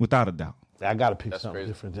Boy? without a doubt. I gotta pick That's something crazy.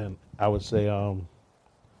 different than I would say. I'm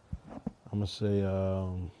gonna say.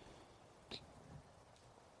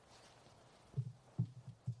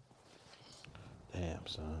 Damn,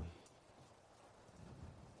 son.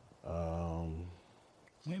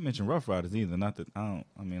 We ain't mentioned Rough Riders either. Not that I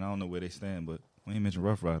don't know where they stand, but we ain't mentioned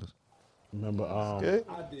Rough Riders. Remember? Good.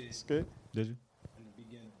 I did It's good. Did you? in the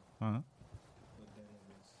beginning. Uh-huh.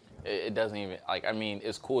 it doesn't even like. I mean,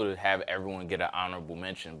 it's cool to have everyone get an honorable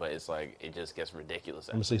mention, but it's like it just gets ridiculous.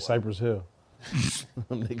 I'm gonna say Cypress Hill.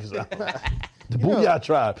 Them niggas out. The Booyah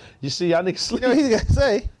Tribe. You see, y'all niggas sleep. You know what he's gonna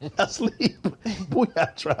say? Y'all sleep.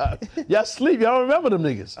 Booyah Tribe. Y'all sleep. Y'all don't remember them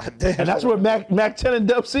niggas. And that's where Mac 10 and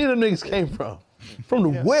Dub C them niggas came from. From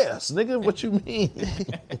the West, nigga. What you mean?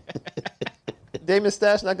 Damon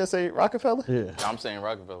Stash not gonna say Rockefeller? Yeah. I'm saying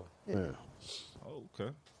Rockefeller. Yeah. Oh,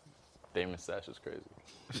 okay. Damon Stash is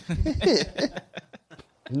crazy.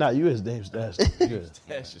 Nah, you is Dame Stash. Good.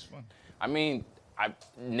 That's just fun. I mean,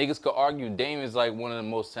 niggas could argue Dame is like one of the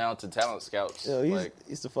most talented talent scouts. Yo, like,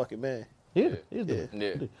 he's the fucking man. Yeah. He's the-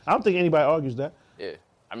 yeah. I don't think anybody argues that. Yeah.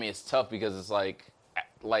 I mean, it's tough because it's like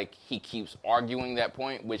like he keeps arguing that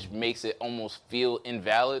point, which makes it almost feel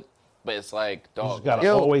invalid. But it's like, You dog. just gotta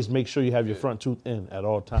always make sure you have your front tooth in at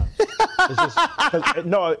all times.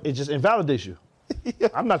 It just invalidates you.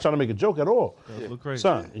 I'm not trying to make a joke at all. Look crazy.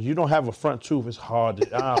 Son, if you don't have a front tooth, it's hard to,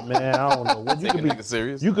 man, I don't know. What you could be nigga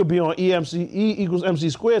serious. You could be on E equals MC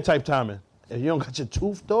squared type timing. If you don't got your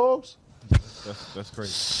tooth, dogs. That's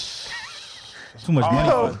crazy. Too much money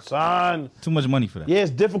for that. Son. Too much money for that. Yeah,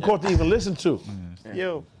 it's difficult to even listen to.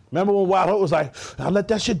 Yo. Remember when Wild Hope was like, I let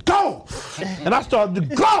that shit go. And I started to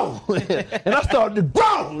grow. And I started to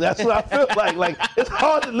grow. That's what I feel like. Like, it's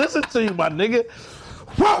hard to listen to you, my nigga.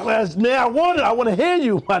 Whoa, man, I want to hear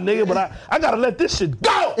you, my nigga, but I got to let this shit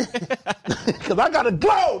go. Because I got to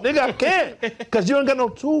glow, nigga, I can't. Because you ain't got no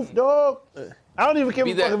tooth, dog. I don't even care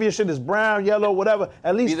if your shit is brown, yellow, whatever.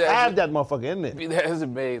 At least have that motherfucker in there. Be that as it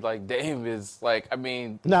may, like Dame is like, I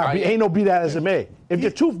mean. Ain't no be that as it may. If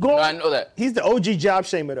your tooth gone. No, I know that. He's the OG job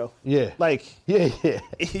shamer, though. Yeah. Like, yeah.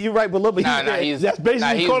 You're right below, but that's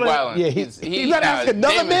basically he's calling wildin'. Yeah, he's not asking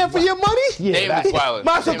another man for your money? Yeah, Dame is wildin'.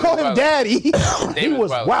 Might as well call him daddy. He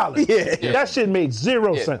was wildin'. Yeah. That shit made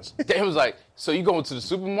zero sense. Dame was like, so you going to the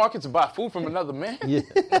supermarket to buy food from another man? Yeah.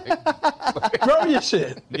 Grow your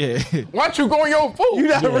shit. Yeah. Why don't you go on your own food? You're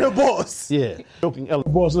not a real boss. Yeah. Joking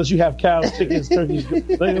boss, unless you have cows, chickens, turkeys. You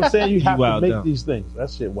know what I'm saying? You have to wild make out. these things.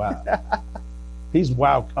 That shit wild. He's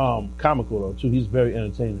wild, comical though too. He's very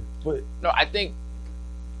entertaining. But No, I think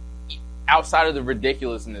outside of the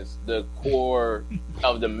ridiculousness, the core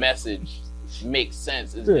of the message makes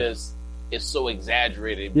sense. It's just, it's so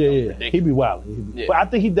exaggerated. yeah, ridiculous. he be wild. Yeah. But I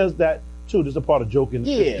think he does that too. This is a part of joking.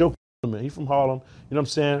 Yeah. Joking. He's from Harlem. You know what I'm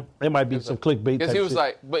saying? It might be some clickbait. Because type he was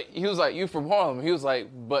shit. like, you from Harlem. He was like,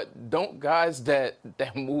 but don't guys that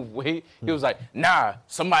move weight? He was like, nah,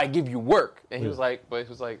 somebody give you work. And he was like, but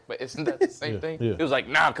isn't that the same thing? Yeah. He was like,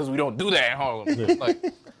 nah, because we don't do that in Harlem. Like,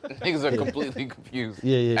 niggas are completely confused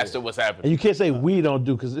as to what's happening. And you can't say we don't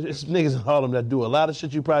do, because it's niggas in Harlem that do a lot of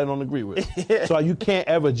shit you probably don't agree with. So you can't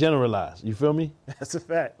ever generalize. You feel me? That's a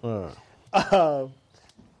fact.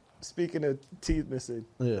 Speaking of teeth missing,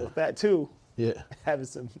 Fat 2 having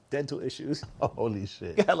some dental issues. Oh, holy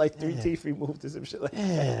shit. Got like 3 teeth removed or some shit like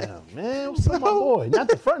that. Damn, man. What's up, my boy? Not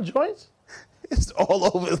the front joints? It's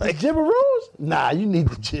all over. Like Jibberoos? Nah, you need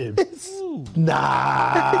the jibs.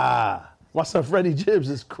 Nah. My son Freddie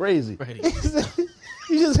Gibbs is crazy.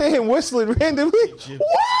 You just hear him whistling randomly.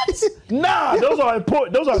 What? Nah, those are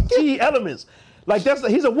important. Those are key elements. Like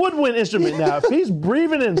he's a woodwind instrument now. If he's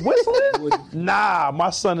breathing and whistling, nah, my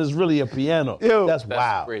son is really a piano. Yo, that's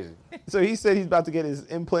wild. Crazy. So he said he's about to get his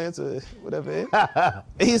implants or whatever. And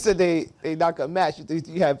he said they not gonna match.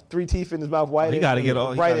 You have 3 teeth in his mouth, white. He got to get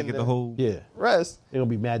all. He got to get the whole. Yeah. Rest. It's gonna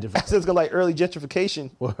be mad different. So it's gonna like early gentrification.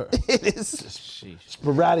 It is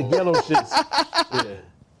sporadic yellow shits. Yeah,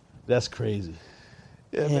 that's crazy.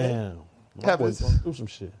 Yeah, damn. man. My boy going through some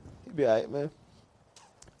shit. He'll be all right,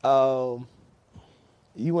 man.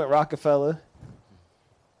 You went Rockefeller.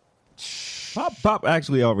 Pop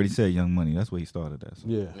actually already said Young Money. That's where he started that. So.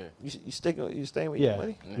 Yeah. You staying with Young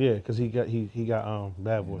Money? Yeah, because he got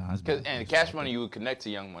Bad Boy. And Cash Money, you would connect to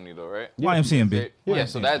Young Money though, right? YMCMB. Yeah,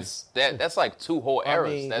 so that's like 2 whole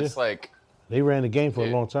eras. That's like they ran the game for a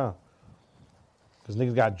long time. Because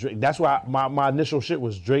niggas got Drake. That's why my initial shit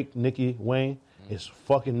was Drake, Nicki, Wayne. It's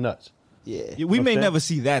fucking nuts. Yeah. We may never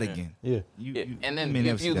see that again. Yeah. And then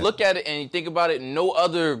if you look at it and you think about it, no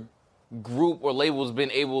other group or label has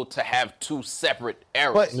been able to have 2 separate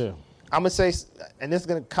eras. But I'm gonna say, and this is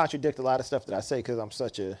gonna contradict a lot of stuff that I say because I'm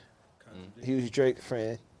such a huge Drake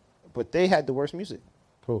fan. But they had the worst music.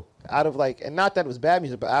 Cool. Out of and not that it was bad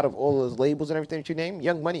music, but out of all those labels and everything that you named,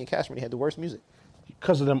 Young Money and Cash Money had the worst music.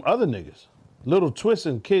 Because of them other niggas. Little Twist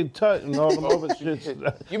and Kid Tut and all them other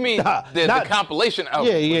shits. You mean the compilation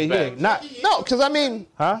album? Yeah. No, because I mean...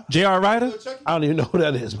 Huh? J.R. Ryder? I don't even know who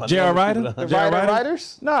that is. J.R. Ryder? The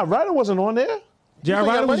Riders? Nah, Ryder wasn't on there. J.R.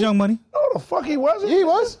 Ryder was Young Money? No, the fuck he wasn't. Yeah, he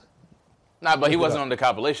was. Nah, but he wasn't on the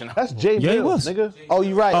compilation album. That's Jay Mills, nigga. Oh,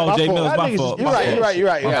 you're right. Oh, Jay fault. Mills, my fault. You're right.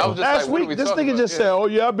 Yeah, I was just Last what are week, we this talking nigga about? just said, oh,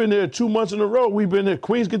 yeah, I've been there 2 months in a row. We've been there.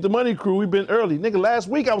 Queens Get the Money crew. We've been early. Nigga, last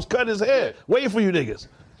week I was cutting his hair, waiting for you niggas.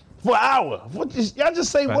 For an hour. Y'all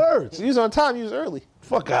just say words. You was on time. You was early.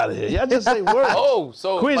 Fuck out of here. Y'all just say words. Oh,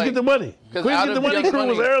 so Queens Get the Money. Queens Get the Money crew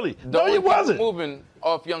was early. No, you wasn't. Moving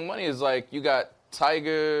off Young Money is you got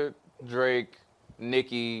Tiger, Drake,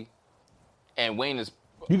 Nicki, and Wayne is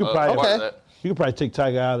You could part probably of that. You could probably take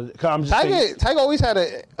Tiger out of it. 'Cause I'm just saying, Tiger always had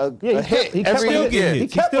a hit. He kept every still year. getting hit. He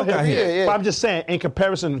kept still got hit. Yeah. But I'm just saying, in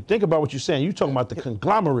comparison, think about what you're saying. You're talking about the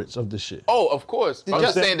conglomerates of this shit. Oh, of course. I'm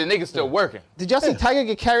just saying the nigga's still working. Did y'all see Tiger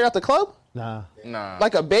get carried out the club? Nah. Nah.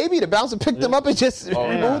 Like a baby? The bouncer picked him up and just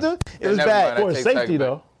removed him? It was never bad. mind. For his take safety, Tiger back.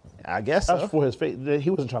 though. I guess That's so. for his face. He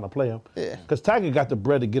wasn't trying to play him. Yeah. Because Tiger got the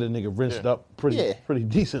bread to get a nigga rinsed up pretty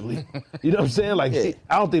decently. You know what I'm saying? Like, Yeah.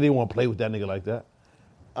 I don't think they want to play with that nigga like that.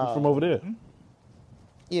 He's from over there.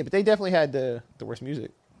 Yeah, but they definitely had the worst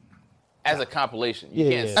music. As a compilation, you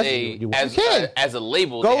Yeah, can't yeah. say You can. as a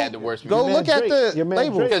label Go- they had the worst go music. look at Drake, the your man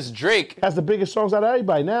label. Drake Because Drake, has the biggest songs out of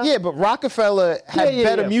everybody now. Yeah, but Rockefeller had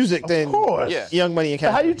better music Of than course. Yeah. Young Money and But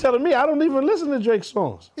Cash. how you telling me? I don't even listen to Drake's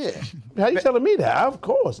songs. Yeah. How you telling me that? Of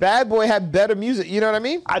course. Bad Boy had better music. You know what I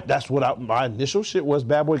mean? That's what my initial shit was.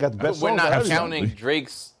 Bad Boy got the best we're songs. not out of counting everybody.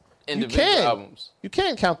 Drake's You individual can. albums. You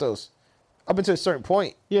can count those up until a certain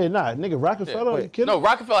point. Yeah, nah, nigga, Rockefeller. Yeah. You kidding? No,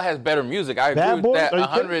 Rockefeller has better music. I agree Bad with Boys? that Are you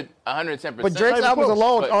 110%. But Drake's Not even albums close.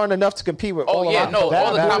 alone But- aren't enough to compete with all Oh of yeah, no, Rockefeller.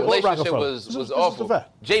 all the Bad Boy or compilation shit Rockefeller? was This is awful. the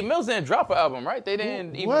fact. Jay Mills didn't drop an album, right? They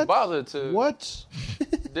didn't even What? bother to. What?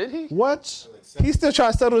 Did he? What? He's still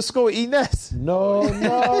trying to settle the score with E. Ness. No.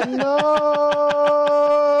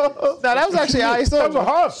 No, that was actually how he That was a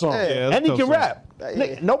hard song. Yeah, that's And he a can tough song. rap.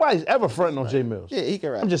 Nigga, nobody's ever fronting on Jay Mills. Yeah, he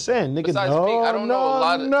can rap. I'm just saying, nigga, Besides no, Pink, I don't know a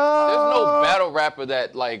lot of. no. There's no battle rapper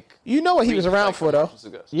that like. You know what he was reaches, around like, for, though. commercial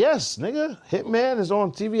success. Yes, nigga. Hitman is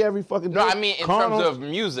on TV every fucking day. No, I mean in terms of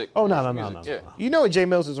music. Oh, no. Yeah. You know what Jay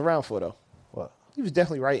Mills was around for, though? What? He was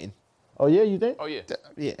definitely writing. Oh, yeah, you think? Oh yeah.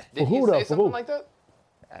 Yeah. Did who, he though? say For something who? like that?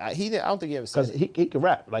 I don't think he ever Because said it. he can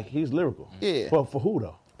rap. Like, he's lyrical. Yeah. Well, for who,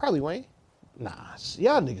 though? Probably Wayne. Nah,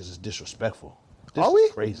 y'all niggas is disrespectful. This Are is we?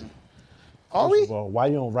 crazy. Are First we? of all, why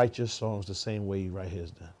you don't write your songs the same way you write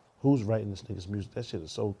his then? Who's writing this nigga's music? That shit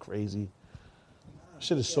is so crazy.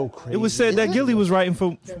 Shit is so crazy. It was said that Gilly was writing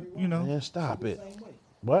for you know. Man, stop it.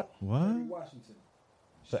 What? What? Washington.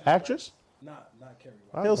 The actress? Not Kerry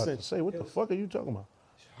Washington. I was about Hilson. to say, what the fuck are you talking about?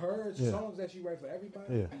 Her Yeah. songs that she write for everybody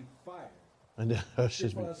Yeah. be fire. And then her Shit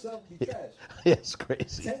shit's for be, herself be trash. yeah, it's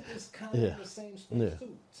crazy. Tank is kind of Yeah. the same space Yeah.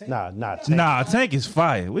 too. Tank Nah, Nah, Tank is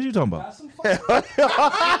fire. What you talking about? got some fire.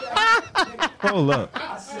 Hold up.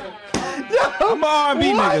 I said, I'm an R&B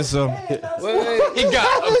nigga, so He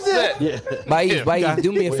got upset. Mike,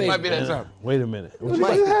 do me a It favor. might be that time. Wait a minute. What you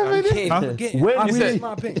Mike, I'm kidding. Huh? When I we- said,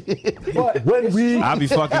 my opinion. when we I be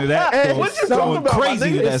fucking to that. Hey, song. what you Going talking about, my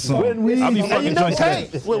crazy to nigga? that song. When we- I be And fucking You know joints to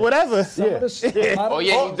Tank, that. whatever. Yeah. Oh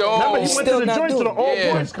yeah, he Remember, don't. he went to Still the not joint to the doing All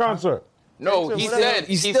it. Boys concert. No, he said.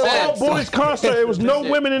 He still said. All Boys concert. It was no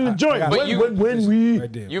women in the joint. But When, you- when we,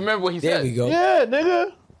 Right there. You remember what he There said? we go. yeah,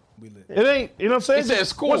 nigga, We lit. it ain't. You know what I'm saying? He said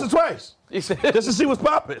it's cool. Once or twice, He said just to see what's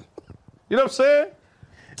popping. You know what I'm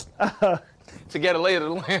saying? to get a lay of the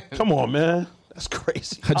land. Come on, man. That's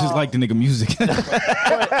crazy. I just like the nigga music. Now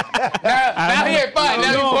he ain't fine.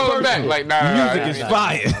 Now he pulling back. Like Music is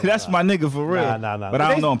fire. That's my nigga for real. Nah. But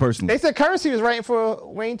I don't know him personally. They said Currency was writing for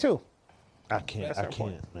Wayne, too. I can't,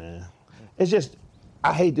 man. It's just,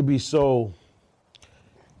 I hate to be so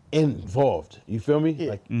involved. You feel me?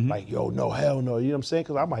 Like, yo, no, hell no. You know what I'm saying?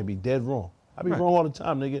 Because I might be dead wrong. I be wrong all the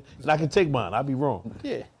time, nigga. And I can take mine. I be wrong.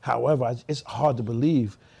 Yeah. However, it's hard to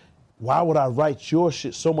believe. Why would I write your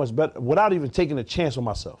shit so much better without even taking a chance on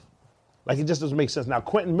myself? Like, it just doesn't make sense. Now,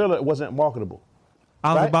 Quentin Miller wasn't marketable.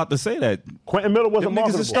 I was right? about to say that. Quentin Miller wasn't Them niggas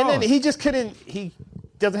marketable. is stars. And then he just couldn't, he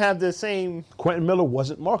doesn't have the same Quentin Miller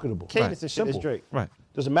wasn't marketable. cadence and shit as Simple. Drake. Right.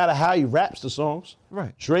 Doesn't matter how he raps the songs.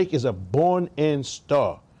 Right. Drake is a born-in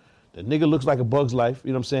star. The nigga looks like a Bug's Life.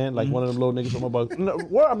 You know what I'm saying? Like one of them little niggas from a Bug's. No,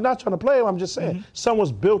 well, I'm not trying to play him. I'm just saying.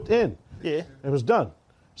 Someone's built in. Yeah. It was done.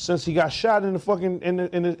 Since he got shot in the fucking in the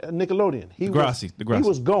Nickelodeon. Degrassi. He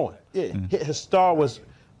was going. Yeah. His star was.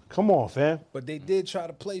 Come on, fam. But they did try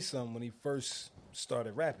to play some when he first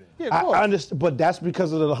started rapping. Yeah, of course. I understand, but that's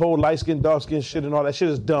because of the whole light skin, dark skin shit and all that shit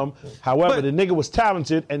is dumb. However, But- the nigga was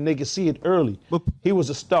talented and they could see it early. But- He was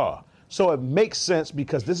a star. So it makes sense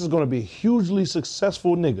because this is going to be a hugely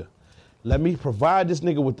successful nigga. Let me provide this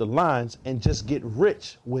nigga with the lines and just get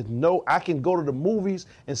rich with I can go to the movies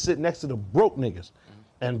and sit next to the broke niggas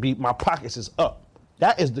and my pockets is up.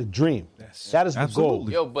 That is the dream. That is the goal.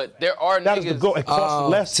 Absolutely. Yo, but there are That is niggas. the goal. It costs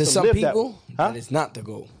less to to some live people, that. that is not the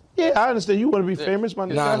goal. Yeah, I understand. You want to be famous, my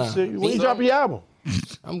nigga. Nah, I nah. understand. When you Me- drop your album,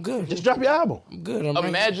 I'm good. just drop your album. I'm good. I'm right.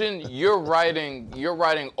 Imagine you're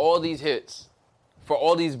writing all these hits for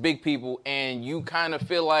all these big people, and you kind of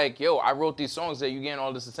feel like, yo, I wrote these songs that you getting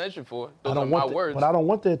all this attention for. Those are my words. But I don't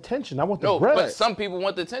want the attention. I want the No, bread. but some people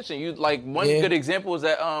want the attention. You like one Yeah. good example is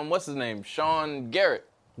that what's his name, Sean Garrett.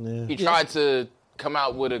 Yeah. He tried to come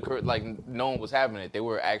out with like no one was having it. They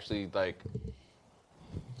were actually like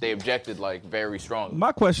they objected like very strongly.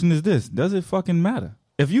 My question is this: does it fucking matter?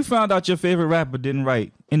 If you found out your favorite rapper didn't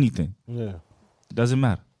write anything, does it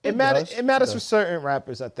matter? It matters. It matters for certain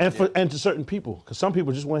rappers, I think, and to certain people, because some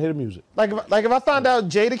people just want to hear the music. Like if I found out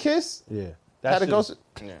Jadakiss, That's had to go.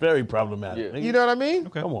 very problematic. Yeah. You know what I mean?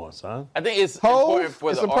 Okay. Come on, son. I think it's Hov, important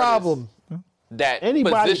for it's the a problem. That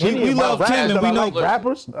Anybody, position. we love Kim and we know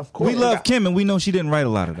rappers. Of course, We love Kim and we know she didn't write a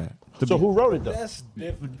lot of that. So who wrote it though? That's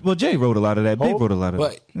different. Well, Jay wrote a lot of that. Big wrote a lot of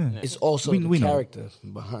But that. it's also We the know. character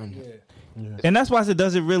behind it. And that's why I said,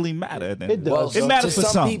 does it really matter? It does. It matters to for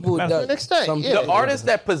some. people. It It matters does. an extent, Some yeah. The artists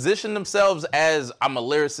that position themselves as I'm a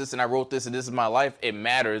lyricist and I wrote this and this is my life, it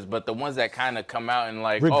matters. But the ones that kind of come out and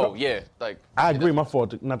like, oh yeah, like I agree. My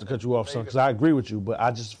fault not to cut you off, son, because I agree with you. But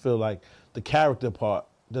I just feel like the character part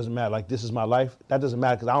doesn't matter. Like this is my life. That doesn't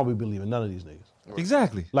matter because I don't be believing none of these niggas.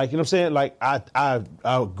 Exactly. Like, you know what I'm saying? Like,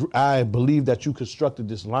 I believe that you constructed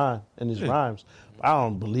this line and these rhymes. But I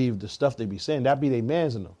don't believe the stuff they be saying. That be they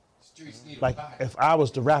mans in them. Like, if I was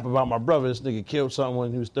to rap about my brother, this nigga killed someone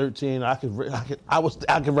when he was 13, I could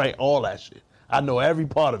write all that shit. I know every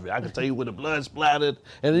part of it. I can tell you where the blood splattered,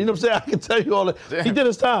 and you know what I'm saying. I can tell you all that. He did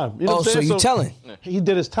his time. You know what I'm saying? So you telling? He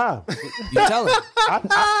did his time. You telling?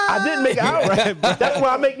 I didn't make it outright. That's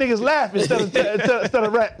why I make niggas laugh instead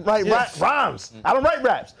of write rhymes. I don't write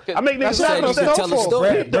raps. I make niggas said laugh. you could tell the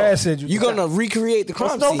story. Brad said You're gonna recreate the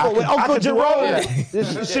crime scene. With Uncle Jerome. Yeah. You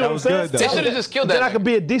see what I'm saying? they should have just killed Then that. I could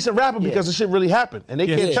be a decent rapper because the shit really happened, and they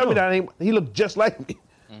can't tell me that he looked just like me.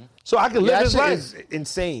 So I can live That his shit life. is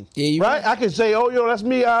insane. Yeah, you Right? I can say, oh, yo, that's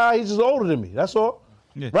me. He's just older than me. That's all.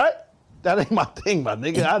 Yeah. Right? That ain't my thing, my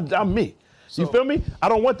nigga. I'm me. You feel me? I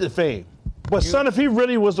don't want the fame. But son, if he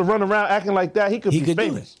really was to run around acting like that, he could be do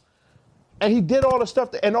famous. And he did all the stuff.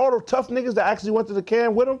 And all the tough niggas that actually went to the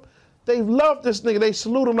can with him, they love this nigga. They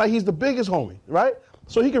salute him like he's the biggest homie, right?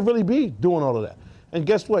 So he could really be doing all of that. And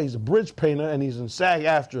guess what? He's a bridge painter and he's in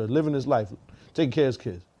SAG-AFTRA, living his life, taking care of his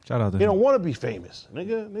kids. Shout out to He him. don't want to be famous.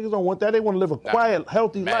 Niggas don't want that. They want to live a quiet,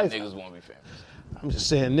 healthy Mad life. niggas won't be famous. I'm just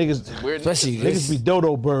saying, niggas, Weird. Especially niggas this be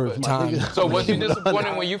dodo birds, my time. nigga. So was you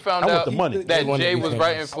disappointed when you found I want out the money. that They wanna Jay be was famous.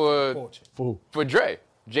 writing Fool. for Dre?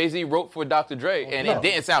 Jay-Z wrote for Dr. Dre, and No. it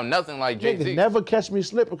didn't sound nothing like Nigga, Jay-Z. never catch me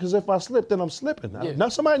slipping, because if I slip, then I'm slipping. Yeah. Now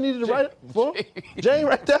somebody needed to write it for Jay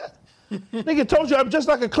right there. Nigga told you I'm just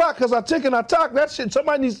like a clock because I tick and I talk. That shit,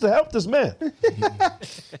 somebody needs to help this man.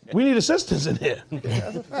 We need assistance in here.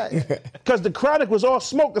 Because the Chronic was all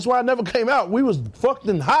smoke. That's why I never came out. We was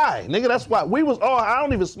fucking high. Nigga, that's why. We was all, I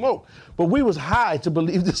don't even smoke. But we was high to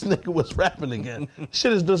believe this nigga was rapping again.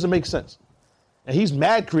 Shit doesn't make sense. And he's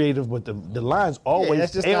mad creative, but the lines always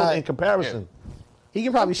that's just fail not- in comparison. He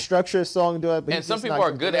can probably structure a song and do it, but And he's some just people not are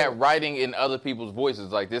gonna good do at that. writing in other people's voices.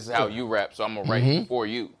 Like, this is how you rap, so I'm going to write for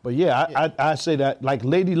you. But yeah, I say that, like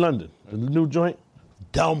Lady London, the new joint,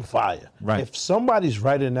 dumb fire. Right. If somebody's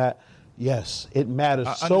writing that, yes, it matters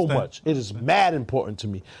I so understand. much. It is mad important to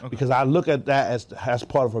me because I look at that as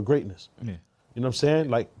part of her greatness. Yeah. You know what I'm saying?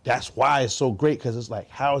 Like, that's why it's so great, because it's like,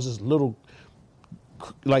 how is this little,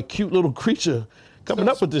 like, cute little creature coming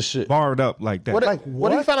up with this shit? Barred up like that. What, Like,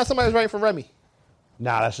 what if you what? find out somebody's writing for Remy?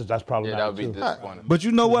 Nah, that's probably Yeah, not that would be too. disappointing. But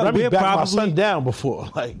you know what? Remy We're backed my probably son down before.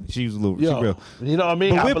 Like, she was a little yo, she real. you know what I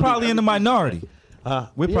mean? But I we're believe probably in the everything. minority.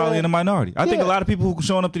 We're probably Yeah. in the minority. I think Yeah. a lot of people who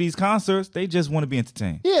showing up to these concerts, they just want to be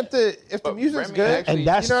entertained. Yeah, if the But music's Remy good, actually And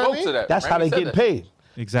that's- you know what I spoke mean? to that. That's how Remy they said get that. paid.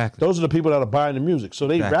 Exactly. Those are the people that are buying the music. So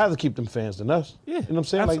they'd Exactly. rather keep them fans than us. Yeah, You know what I'm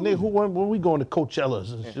saying? Like, absolutely. nigga, when we going to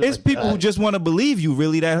Coachellas and shit It's like people that. who just want to believe you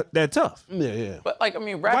really that tough. Yeah. But, like, I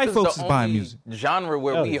mean, rap White is folks the is buying only music. genre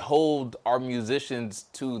where Hell we yeah. hold our musicians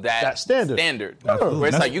to that That standard. Absolutely. Where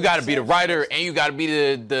it's That's- like, you got to be the writer, and you got to be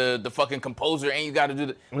the fucking composer, and you got to do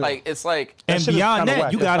the, like, it's like, And shit is beyond kinda that,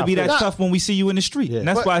 whack. you That's got to not be that fair. tough when we see you in the street. Yeah. And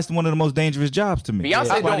that's But- why it's one of the most dangerous jobs to me. Beyonce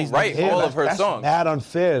That's why don't these write niggas- all of her that's songs. mad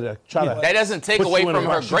unfair to try to. That doesn't take put away you in a from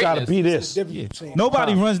her rush. You gotta greatness. be this.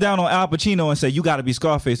 Nobody runs down on Al Pacino and say, you got to be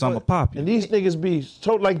Scarface, so I'm going to pop you. And these niggas be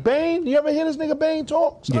so like Bane. You ever hear this nigga Bane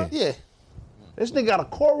talk? Son? Yeah. This nigga got a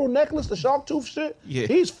coral necklace, the shark tooth shit. Yeah.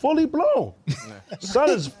 He's fully blown. Son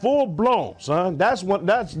is full blown, son. That's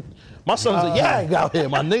my son's a yag out here,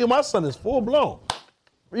 my nigga. My son is full blown.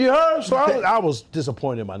 You heard? So I was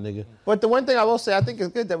disappointed, my nigga. But the one thing I will say, I think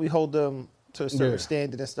it's good that we hold them to a certain Yeah.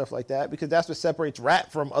 standard and stuff like that, because that's what separates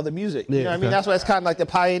rap from other music. Yeah. You know what I mean? That's why it's kind of like the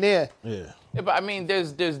pioneer. Yeah. Yeah, but I mean,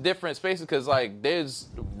 there's different spaces because like there's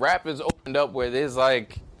rap is opened up where there's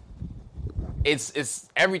like it's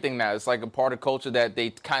everything now. It's like a part of culture that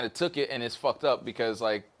they kind of took it and it's fucked up because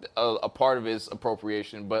like a part of it is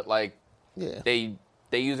appropriation, but like Yeah. they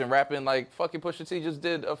using rapping like fucking Pusha T just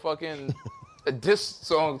did a fucking a diss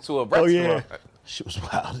song to a rap Oh yeah. star. Shit was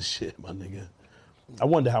wild as shit, my nigga. I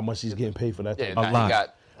wonder how much he's getting paid for that. Yeah, thing. nah, he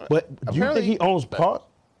got. But do you think he owns part?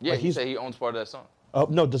 Yeah, Like he said he owns part of that song.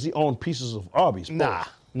 No, does he own pieces of Arby's? Nah.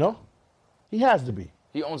 No? He has to be.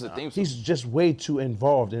 He owns the theme song. He's just way too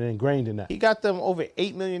involved and ingrained in that. He got them over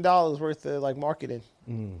 $8 million worth of like marketing.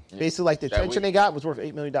 Basically, like the attention they got was worth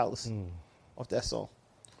 $8 million off that song.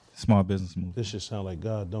 Smart business move. This shit sound like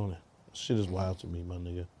God, don't it? Shit is wild to me, my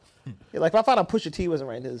nigga. Yeah, like if I found out Pusha T wasn't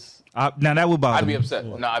writing his. Now that would bother I'd be me. upset.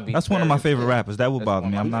 No, I'd be. That's one of my favorite upset. rappers. That would That's bother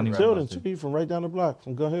one me. of I'm my not even. favorite Tilden, too. He from right down the block,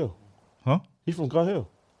 from Gun Hill. Huh? He from Gun Hill.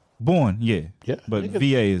 Born, yeah. Yeah. But Nigga,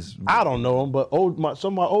 VA is. I don't know him, but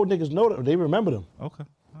some of my old niggas know them. They remember them. Okay.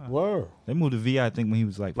 Word. They moved to VA, I think, when he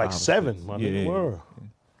was like 5 or 7, 6. my nigga. Word.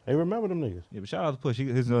 They remember them niggas. Yeah, but shout out to Push.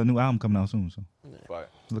 His new album coming out soon, so Fire.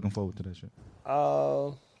 looking forward to that shit.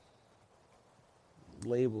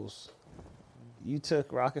 Labels. You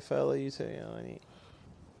took Rockefeller. You took I'm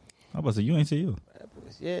about to say you ain't say you.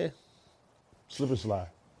 Yeah. Slip and slide.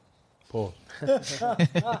 Pause.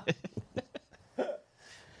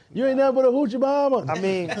 You ain't nothing but a hoochie mama. I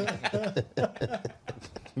mean,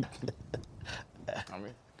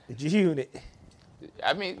 G-Unit.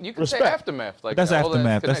 I mean, you can Respect. say Aftermath. Like That's all that's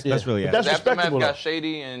Aftermath. That's connected. really But that's Aftermath respectable, got though.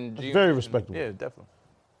 Shady and That's G. very respectable. Yeah, definitely.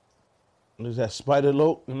 There's that Spider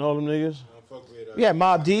Loke and all them niggas. Yeah,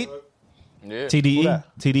 Mobb Deep. Yeah. Who TDE.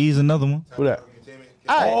 that? TDE is another one. Who that?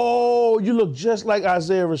 Oh, you look just like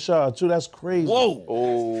Isaiah Rashad, too. That's crazy. Whoa.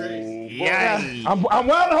 Oh, Yeah. I'm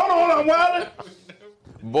wilding. Hold on. I'm wilding.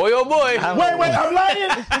 boy, oh boy. Wait. I'm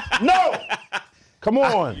lying. No. Come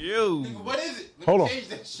on. What is it? Let Hold me on. change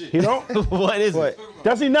that shit. He don't? What is What?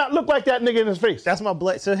 Does he not look like that nigga in his face? That's my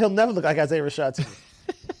blood. So he'll never look like Isaiah Rashad to me.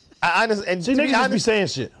 I honestly, and See, to niggas be just be honest, saying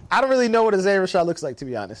shit. I don't really know what Isaiah Rashad looks like, to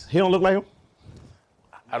be honest. He don't look like him?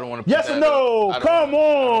 I don't want to. Yes or no? Come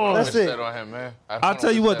on. That's it. That on him, man. I'll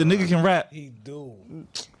tell you what, the nigga can rap. He do.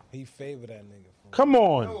 He favor that nigga. Come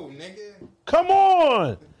on. No, nigga. Come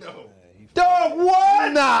on. No. Dog,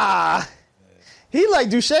 what? Nah. He like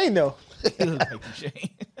Duchesne, though.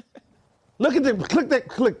 Look at the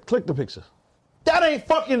click the picture. That ain't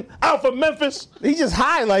fucking Alpha Memphis. He just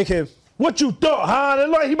high like him. What you thought, huh? It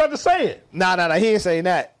look like he about to say it. Nah. He ain't saying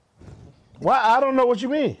that. Why? I don't know what you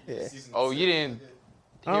mean. Oh, you didn't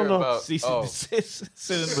I hear don't know. about. Oh,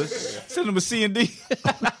 Cinema C and D.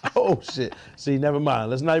 Oh shit. See, never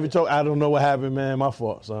mind. Let's not even talk. I don't know what happened, man. My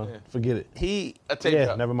fault, son. Forget it. He a tape Yeah,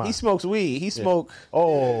 drop. never mind. he smokes weed. He smoke.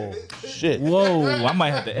 Oh shit. Whoa, I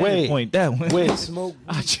might have to edit Wait. point that one. Wait. Smoke.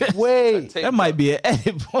 Wait. Tape That might be an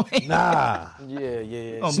edit point. Nah.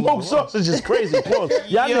 Yeah. Smoked sausage is crazy. Pause.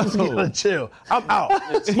 Y'all Yo. niggas gotta chill. I'm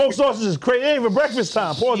out. Smoked sausage is crazy. It ain't even breakfast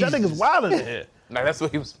time. Pause. That nigga's wild in here. Nah, that's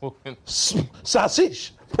what he was smoking.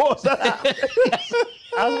 Sausage. Pause.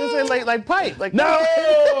 I was gonna say like pipe. Like No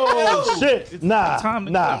shit. Nah. Time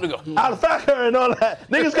to Nah. go. Out of factor and all that.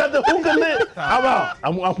 Niggas got the hookah lit. I'm out.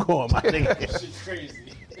 I'm going, my nigga.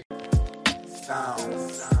 Crazy.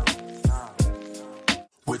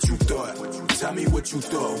 What you thought? Tell me what you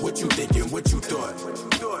thought. What you thinking? What you thought?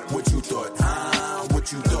 What you thought?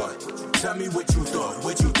 What you thought? Tell me what you thought.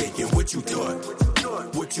 What you thinking? What you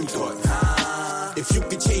thought? What you thought? If you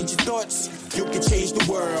could change your thoughts, you could change the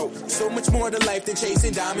world. So much more to life than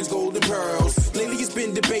chasing diamonds, gold, and pearls. Lately it's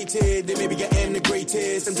been debated that maybe I am the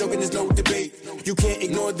greatest. I'm joking, there's no debate. You can't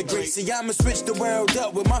ignore the great. See, I'ma switch the world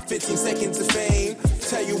up with my 15 seconds of fame.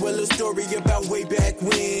 Tell you a little story about way back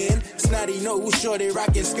when. Snotty nose, shorty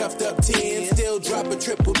rockin' scuffed up 10. Still drop a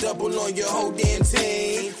triple double on your whole damn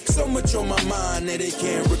team. So much on my mind that it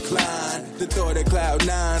can't recline. The thought of cloud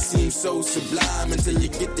nine seems so sublime until you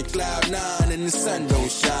get to cloud nine and the sun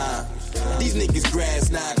don't shine. These niggas grass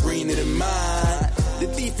not greener than mine. The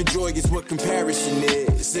thief of joy is what comparison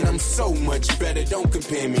is, and I'm so much better. Don't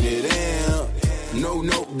compare me to them. No,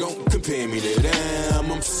 don't compare me to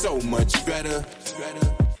them. I'm so much better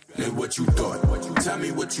than what you thought. Tell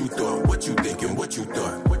me what you thought. What you thinking? What you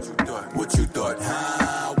thought? What you thought? What you thought?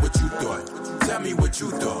 What you thought? Tell me what you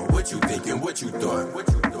thought. What you thinking? What you thought? What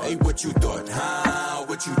you thought? Hey, what you thought?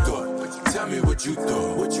 What you thought? Tell me what you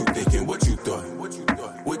thought. What you thinking? What you thought? What you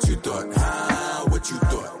thought? What you thought? What you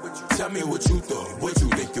thought? Tell me what you thought. What you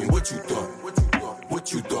thinking? What you thought? What you thought?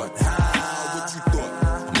 What you thought? What you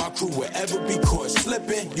thought? My crew will ever be caught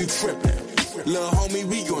slipping. You tripping. Lil' homie,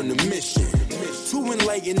 we on the mission. To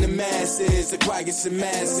enlighten the masses, acquire some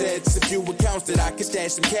assets, a few accounts that I can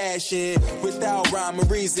stash some cash in. Without rhyme or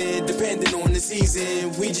reason, depending on the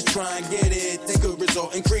season. We just try and get it, that could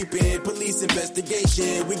result in creeping. Police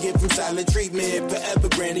investigation, we get from silent treatment. Forever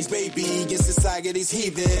granny's baby, in society's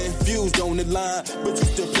heathen. Views don't align, but you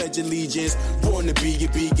still pledge allegiance. Born to be a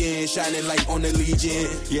beacon, shining light on the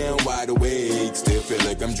legion. Yeah, I'm wide awake, still feel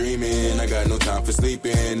like I'm dreaming. I got no time for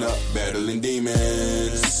sleeping, up battling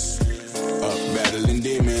demons. Up battling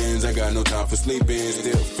demons, I got no time for sleeping.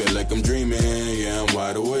 Still feel like I'm dreaming, yeah, I'm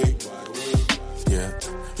wide awake. Yeah,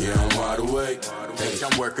 I'm wide awake. Hey,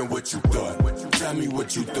 I'm working what you thought. Tell me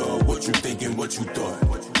what you thought, what you thinking, what you thought.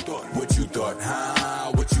 What you thought,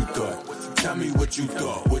 huh? What you thought? Tell me what you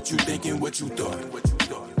thought, what you thinking, what you thought.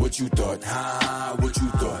 What you thought, huh? What you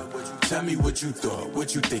thought? Tell me what you thought,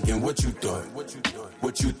 what you thinking, what you thought.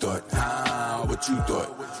 What you thought, huh? What you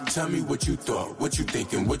thought? Tell me what you thought, what you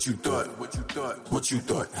thinking, what you thought. What you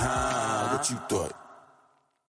thought, huh? What you thought?